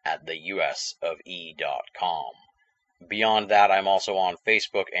at theusofe.com. Beyond that, I'm also on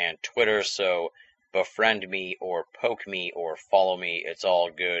Facebook and Twitter, so befriend me or poke me or follow me. It's all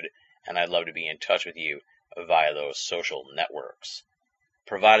good, and I'd love to be in touch with you via those social networks.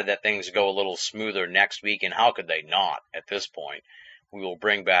 Provided that things go a little smoother next week, and how could they not at this point, we will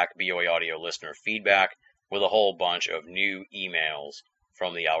bring back BOA Audio listener feedback with a whole bunch of new emails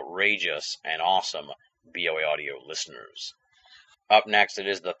from the outrageous and awesome BOA Audio listeners. Up next, it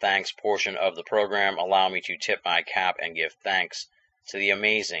is the thanks portion of the program. Allow me to tip my cap and give thanks to the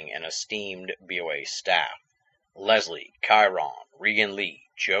amazing and esteemed BOA staff. Leslie, Chiron, Regan Lee,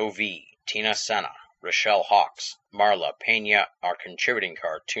 Joe V, Tina Senna, Rochelle Hawks, Marla Pena, our contributing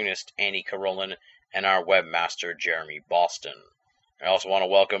cartoonist Andy Carolin, and our webmaster Jeremy Boston. I also want to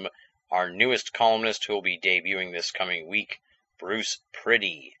welcome our newest columnist who will be debuting this coming week, Bruce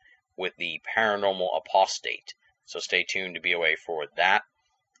Priddy, with the Paranormal Apostate. So stay tuned to BOA for that.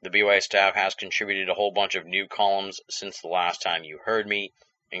 The BOA staff has contributed a whole bunch of new columns since the last time you heard me,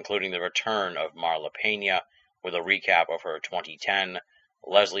 including the return of Marla Pena with a recap of her 2010,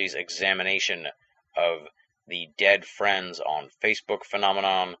 Leslie's examination of the Dead Friends on Facebook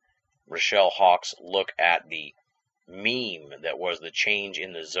phenomenon, Rochelle Hawks' look at the meme that was the change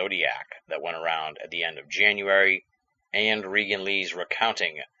in the zodiac that went around at the end of January, and Regan Lee's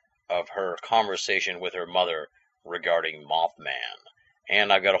recounting of her conversation with her mother regarding Mothman.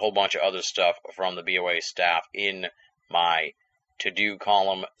 And I've got a whole bunch of other stuff from the BOA staff in my to-do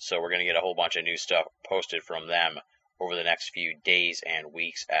column, so we're going to get a whole bunch of new stuff posted from them over the next few days and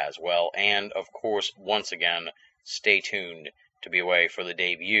weeks as well. And, of course, once again, stay tuned to BOA for the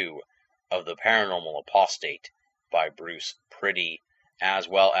debut of The Paranormal Apostate by Bruce Priddy, as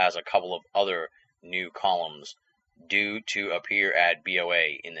well as a couple of other new columns due to appear at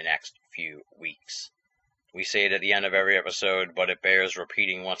BOA in the next few weeks. We say it at the end of every episode, but it bears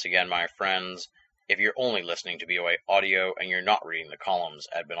repeating once again, my friends. If you're only listening to BOA audio and you're not reading the columns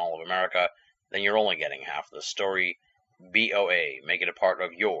at Binnall of America, then you're only getting half the story. BOA, make it a part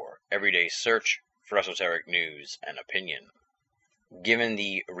of your everyday search for esoteric news and opinion. Given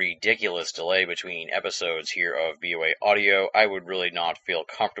the ridiculous delay between episodes here of BOA audio, I would really not feel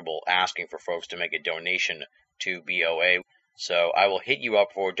comfortable asking for folks to make a donation to BOA, so I will hit you up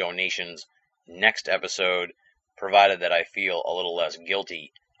for donations next episode, provided that I feel a little less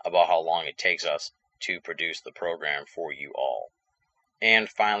guilty about how long it takes us to produce the program for you all. And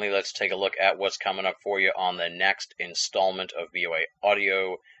finally, let's take a look at what's coming up for you on the next installment of BOA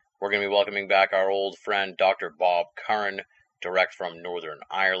Audio. We're going to be welcoming back our old friend Dr. Bob Curran, direct from Northern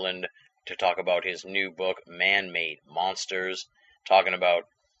Ireland, to talk about his new book, Man-Made Monsters, talking about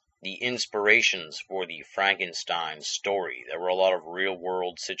the inspirations for the Frankenstein story. There were a lot of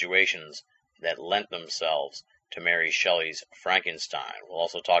real-world situations that lent themselves to Mary Shelley's Frankenstein. We'll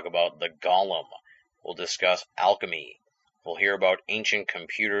also talk about the Golem. We'll discuss alchemy. We'll hear about ancient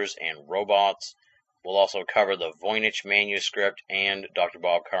computers and robots. We'll also cover the Voynich manuscript and Dr.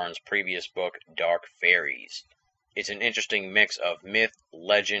 Bob Curran's previous book, Dark Fairies. It's an interesting mix of myth,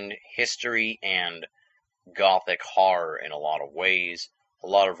 legend, history, and gothic horror in a lot of ways. A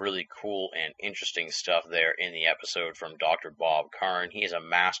lot of really cool and interesting stuff there in the episode from Dr. Bob Curran. He is a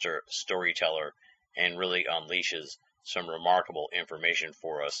master storyteller and really unleashes some remarkable information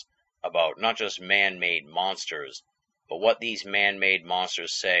for us about not just man-made monsters, but what these man-made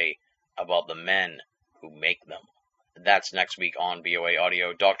monsters say about the men who make them. That's next week on BOA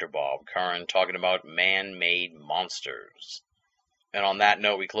Audio. Dr. Bob Curran talking about man-made monsters. And on that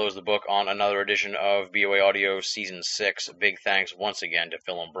note, we close the book on another edition of BOA Audio Season 6. Big thanks once again to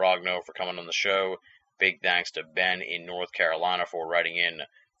Phil Imbrogno for coming on the show. Big thanks to Ben in North Carolina for writing in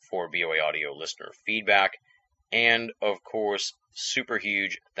for BOA Audio listener feedback. And, of course, super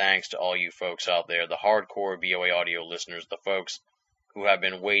huge thanks to all you folks out there, the hardcore BOA Audio listeners, the folks who have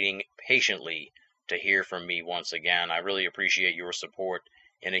been waiting patiently to hear from me once again. I really appreciate your support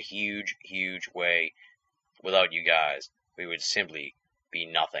in a huge, huge way. Without you guys, we would simply be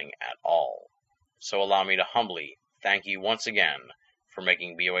nothing at all. So allow me to humbly thank you once again for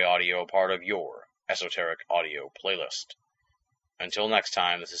making BOA Audio a part of your esoteric audio playlist. Until next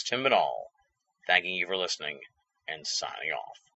time, this is Tim Binnall, thanking you for listening and signing off.